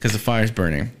because the fire's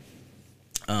burning.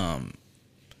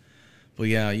 But But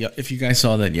yeah, if you guys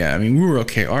saw that, yeah, I mean, we were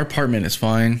okay. Our apartment is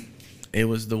fine. It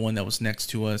was the one that was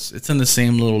next to us. It's in the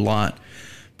same little lot,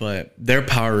 but their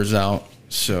power is out.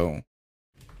 So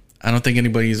I don't think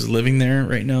anybody's living there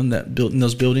right now in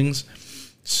those buildings.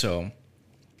 So,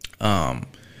 but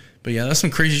yeah, that's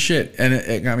some crazy shit. And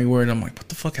it got me worried. I'm like, what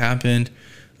the fuck happened?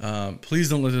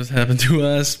 Please don't let this happen to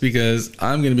us, because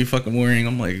I'm going to be fucking worrying.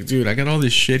 I'm like, dude, I got all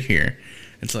this shit here.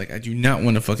 It's like, I do not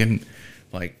want to fucking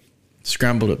like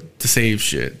scramble to save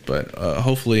shit, but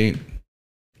hopefully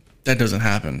that doesn't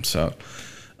happen. So,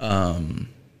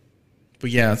 but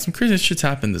yeah, some crazy shit's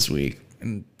happened this week.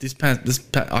 And this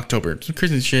past October, some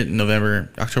crazy shit in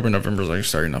November. October, November is like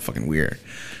starting out fucking weird.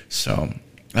 So,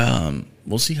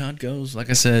 we'll see how it goes. Like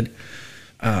I said,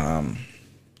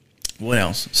 what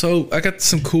else? So I got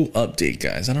some cool update,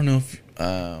 guys. I don't know if,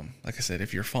 like I said,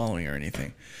 if you're following or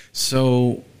anything.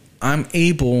 So I'm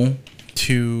able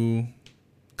to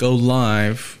go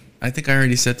live. I think I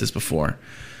already said this before,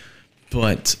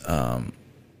 but I'm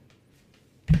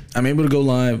able to go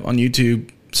live on YouTube.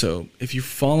 So if you're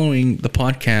following the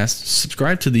podcast,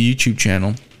 subscribe to the YouTube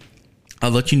channel.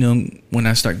 I'll let you know when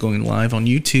I start going live on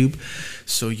YouTube,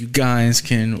 so you guys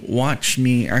can watch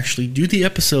me actually do the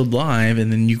episode live,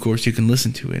 and then, of course, you can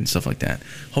listen to it and stuff like that.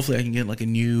 Hopefully I can get like a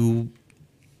new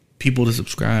people to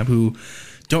subscribe who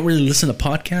don't really listen to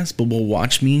podcasts, but will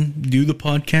watch me do the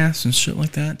podcast and shit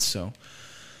like that. So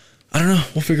I don't know.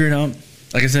 We'll figure it out.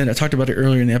 Like I said, I talked about it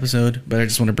earlier in the episode, but I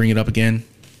just want to bring it up again.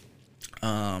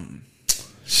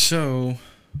 So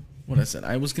what I said,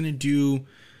 I was going to do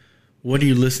what are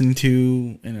you listening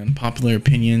to and unpopular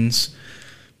opinions,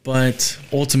 but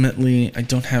ultimately I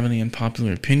don't have any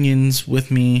unpopular opinions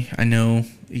with me. I know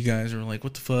you guys are like,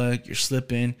 what the fuck, you're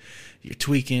slipping, you're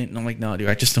tweaking, and I'm like, no dude,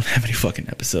 I just don't have any fucking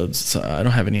episodes, so I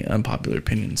don't have any unpopular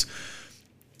opinions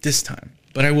this time,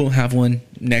 but I will have one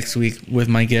next week with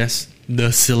my guest,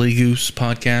 the Silly Goose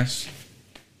podcast.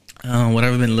 What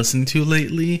I've been listening to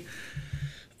lately,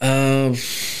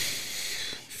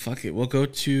 fuck it, we'll go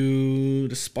to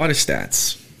the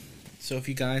Spotify. So if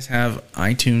you guys have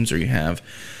iTunes, or you have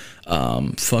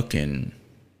fucking,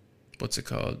 what's it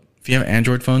called? If you have an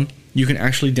Android phone, you can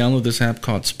actually download this app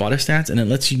called Spotify, and it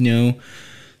lets you know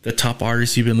the top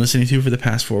artists you've been listening to for the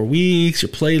past 4 weeks, your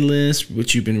playlist,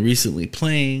 which you've been recently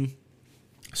playing.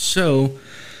 So,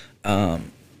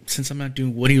 since I'm not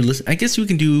doing what are you listening, I guess we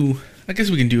can do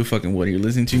a fucking what are you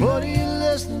listening to? What are you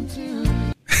listening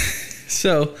to?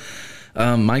 So,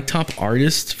 my top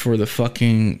artist for the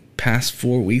fucking past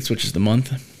 4 weeks, which is the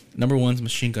month, number one's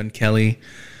Machine Gun Kelly.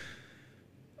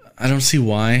 I don't see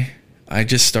why. I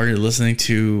just started listening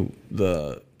to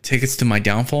the Tickets to My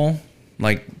Downfall,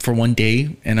 like for one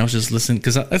day, and I was just listening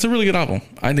because that's a really good album.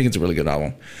 I think it's a really good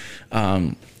album.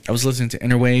 I was listening to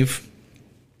Innerwave.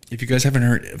 If you guys haven't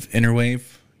heard of Innerwave,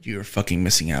 you're fucking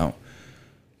missing out.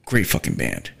 Great fucking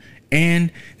band.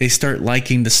 And they start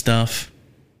liking the stuff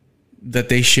that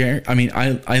they share. I mean,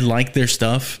 I like their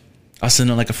stuff. I'll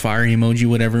send them like a fire emoji,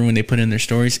 whatever, when they put in their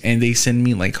stories, and they send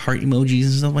me like heart emojis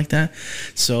and stuff like that.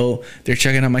 So they're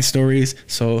checking out my stories.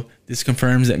 So this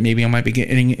confirms that maybe I might be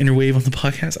getting Innerwave on the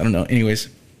podcast. I don't know. Anyways,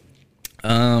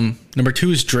 number 2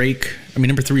 is Drake.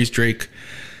 Number 3 is Drake.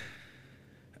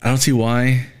 I don't see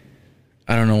why.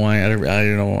 I don't know why. I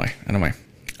don't know why.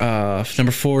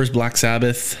 Number 4 is Black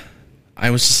Sabbath. I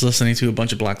was just listening to a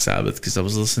bunch of Black Sabbath because I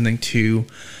was listening to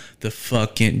the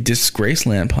fucking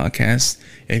Disgraceland podcast.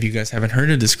 If you guys haven't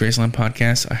heard of Disgraceland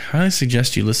podcast, I highly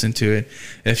suggest you listen to it.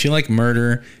 If you like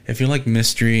murder, if you like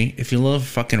mystery, if you love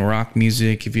fucking rock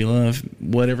music, if you love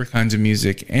whatever kinds of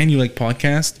music, and you like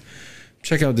podcasts,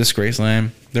 check out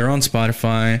Disgraceland. They're on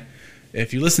Spotify.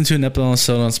 If you listen to an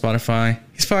episode on Spotify,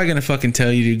 he's probably gonna fucking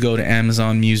tell you to go to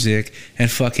Amazon Music and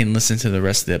fucking listen to the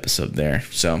rest of the episode there.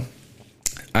 So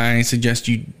I suggest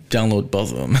you download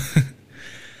both of them.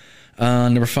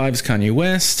 Number 5 is Kanye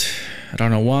West. I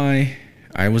don't know why.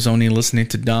 I was only listening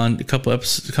to a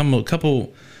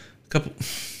couple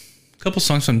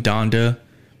songs from Donda,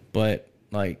 but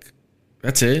like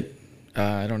that's it.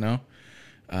 I don't know.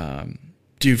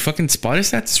 Dude, fucking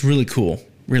Spotify is really cool.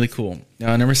 Really cool.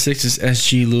 Number 6 is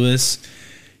SG Lewis.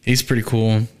 He's pretty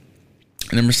cool.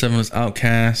 Number 7 was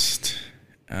Outkast.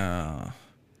 And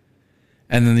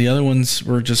then the other ones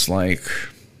were just like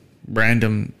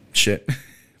random shit.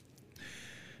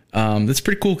 That's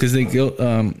pretty cool because they go.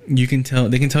 They can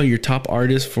tell your top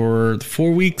artist for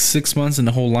 4 weeks, 6 months, and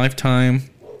the whole lifetime.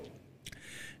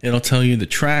 It'll tell you the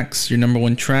tracks, your number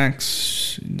 1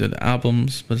 tracks, the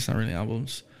albums, but it's not really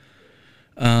albums.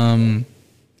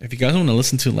 If you guys want to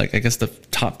listen to like I guess the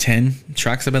top 10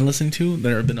 tracks I've been listening to,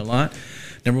 there have been a lot.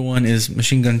 Number 1 is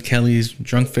Machine Gun Kelly's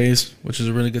Drunk Face, which is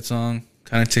a really good song.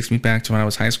 Kind of takes me back to when I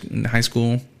was in high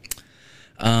school.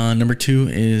 Number 2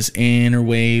 is Inner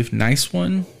Wave, Nice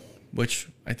One, which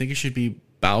I think it should be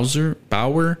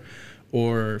Bauer,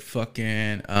 or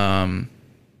fucking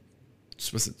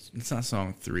it's not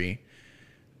song 3.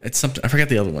 It's something, I forgot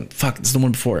the other one. Fuck, it's the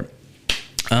one before it.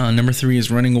 Number 3 is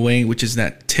Running Away, which is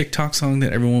that TikTok song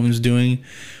that everyone was doing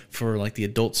for like the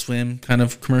Adult Swim kind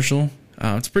of commercial.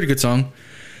 It's a pretty good song.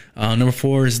 Number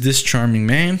 4 is This Charming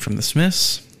Man from The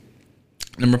Smiths.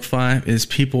 Number 5 is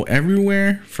People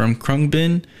Everywhere from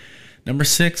Khruangbin. Number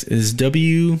 6 is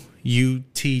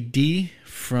WUTD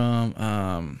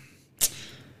from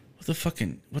what the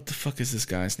fuck is this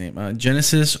guy's name?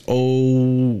 Genesis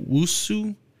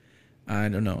Owusu. I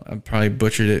don't know. I probably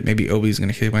butchered it. Maybe Obi's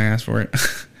gonna kick my ass for it.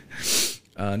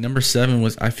 Number 7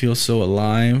 was I Feel So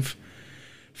Alive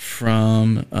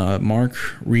from Mark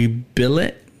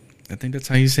Rebillet. I think that's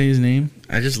how you say his name.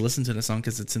 I just listened to the song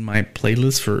because it's in my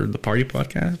playlist for the party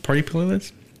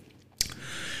playlist.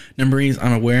 Number 8 is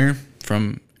Unaware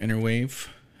from Inner Wave.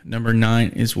 Number 9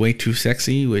 is Way Too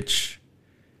Sexy, which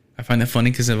I find that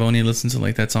funny because I've only listened to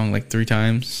like that song like 3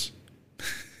 times.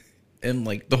 And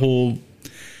like the whole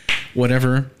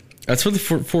whatever. That's for the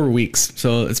 4 weeks.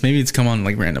 So it's come on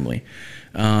like randomly.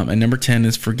 And number 10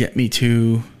 is Forget Me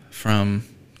Too from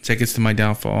Tickets to My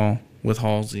Downfall with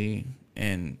Halsey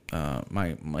and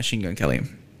my Machine Gun Kelly.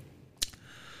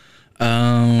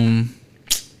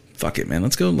 Fuck it, man.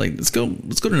 Let's go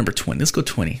to number 20. Let's go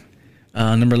 20.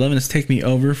 Number 11 is Take Me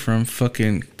Over from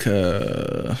fucking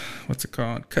what's it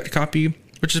called? Cut Copy,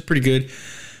 which is pretty good.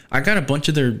 I got a bunch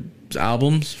of their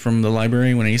albums from the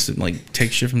library when I used to like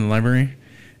take shit from the library,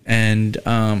 and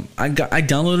I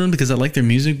downloaded them because I like their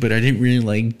music, but I didn't really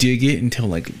like dig it until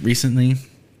like recently.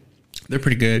 They're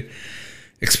pretty good.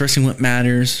 Expressing What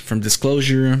Matters from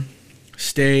Disclosure.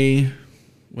 Stay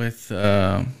with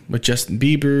Justin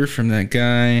Bieber from that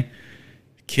guy.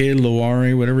 Kid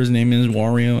Loare, whatever his name is,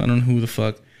 Wario, I don't know who the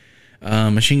fuck.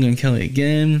 Machine Gun Kelly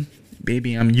again.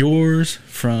 Baby I'm Yours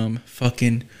from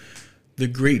fucking the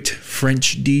great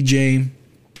French DJ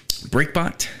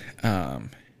Breakbot.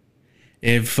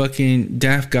 If fucking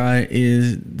Daft Guy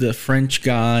is the French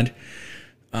god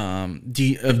of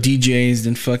DJs,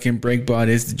 then fucking Breakbot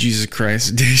is the Jesus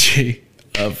Christ DJ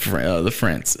of the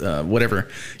France. Whatever.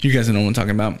 You guys know what I'm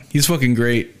talking about. He's fucking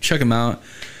great. Check him out.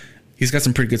 He's got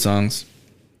some pretty good songs.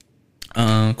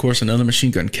 Of course, another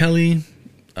Machine Gun Kelly.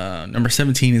 Number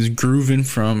 17 is Groovin'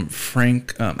 from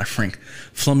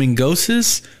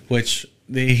Flamingosis, which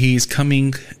he's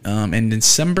coming in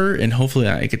December, and hopefully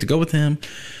I get to go with him.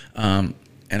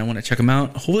 And I want to check him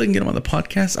out. Hopefully I can get him on the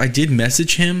podcast. I did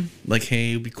message him like,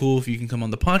 hey, it'd be cool if you can come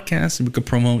on the podcast and we could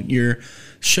promote your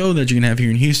show that you're going to have here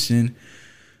in Houston.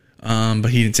 But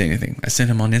he didn't say anything. I sent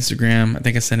him on Instagram. I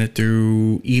think I sent it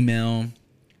through email.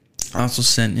 I also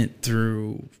sent it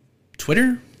through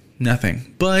Twitter.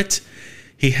 Nothing. But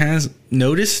he has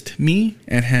noticed me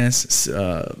and has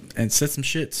and said some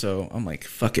shit. So I'm like,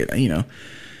 fuck it. You know,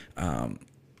 I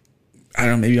don't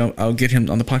know. Maybe I'll get him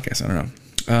on the podcast. I don't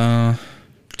know.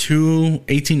 2,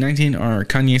 18, 19 are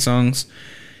Kanye songs.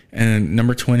 And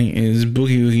number 20 is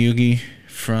Boogie Oogie Oogie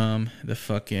from the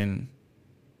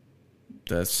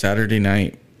Saturday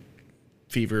Night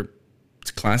Fever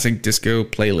classic disco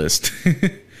playlist.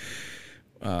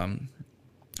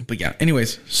 But yeah,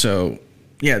 anyways, so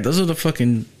yeah, those are the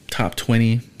fucking top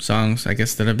 20 songs, I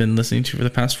guess, that I've been listening to for the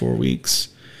past 4 weeks.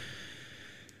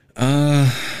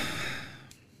 We'll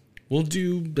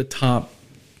do the top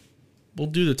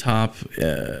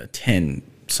 10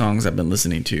 songs I've been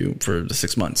listening to for the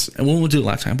 6 months. And we'll do it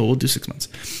last time, but we'll do 6 months.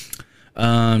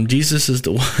 Jesus Is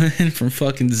the One from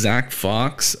fucking Zach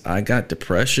Fox. I Got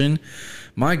Depression.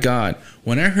 My God,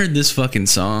 when I heard this fucking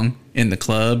song in the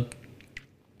club,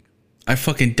 I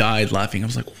fucking died laughing. I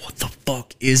was like, what the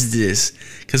fuck is this?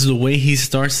 Because the way he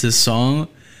starts this song,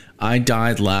 I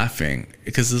died laughing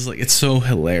because it's so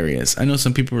hilarious. I know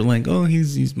some people were like, oh,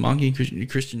 he's mocking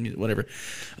Christian music, whatever.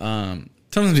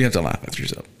 Sometimes you have to laugh at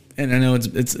yourself. And I know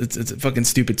it's a fucking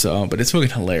stupid song, but it's fucking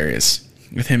hilarious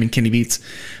with him and Kenny Beats.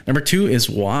 Number 2 is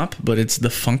WAP, but it's the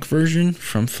funk version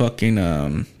from fucking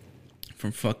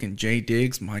Jay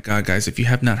Diggs. My God, guys, if you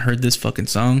have not heard this fucking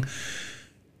song,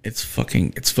 it's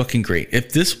fucking great.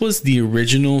 If this was the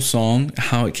original song,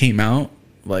 how it came out,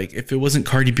 like if it wasn't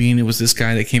Cardi B and it was this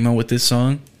guy that came out with this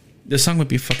song would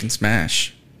be a fucking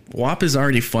smash. WAP is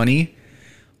already funny.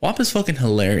 WAP is fucking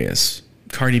hilarious.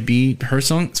 Cardi B, her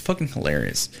song, it's fucking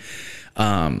hilarious.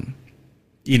 You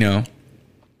know,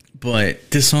 but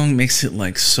this song makes it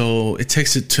like so, it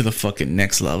takes it to the fucking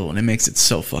next level and it makes it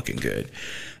so fucking good.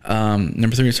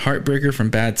 Number 3 is Heartbreaker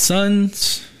from Bad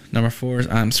Sons. Number 4 is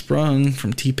I'm Sprung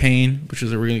from T-Pain, which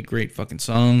is a really great fucking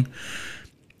song.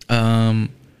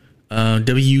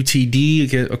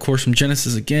 WTD, of course, from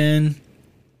Genesis again.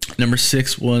 Number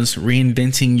 6 was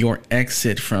Reinventing Your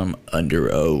Exit from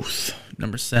Under Oath.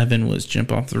 Number 7 was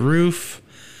Jump Off the Roof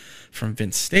from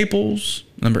Vince Staples.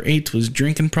 Number 8 was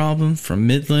Drinking Problem from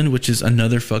Midland, which is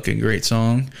another fucking great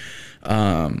song.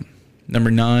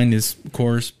 Number 9 is, of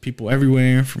course, People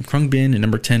Everywhere from Khruangbin. And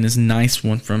number 10 is Nice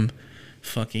One from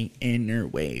fucking Inner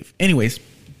Wave. Anyways,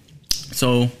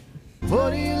 so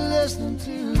what are you listening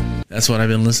to? That's what I've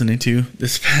been listening to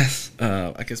this past,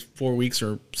 I guess, 4 weeks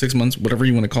or 6 months, whatever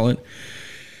you want to call it.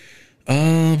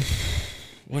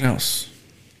 What else?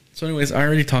 So anyways, I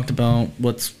already talked about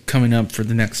what's coming up for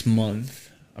the next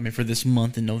month. I mean, for this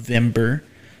month in November,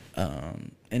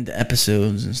 and the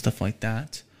episodes and stuff like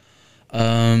that.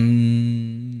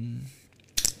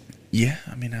 Yeah,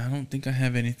 I mean, I don't think I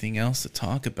have anything else to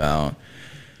talk about,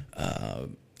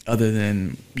 other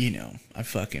than, you know,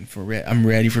 I'm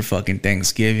ready for fucking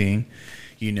Thanksgiving,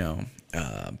 you know.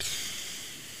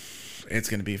 It's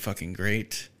gonna be fucking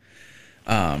great.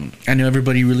 I know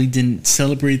everybody really didn't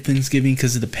celebrate Thanksgiving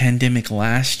because of the pandemic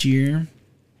last year,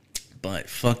 but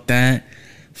fuck that.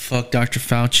 Fuck Dr.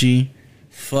 Fauci.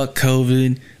 Fuck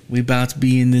COVID. We about to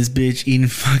be in this bitch eating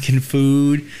fucking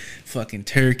food, fucking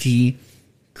turkey,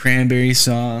 cranberry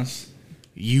sauce.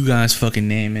 You guys fucking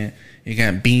name it. You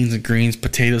got beans and greens,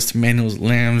 potatoes, tomatoes,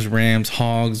 lambs, rams,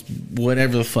 hogs,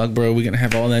 whatever the fuck, bro. We're gonna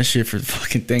have all that shit for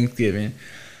fucking Thanksgiving.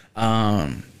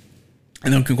 And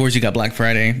then, of course, you got Black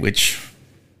Friday, which,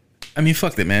 I mean,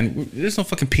 fuck that, man. There's no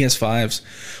fucking PS5s.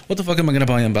 What the fuck am I gonna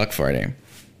buy on Black Friday?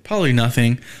 Probably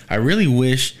nothing. I really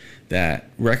wish that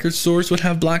record stores would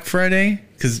have Black Friday,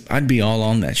 because I'd be all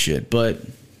on that shit. But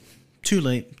too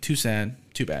late, too sad,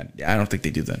 too bad. Yeah, I don't think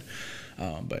they do that.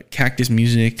 But Cactus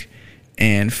Music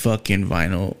and fucking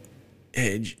Vinyl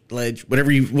Edge, Ledge,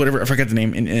 whatever, I forgot the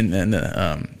name. And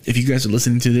if you guys are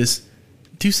listening to this,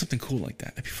 do something cool like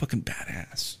that. That'd be fucking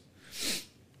badass.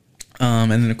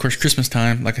 And then, of course, Christmas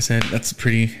time. Like I said, that's a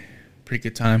pretty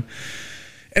good time.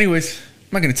 Anyways, I'm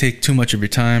not going to take too much of your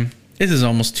time. This is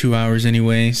almost 2 hours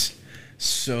anyways.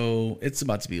 So it's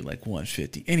about to be like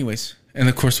 150. Anyways, and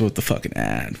of course with the fucking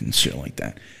ad and shit like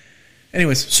that.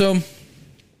 Anyways, so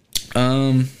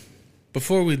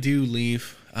before we do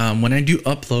leave, when I do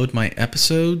upload my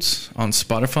episodes on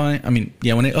Spotify,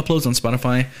 when I upload on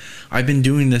Spotify, I've been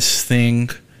doing this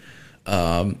thing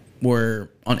where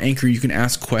on Anchor you can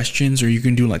ask questions or you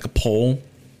can do like a poll.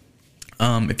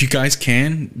 If you guys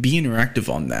can, be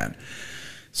interactive on that.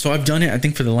 So I've done it, I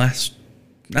think, for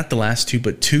not the last two,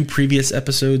 but 2 previous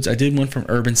episodes. I did one from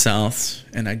Urban South,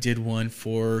 and I did one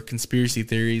for conspiracy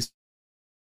theories.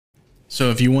 So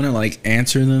if you want to, like,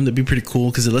 answer them, that'd be pretty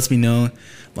cool, because it lets me know,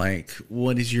 like,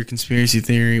 what is your conspiracy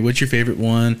theory? What's your favorite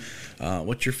one?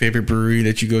 What's your favorite brewery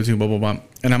that you go to? Blah, blah, blah.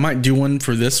 And I might do one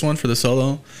for this one, for the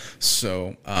solo.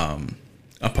 So I'll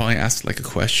probably ask, like, a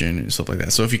question and stuff like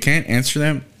that. So if you can't answer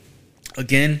them,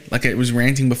 again, like I was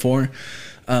ranting before,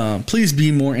 please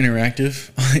be more interactive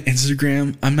on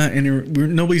Instagram.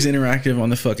 Nobody's interactive on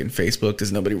the fucking Facebook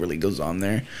because nobody really goes on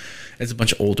there. It's a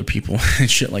bunch of older people and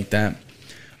shit like that.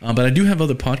 But I do have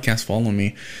other podcasts following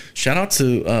me. Shout out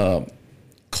to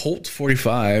Cult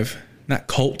 45. Not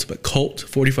Cult, but Cult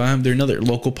 45. They're another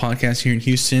local podcast here in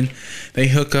Houston. They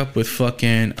hook up with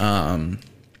fucking,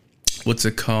 what's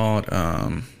it called?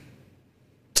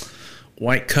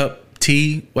 White Cup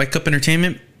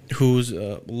Entertainment, who's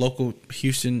a local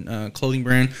Houston clothing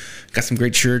brand. Got some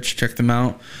great shirts. Check them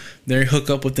out. They hook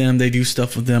up with them. They do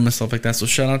stuff with them and stuff like that. So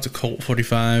shout out to Cult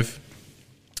 45.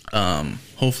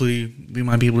 Hopefully we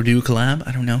might be able to do a collab.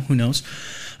 I don't know. Who knows?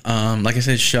 Like I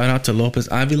said, shout out to Lopez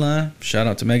Avila. Shout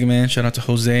out to Mega Man. Shout out to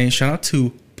Jose. Shout out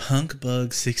to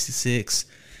Punkbug66.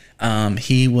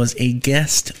 He was a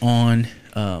guest on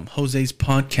Jose's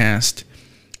podcast,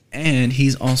 and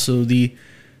he's also the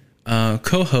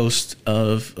co-host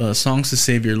of Songs to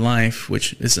Save Your Life,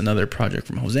 which is another project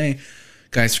from Jose.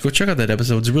 Guys, go check out that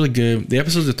episode. It's really good. The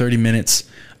episodes are 30 minutes,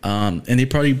 and they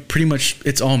probably pretty much,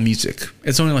 it's all music.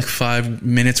 It's only like 5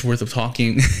 minutes worth of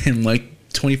talking and like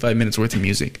 25 minutes worth of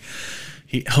music.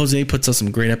 Jose puts out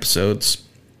some great episodes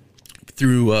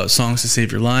through Songs to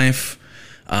Save Your Life.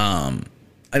 I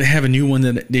have a new one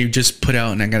that they just put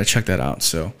out, and I gotta check that out.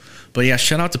 So, but yeah,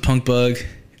 shout out to Punkbug.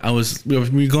 We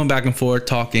were going back and forth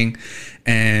talking,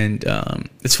 and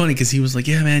it's funny because he was like,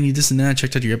 yeah, man, you this and that,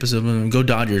 checked out your episode, go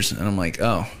Dodgers. And I'm like,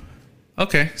 oh,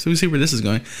 okay, so we see where this is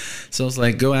going. So I was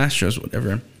like, go Astros,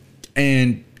 whatever.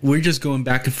 And we're just going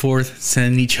back and forth,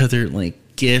 sending each other like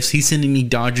gifts. He's sending me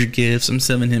Dodger gifts. I'm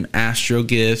sending him Astro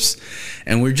gifts,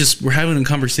 and we're having a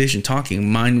conversation, talking.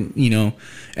 Mine,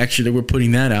 actually, that we're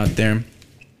putting that out there.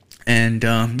 And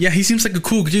yeah, he seems like a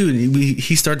cool dude.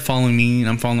 He started following me, and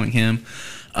I'm following him.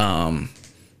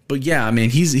 But yeah, I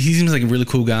mean, he seems like a really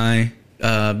cool guy.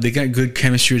 They got good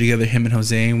chemistry together, him and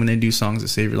Jose, when they do songs that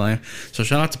save your life. So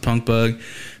shout out to Punk Bug,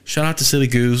 shout out to Silly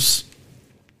Goose,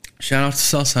 shout out to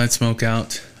Southside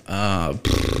Smokeout.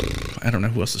 I don't know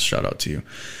who else to shout out to.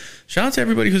 Shout out to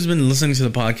everybody who's been listening to the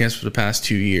podcast for the past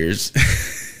 2 years.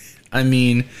 I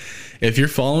mean, if you're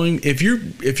following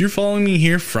me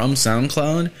here from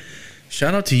SoundCloud,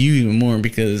 shout out to you even more,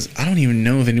 because I don't even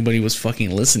know if anybody was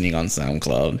fucking listening on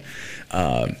SoundCloud.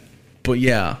 But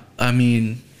yeah, I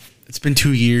mean, it's been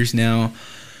 2 years now.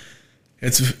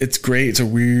 It's great. It's a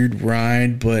weird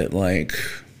ride, but like,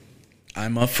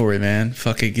 I'm up for it, man.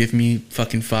 Fuck it. Give me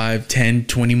fucking 5, 10,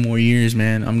 20 more years,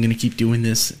 man. I'm going to keep doing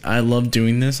this. I love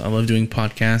doing this. I love doing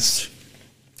podcasts.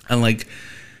 I like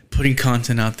putting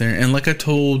content out there. And like I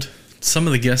told some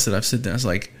of the guests that I've sit down,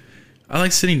 I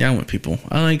like sitting down with people.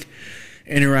 I like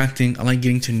interacting. I like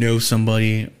getting to know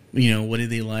somebody. What do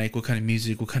they like? What kind of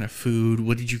music? What kind of food?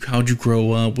 How'd you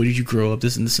grow up? What did you grow up?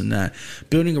 This and this and that.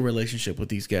 Building a relationship with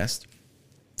these guests.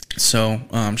 So,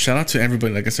 shout out to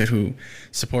everybody, like I said, who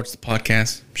supports the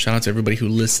podcast. Shout out to everybody who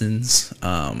listens.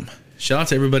 Shout out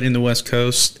to everybody in the West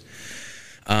Coast.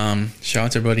 Shout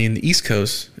out to everybody in the East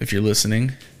Coast, if you're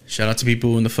listening. Shout out to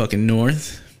people in the fucking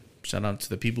North. Shout out to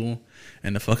the people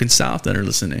in the fucking South that are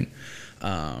listening.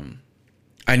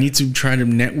 I need to try to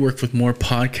network with more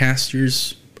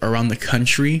podcasters around the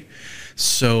country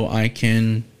so I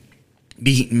can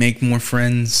make more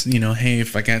friends. Hey,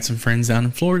 if I got some friends down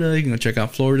in Florida, you can go check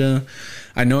out Florida.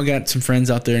 I know I got some friends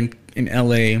out there in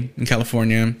LA, in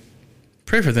California.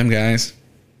 Pray for them, guys.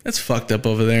 That's fucked up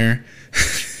over there.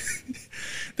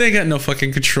 They ain't got no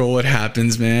fucking control what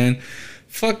happens, man.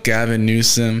 Fuck Gavin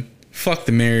Newsom. Fuck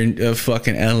the mayor of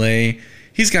fucking LA.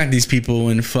 He's got these people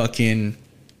in fucking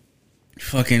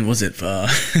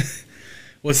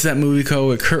what's that movie called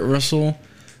with Kurt Russell?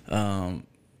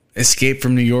 Escape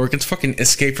from New York. It's fucking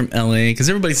Escape from LA, because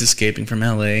everybody's escaping from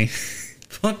LA.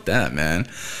 Fuck that, man.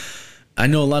 I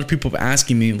know a lot of people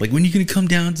asking me, like, when are you gonna come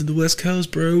down to the West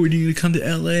Coast, bro? When are you gonna come to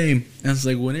LA? And I was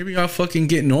like, whenever y'all fucking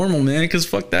get normal, man, because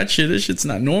fuck that shit. This shit's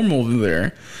not normal over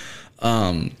there.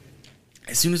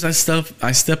 As soon as I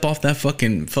step off that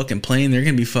fucking plane, they're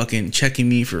gonna be fucking checking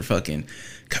me for fucking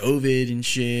COVID and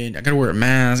shit. I gotta wear a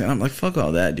mask. And I'm like, fuck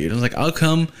all that, dude. I was like, I'll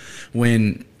come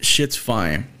when shit's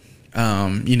fine. I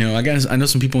know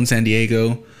some people in San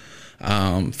Diego.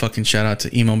 Fucking shout out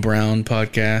to Emo Brown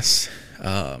podcast.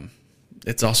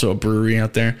 It's also a brewery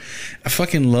out there. I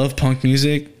fucking love punk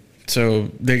music. So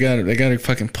they got a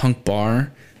fucking punk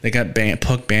bar. They got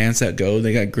punk bands that go.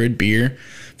 They got good beer,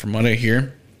 from what I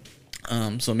hear.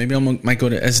 So maybe I might go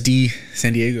to SD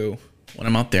San Diego when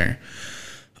I'm out there.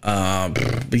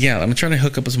 But yeah, I'm trying to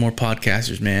hook up with some more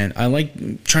podcasters, man. I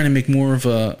like trying to make more of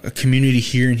a community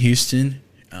here in Houston.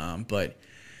 But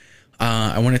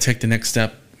I want to take the next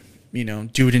step,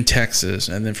 do it in Texas,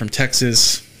 and then from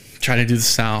Texas, try to do the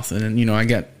South. And then, I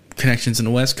got connections in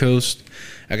the West Coast.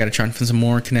 I got to try and find some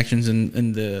more connections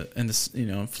in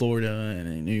Florida and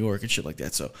in New York and shit like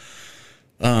that. So,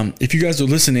 if you guys are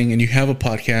listening and you have a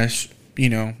podcast,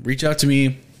 reach out to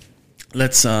me.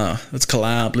 Let's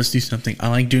collab. Let's do something. I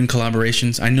like doing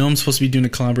collaborations. I know I'm supposed to be doing a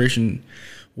collaboration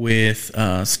with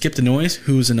Skip the Noise,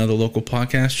 who's another local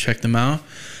podcast. Check them out.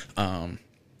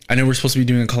 I know we're supposed to be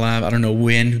doing a collab. I don't know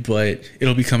when, but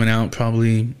it'll be coming out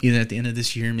probably either at the end of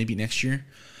this year, maybe next year.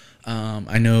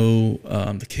 I know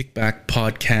the Kickback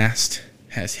podcast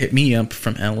has hit me up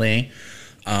from LA.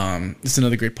 It's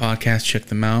another great podcast. Check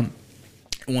them out.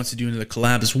 It wants to do another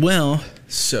collab as well.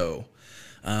 So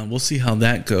we'll see how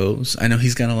that goes. I know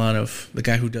he's got a lot of, the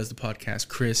guy who does the podcast,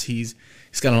 Chris, he's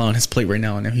got a lot on his plate right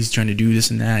now. I know he's trying to do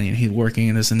this and that, and he's working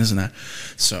and this and this and that.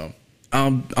 So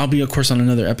I'll be, of course, on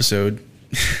another episode.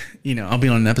 I'll be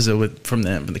on an episode from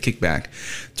the Kickback.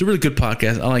 It's a really good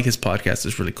podcast. I like his podcast.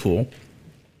 It's really cool.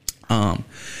 And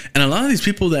a lot of these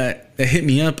people that hit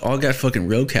me up all got fucking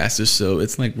roadcasters, so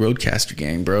it's like Roadcaster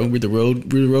gang, bro. We're the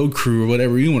road crew or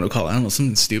whatever you want to call it. I don't know,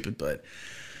 something stupid, but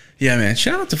yeah, man.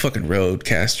 Shout out to fucking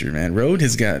Roadcaster, man.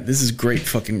 This is great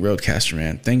fucking Roadcaster,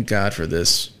 man. Thank God for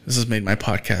this. This has made my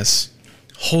podcast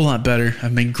a whole lot better.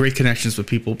 I've made great connections with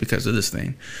people because of this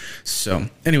thing. So,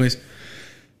 anyways,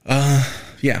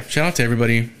 yeah, shout out to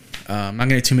everybody. I'm not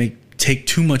going to take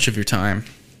too much of your time,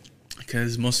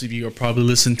 because most of you are probably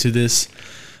listening to this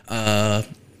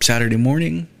Saturday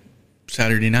morning,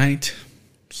 Saturday night,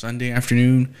 Sunday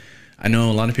afternoon. I know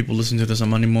a lot of people listen to this on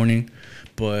Monday morning,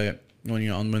 but when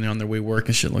they're on their way to work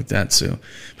and shit like that. So,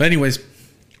 but anyways,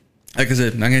 like I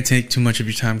said, not going to take too much of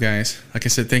your time, guys. Like I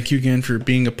said, thank you again for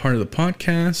being a part of the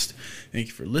podcast. Thank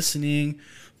you for listening.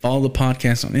 Follow the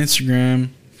podcast on Instagram.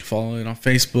 Follow it on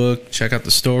Facebook. Check out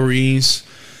the stories.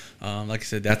 Like I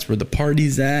said, that's where the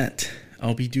party's at.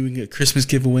 I'll be doing a Christmas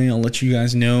giveaway. I'll let you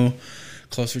guys know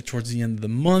closer towards the end of the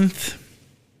month.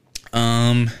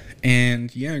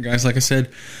 And yeah, guys, like I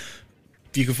said,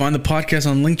 you can find the podcast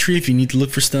on Linktree if you need to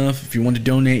look for stuff. If you want to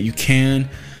donate, you can.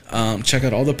 Check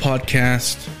out all the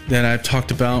podcasts that I've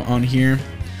talked about on here.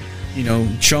 You know,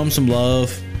 show them some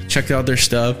love. Check out their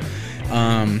stuff.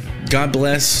 God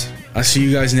bless. I'll see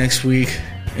you guys next week.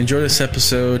 Enjoy this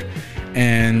episode.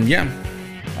 And yeah,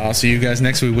 I'll see you guys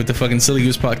next week with the fucking Silly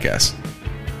Goose Podcast.